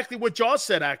 That's exactly what Jaws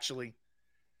said, actually.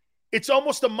 It's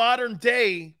almost a modern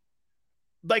day,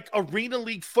 like, Arena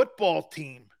League football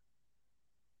team.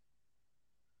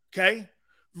 Okay?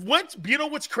 You know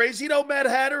what's crazy, though, Mad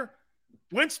Hatter?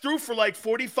 Wentz threw for like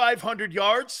 4,500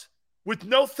 yards with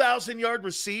no 1,000-yard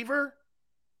receiver.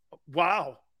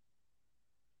 Wow.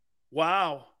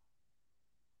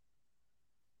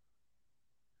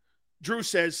 Drew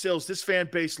says, Sills, this fan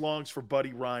base longs for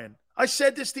Buddy Ryan. I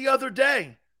said this the other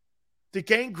day. The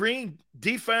Gang Green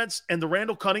defense and the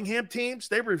Randall Cunningham teams,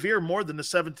 they revere more than the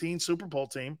 17 Super Bowl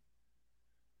team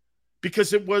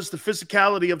because it was the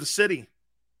physicality of the city.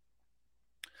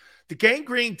 The Gang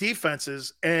Green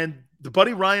defenses and the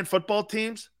Buddy Ryan football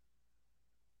teams,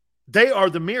 they are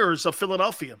the mirrors of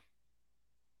Philadelphia.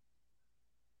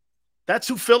 That's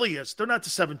who Philly is. They're not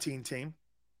the 17 team.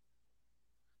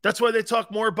 That's why they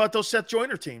talk more about those Seth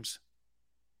Joyner teams.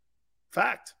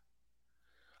 Fact.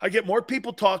 I get more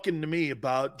people talking to me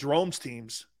about Jerome's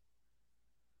teams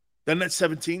than that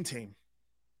 17 team.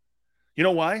 You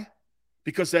know why?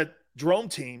 Because that Jerome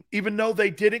team, even though they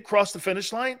didn't cross the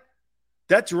finish line,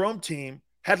 that Jerome team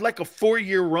had like a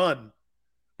 4-year run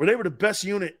where they were the best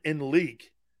unit in the league.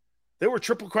 They were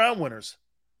Triple Crown winners.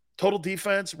 Total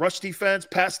defense, rush defense,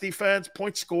 pass defense,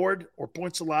 points scored or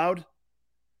points allowed.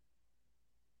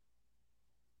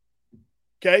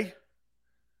 Okay?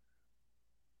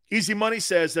 Easy Money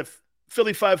says that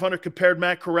Philly.500 compared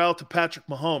Matt Corral to Patrick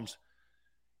Mahomes.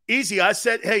 Easy, I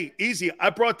said, hey, Easy, I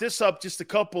brought this up just a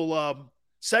couple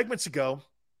segments ago.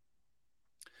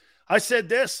 I said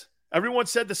this. Everyone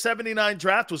said the 79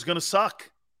 draft was going to suck.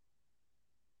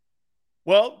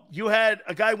 Well, you had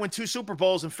a guy win 2 Super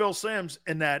Bowls and Phil Simms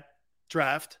in that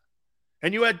draft.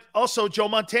 And you had also Joe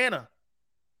Montana,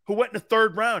 who went in the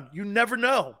 3rd round. You never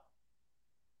know.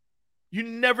 You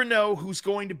never know who's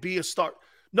going to be a star.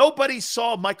 Nobody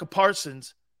saw Micah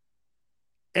Parsons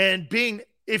and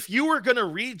if you were going to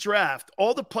redraft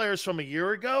all the players from a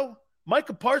year ago,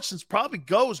 Micah Parsons probably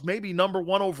goes maybe number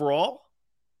 1 overall.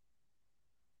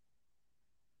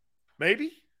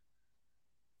 Maybe.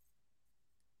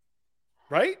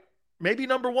 Right? Maybe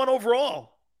number 1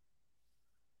 overall.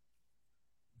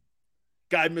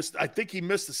 Guy I think he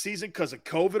missed the season because of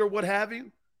COVID or what have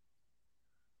you.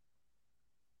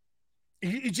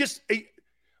 They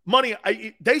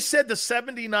said the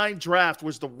 79 draft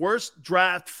was the worst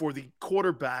draft for the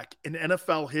quarterback in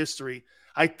NFL history,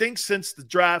 I think since the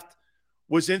draft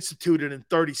was instituted in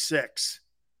 36.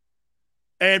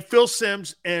 And Phil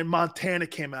Simms and Montana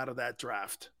came out of that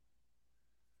draft.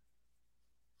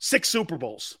 6 Super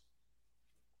Bowls.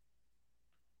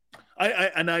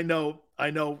 I know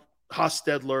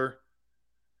Hostetler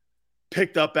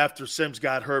picked up after Simms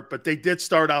got hurt, but they did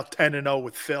start out 10-0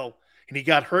 with Phil. And he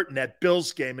got hurt in that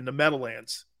Bills game in the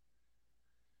Meadowlands.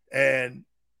 And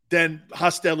then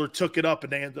Hostetler took it up,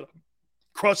 and they ended up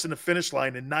crossing the finish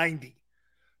line in 90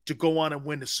 to go on and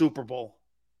win the Super Bowl.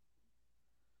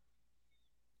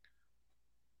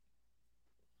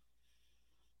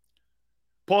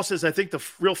 Paul says, I think the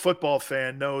real football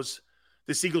fan knows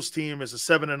this Eagles team is a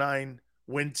 7-9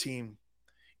 win team,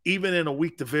 even in a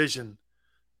weak division.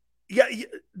 Yeah,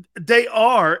 they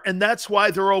are, and that's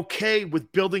why they're okay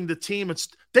with building the team.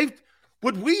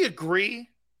 Would we agree?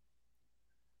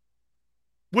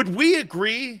 Would we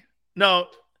agree? No,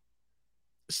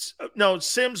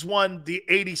 Simms won the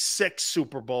 86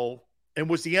 Super Bowl and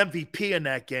was the MVP in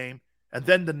that game. And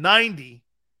then the 90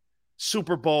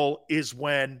 Super Bowl is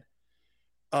when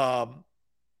Hostetler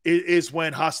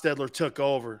took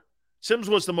over. Simms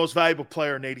was the most valuable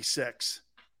player in 86.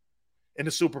 In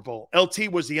the Super Bowl.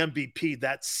 LT was the MVP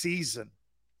that season.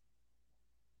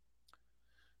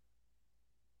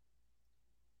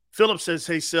 Philip says,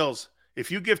 hey, Sills,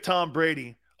 if you give Tom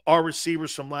Brady our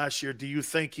receivers from last year, do you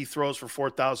think he throws for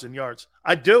 4,000 yards?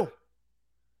 I do.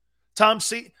 Tom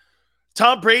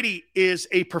Brady is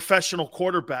a professional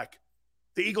quarterback.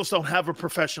 The Eagles don't have a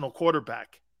professional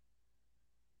quarterback.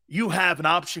 You have an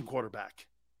option quarterback.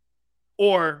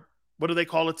 Or, what do they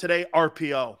call it today?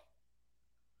 RPO.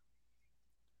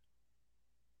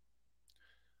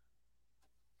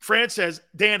 Fran says,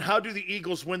 Dan, how do the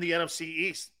Eagles win the NFC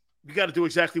East? You got to do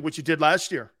exactly what you did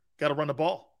last year. Got to run the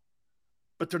ball.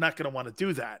 But they're not going to want to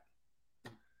do that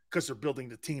because they're building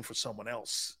the team for someone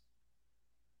else.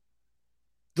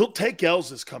 They'll take L's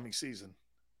this coming season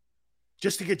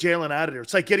just to get Jalen out of there.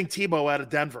 It's like getting Tebow out of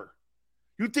Denver.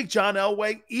 You think John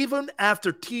Elway, even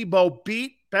after Tebow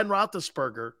beat Ben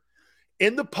Roethlisberger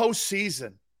in the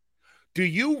postseason, do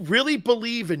you really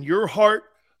believe in your heart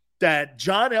that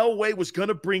John Elway was going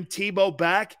to bring Tebow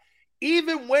back?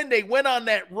 Even when they went on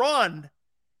that run,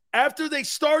 after they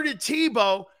started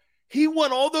Tebow, he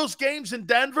won all those games in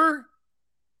Denver.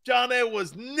 John Elway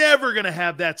was never going to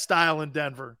have that style in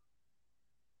Denver.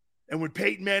 And when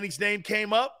Peyton Manning's name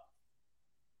came up,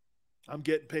 I'm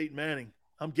getting Peyton Manning.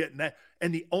 I'm getting that.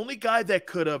 And the only guy that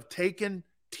could have taken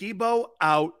Tebow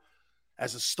out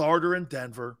as a starter in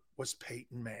Denver was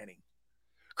Peyton Manning.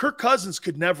 Kirk Cousins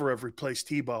could never have replaced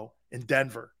Tebow in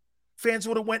Denver. Fans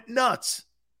would have went nuts.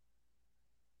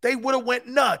 They would have went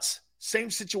nuts. Same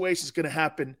situation is going to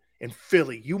happen in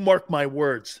Philly. You mark my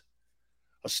words.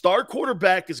 A star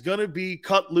quarterback is going to be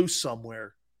cut loose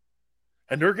somewhere,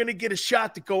 and they're going to get a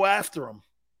shot to go after him.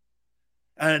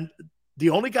 And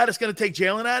the only guy that's going to take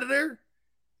Jalen out of there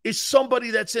is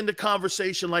somebody that's in the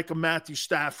conversation like a Matthew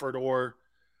Stafford or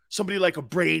somebody like a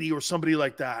Brady or somebody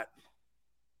like that.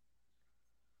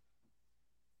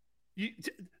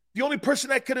 The only person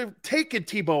that could have taken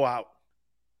Tebow out,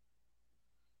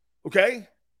 okay,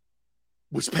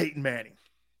 was Peyton Manning.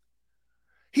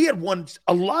 He had won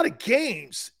a lot of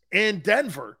games in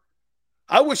Denver.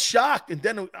 I was shocked, and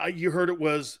then you heard it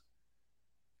was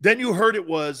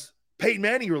Peyton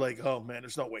Manning, you were like, oh, man,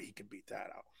 there's no way he can beat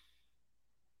that out.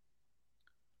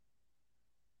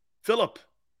 Philip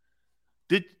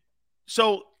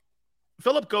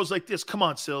goes like this. Come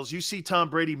on, Sills. You see Tom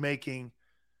Brady making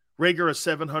Rager a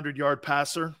 700-yard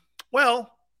passer?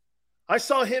 Well, I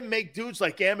saw him make dudes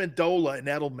like Amendola and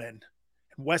Edelman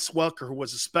and Wes Welker, who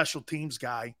was a special teams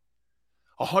guy,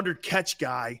 100-catch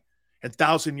guy, and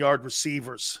 1,000-yard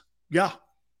receivers. Yeah.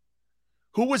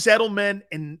 Who was Edelman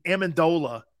and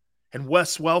Amendola and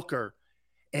Wes Welker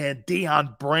and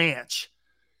Deion Branch?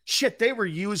 Shit, they were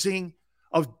using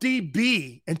of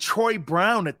DB and Troy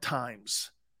Brown at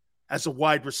times as a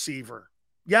wide receiver.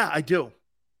 Yeah, I do.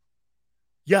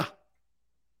 Yeah.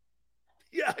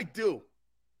 Yeah, I do.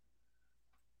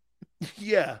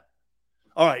 Yeah.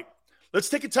 All right. Let's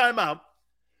take a timeout.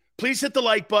 Please hit the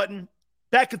like button.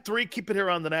 Back at 3. Keep it here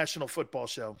on the National Football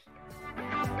Show.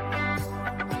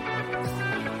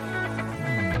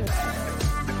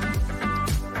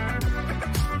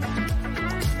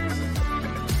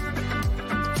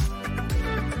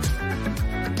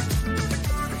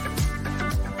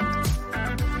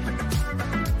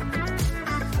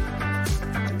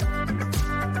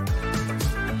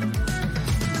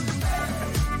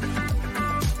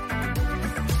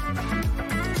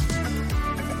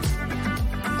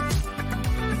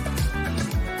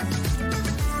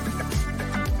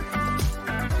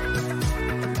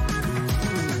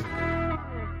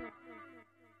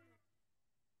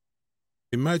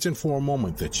 Imagine for a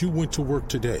moment that you went to work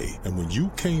today and when you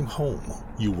came home,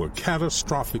 you were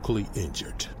catastrophically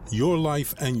injured. Your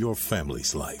life and your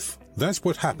family's life. That's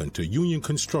what happened to union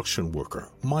construction worker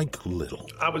Mike Little.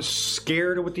 I was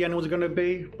scared of what the end was going to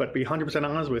be, but to be 100%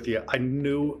 honest with you, I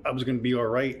knew I was going to be all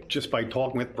right just by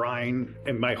talking with Brian.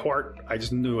 In my heart, I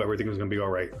just knew everything was going to be all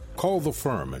right. Call the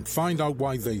firm and find out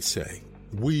why they say,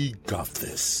 "We got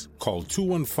this." Call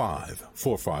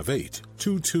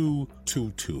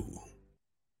 215-458-2222.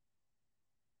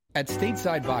 At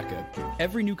Stateside Vodka,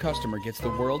 every new customer gets the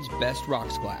world's best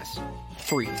rocks glass.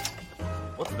 Free.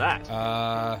 What's that?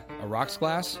 A rocks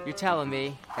glass? You're telling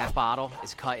me that bottle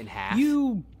is cut in half?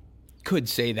 You could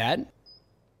say that.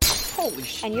 Holy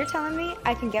shit. And you're telling me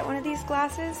I can get one of these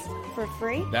glasses for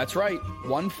free? That's right.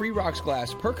 1 free rocks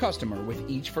glass per customer with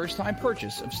each first-time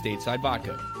purchase of Stateside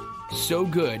Vodka. So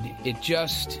good, it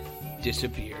just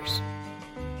disappears.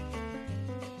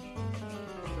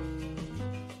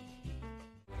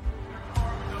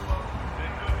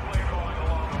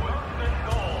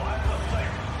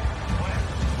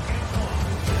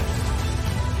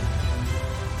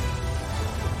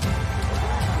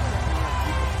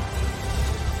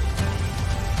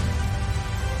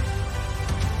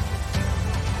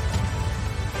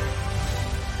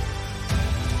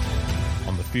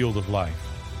 Field of life,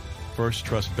 First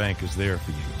Trust Bank is there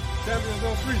for you. Champions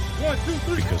on 3. 1, 2,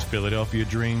 3. Because Philadelphia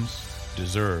dreams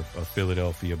deserve a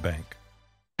Philadelphia bank.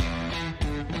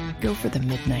 Go for the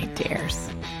midnight dares.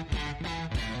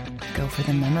 Go for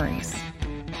the memories.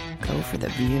 Go for the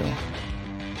view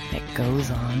that goes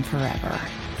on forever.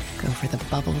 Go for the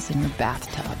bubbles in your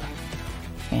bathtub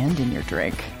and in your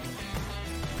drink.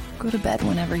 Go to bed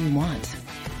whenever you want.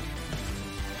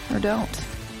 Or don't.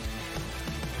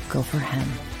 Go for him.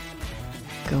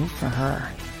 Go for her.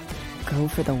 Go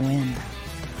for the win.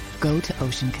 Go to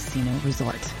Ocean Casino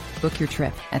Resort. Book your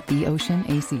trip at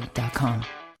theoceanac.com.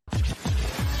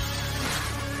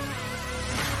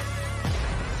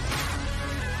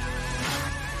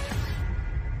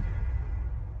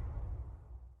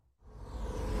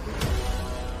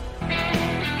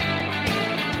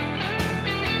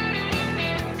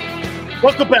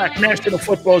 Welcome back, National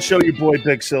Football Show. Your boy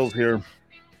Big Sills here.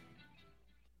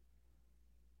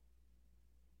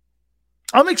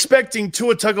 I'm expecting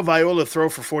Tua Tagovailoa to throw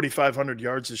for 4,500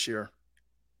 yards this year.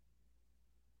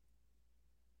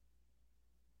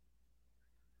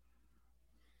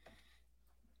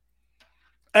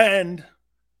 And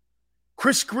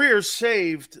Chris Greer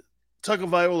saved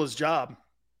Tagovailoa's job.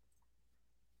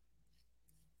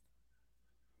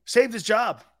 Saved his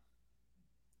job.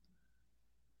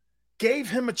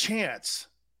 Gave him a chance.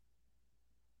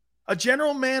 A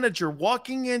general manager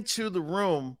walking into the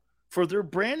room for their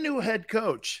brand new head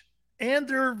coach and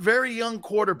their very young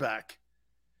quarterback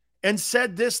and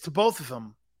said this to both of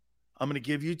them: I'm going to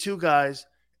give you two guys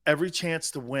every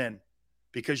chance to win,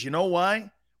 because you know why?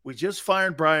 We just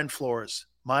fired Brian Flores.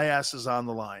 My ass is on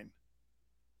the line.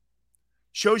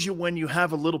 Shows you when you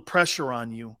have a little pressure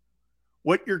on you,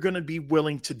 what you're going to be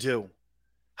willing to do.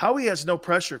 Howie has no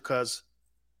pressure because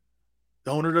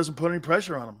the owner doesn't put any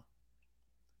pressure on him.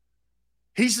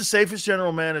 He's the safest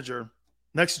general manager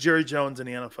next to Jerry Jones in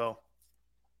the NFL.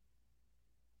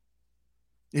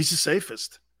 He's the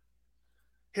safest.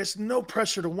 He has no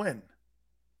pressure to win.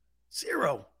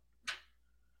 Zero.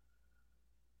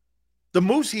 The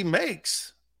moves he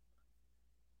makes,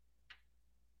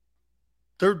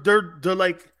 they're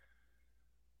like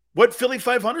what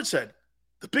Philly.500 said.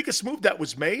 The biggest move that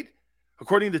was made,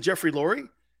 according to Jeffrey Lurie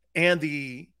and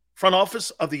the front office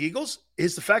of the Eagles,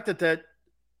 is the fact that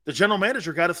the general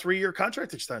manager got a 3-year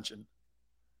contract extension.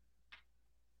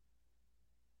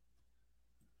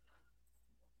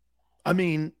 I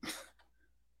mean,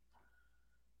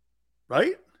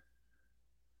 right?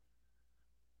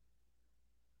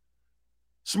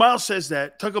 Smile says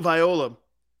that Tagovailoa,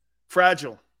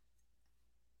 fragile.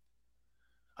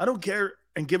 I don't care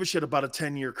and give a shit about a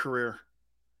 10-year career.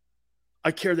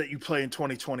 I care that you play in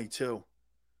 2022.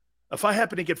 If I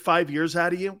happen to get 5 years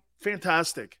out of you,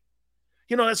 fantastic.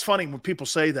 You know, that's funny when people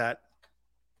say that.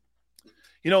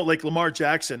 You know, like Lamar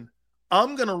Jackson,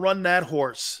 I'm going to run that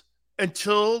horse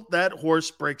until that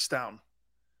horse breaks down.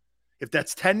 If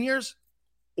that's 10 years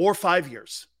or 5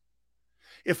 years.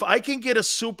 If I can get a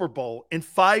Super Bowl in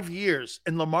 5 years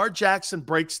and Lamar Jackson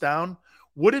breaks down,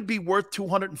 would it be worth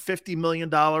 $250 million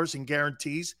in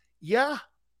guarantees? Yeah.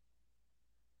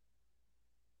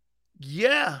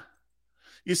 Yeah.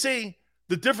 You see,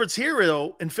 the difference here,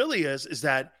 though, in Philly is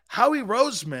that Howie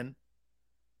Roseman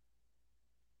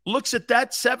looks at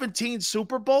that 17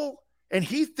 Super Bowl and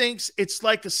he thinks it's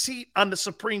like a seat on the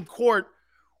Supreme Court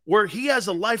where he has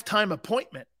a lifetime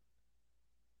appointment.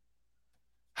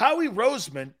 Howie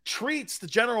Roseman treats the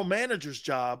general manager's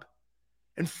job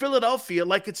in Philadelphia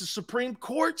like it's a Supreme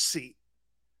Court seat.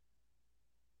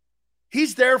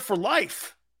 He's there for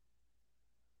life.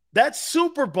 That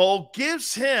Super Bowl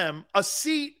gives him a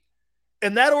seat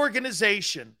in that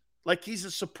organization like he's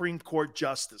a Supreme Court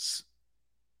justice.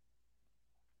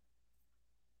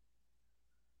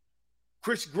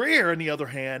 Chris Greer, on the other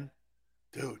hand,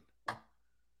 dude,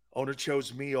 owner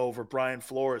chose me over Brian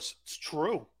Flores. It's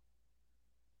true.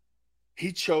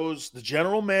 He chose the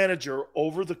general manager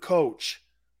over the coach.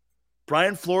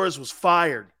 Brian Flores was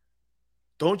fired.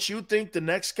 Don't you think the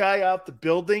next guy out the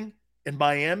building in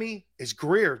Miami is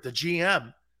Greer, the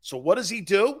GM? So what does he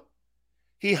do?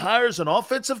 He hires an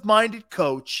offensive-minded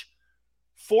coach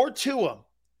for Tua.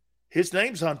 His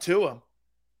name's on Tua.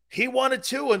 He wanted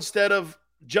Tua instead of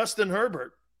Justin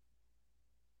Herbert.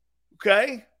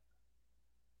 Okay?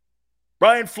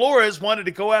 Brian Flores wanted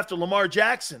to go after Lamar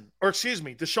Jackson, or excuse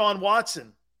me, Deshaun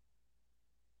Watson.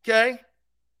 Okay?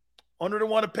 Owner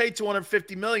didn't want to pay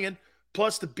 $250 million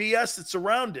plus the BS that's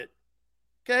around it.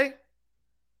 Okay?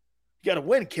 You got to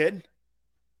win, kid.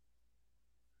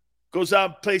 Goes out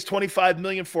and pays $25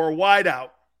 million for a wideout.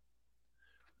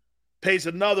 Pays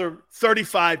another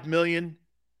 $35 million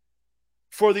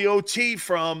for the OT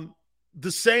from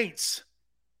the Saints.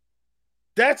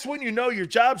 That's when you know your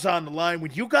job's on the line,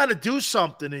 when you got to do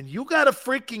something and you got to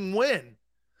freaking win.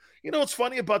 You know what's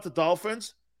funny about the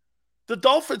Dolphins? The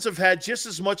Dolphins have had just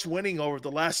as much winning over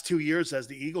the last 2 years as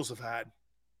the Eagles have had.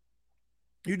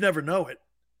 You'd never know it.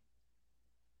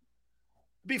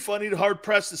 It'd be funny,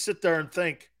 hard-pressed to sit there and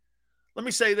think. Let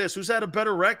me say this. Who's had a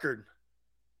better record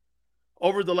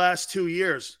over the last 2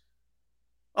 years?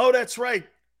 Oh, that's right.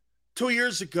 2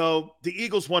 years ago, the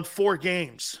Eagles won 4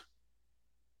 games.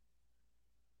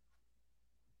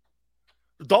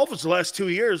 The Dolphins the last 2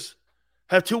 years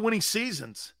have 2 winning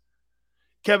seasons.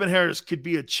 Kevin Harris could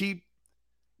be a cheap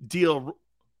deal.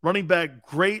 Running back,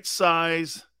 great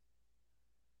size.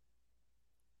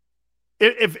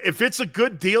 If it's a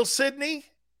good deal, Sydney,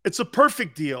 it's a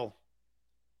perfect deal.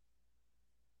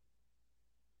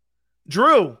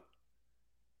 Drew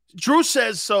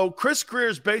says so. Chris Greer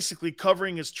is basically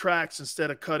covering his tracks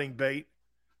instead of cutting bait.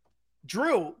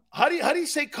 Drew, how do you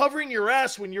say covering your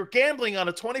ass when you're gambling on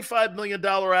a $25 million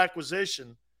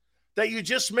acquisition that you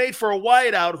just made for a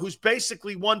wideout who's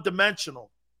basically one-dimensional?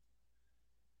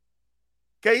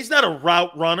 Okay, he's not a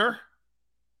route runner.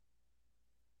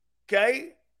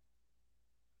 Okay?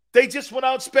 They just went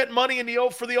out and spent money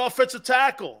for the offensive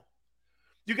tackle.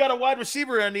 You got a wide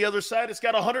receiver on the other side. It's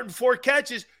got 104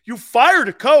 catches. You fired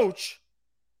a coach.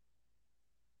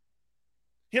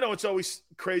 You know, it's always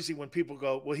crazy when people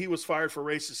go, well, he was fired for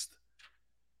racist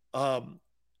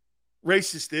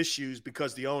issues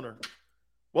because the owner.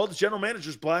 Well, the general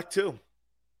manager's black too.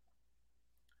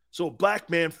 So a black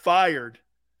man fired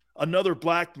another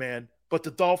black man, but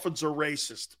the Dolphins are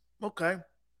racist. Okay.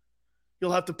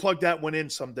 You'll have to plug that one in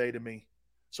someday to me.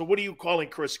 So what are you calling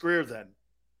Chris Greer then?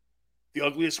 The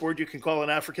ugliest word you can call an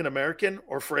African-American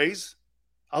or phrase?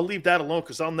 I'll leave that alone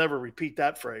because I'll never repeat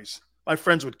that phrase. My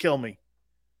friends would kill me.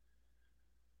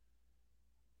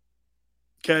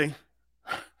 Okay?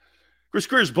 Chris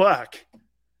Greer's black.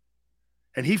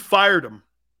 And he fired him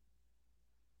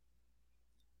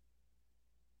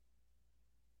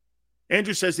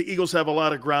Andrew says the Eagles have a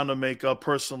lot of ground to make up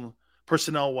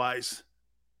personnel-wise.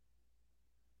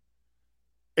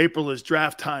 April is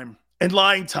draft time and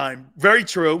line time. Very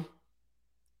true.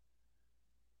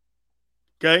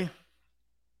 Okay.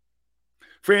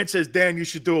 Fran says, Dan, you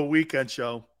should do a weekend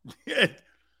show.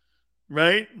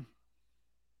 Right?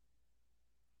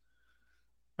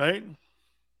 Right?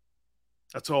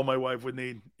 That's all my wife would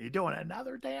need. You're doing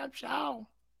another damn show.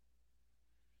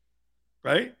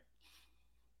 Right?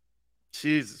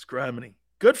 Jesus Grammy.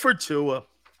 Good for Tua.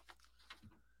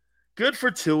 Good for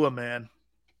Tua, man.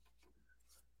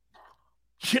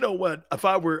 You know what? If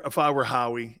I were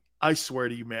Howie, I swear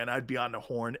to you, man, I'd be on the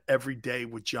horn every day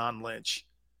with John Lynch.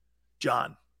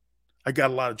 John, I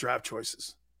got a lot of draft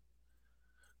choices.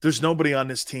 There's nobody on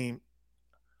this team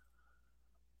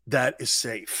that is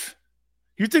safe.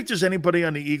 You think there's anybody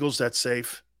on the Eagles that's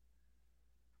safe?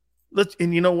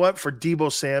 And you know what? For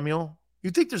Deebo Samuel, you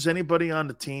think there's anybody on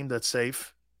the team that's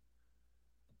safe?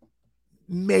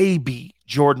 Maybe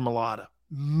Jordan Mailata.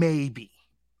 Maybe.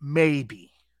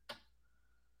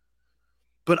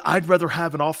 But I'd rather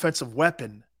have an offensive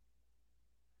weapon.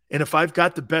 And if I've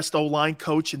got the best O-line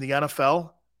coach in the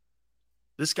NFL,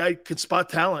 this guy can spot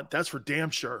talent. That's for damn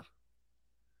sure.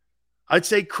 I'd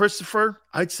say Christopher.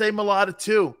 I'd say Mailata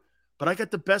too. But I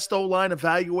got the best O-line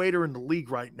evaluator in the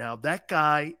league right now. That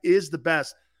guy is the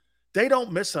best. They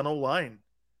don't miss on O-line.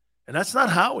 And that's not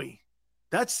Howie.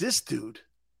 That's this dude.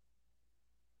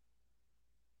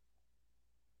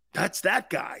 That's that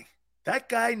guy. That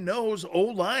guy knows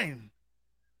O-line.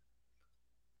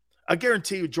 I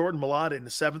guarantee you Jordan Mailata in the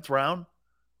 7th round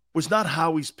was not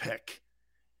Howie's pick.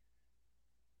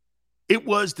 It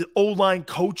was the O-line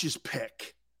coach's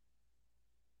pick.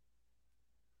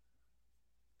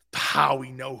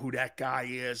 Howie know who that guy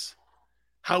is.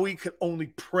 Howie could only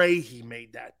pray he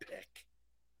made that pick.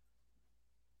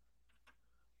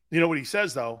 You know what he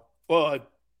says, though? Well,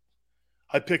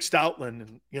 I picked Stoutland,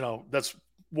 and, you know, that's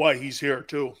why he's here,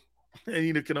 too. And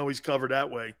you can always cover that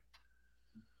way.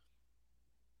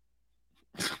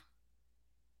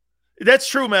 That's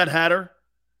true, Matt Hatter.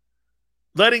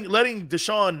 Letting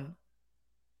Deshaun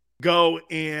go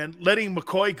and letting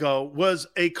McCoy go was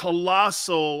a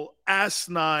colossal,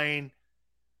 asinine,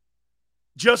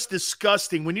 just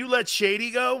disgusting. When you let Shady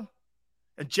go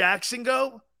and Jackson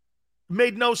go, it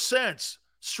made no sense.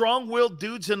 Strong-willed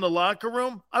dudes in the locker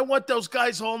room, I want those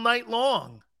guys all night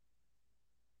long.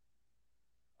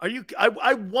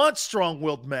 I want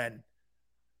strong-willed men.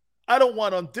 I don't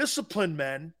want undisciplined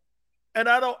men. And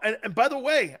and by the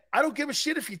way, I don't give a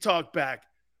shit if you talk back,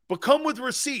 but come with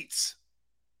receipts.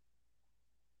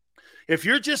 If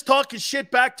you're just talking shit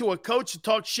back to a coach and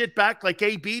talk shit back like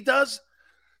AB does,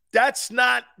 that's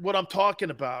not what I'm talking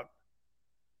about.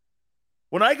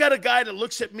 When I got a guy that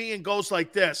looks at me and goes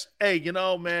like this, hey, you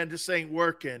know, man, this ain't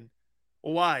working.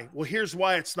 Well, why? Well, here's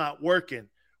why it's not working.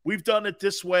 We've done it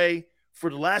this way for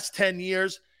the last 10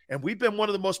 years, and we've been one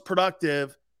of the most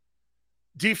productive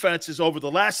defenses over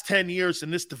the last 10 years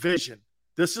in this division.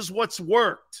 This is what's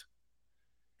worked.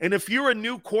 And if you're a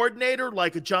new coordinator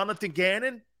like a Jonathan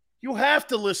Gannon, you have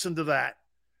to listen to that.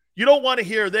 You don't want to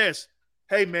hear this.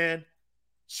 Hey, man,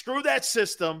 screw that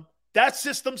system. That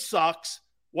system sucks.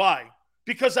 Why?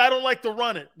 Because I don't like to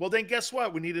run it. Well, then guess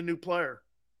what? We need a new player.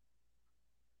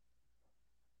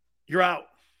 You're out.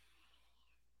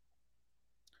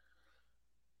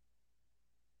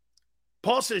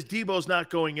 Paul says Debo's not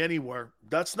going anywhere.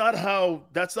 That's not how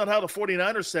the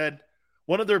 49ers said.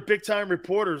 One of their big-time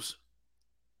reporters,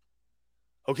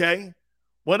 okay?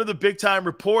 One of the big-time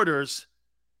reporters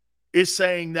is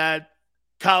saying that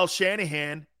Kyle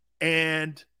Shanahan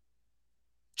and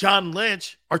John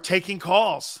Lynch are taking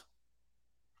calls.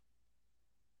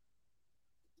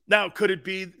 Now, could it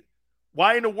be,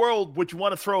 why in the world would you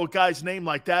want to throw a guy's name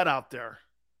like that out there?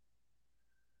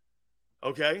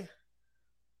 Okay?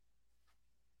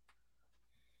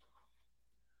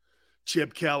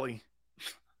 Chip Kelly.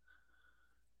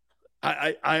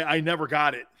 I never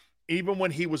got it. Even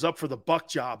when he was up for the Buck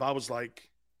job, I was like,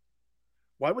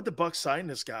 why would the Bucks sign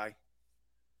this guy?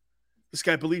 This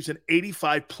guy believes in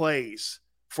 85 plays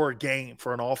for a game,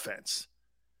 for an offense.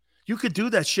 You could do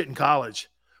that shit in college.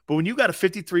 But when you got a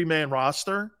 53-man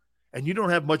roster and you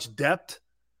don't have much depth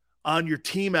on your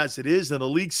team as it is, and the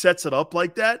league sets it up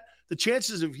like that, the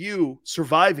chances of you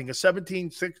surviving a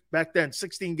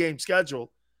 16-game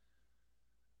schedule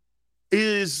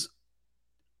is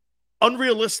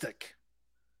unrealistic.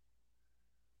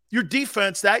 Your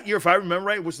defense that year, if I remember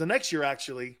right, was the next year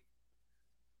actually.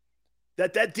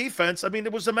 That defense, I mean,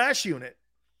 it was a mash unit.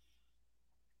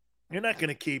 You're not going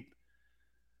to keep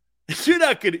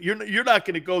You're not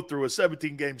gonna go through a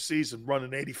 17-game season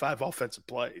running 85 offensive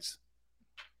plays.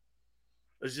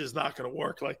 It's just not gonna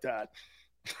work like that.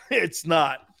 It's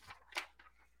not.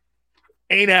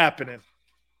 Ain't happening.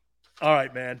 All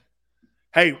right, man.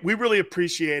 Hey, we really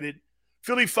appreciate it.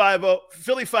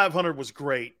 Philly.500 was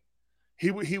great. He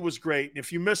was great. And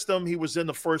if you missed him, he was in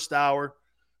the first hour.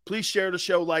 Please share the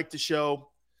show, like the show.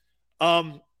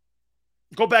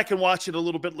 Go back and watch it a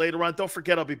little bit later on. Don't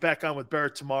forget, I'll be back on with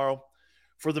Barrett tomorrow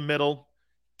for the middle.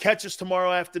 Catch us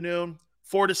tomorrow afternoon,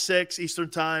 4 to 6 Eastern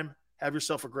time. Have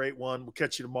yourself a great one. We'll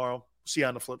catch you tomorrow. See you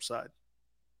on the flip side.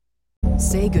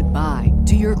 Say goodbye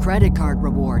to your credit card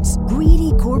rewards.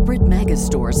 Greedy corporate mega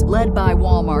stores, led by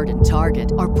Walmart and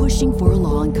Target, are pushing for a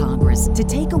law in Congress to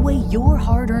take away your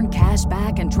hard-earned cash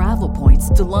back and travel points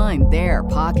to line their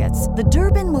pockets. The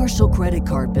Durbin-Marshall credit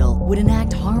card bill would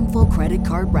enact harmful credit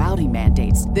card routing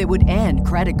mandates that would end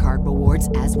credit card rewards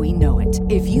as we know it.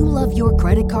 If you love your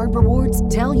credit card rewards,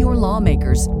 tell your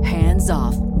lawmakers, hands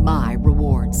off my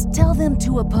rewards. Tell them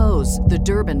to oppose the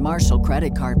Durbin-Marshall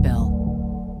credit card bill.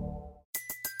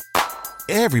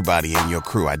 Everybody in your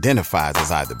crew identifies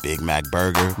as either Big Mac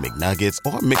Burger, McNuggets,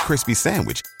 or McCrispy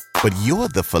Sandwich. But you're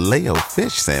the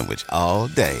Filet-O-Fish Sandwich all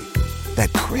day.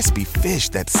 That crispy fish,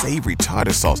 that savory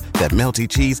tartar sauce, that melty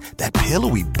cheese, that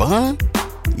pillowy bun.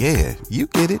 Yeah, you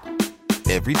get it.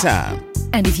 Every time.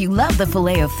 And if you love the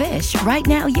Filet-O-Fish, right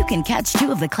now you can catch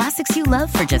 2 of the classics you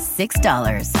love for just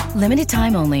 $6. Limited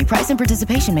time only. Price and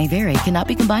participation may vary. Cannot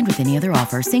be combined with any other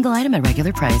offer. Single item at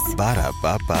regular price.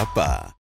 Ba-da-ba-ba-ba.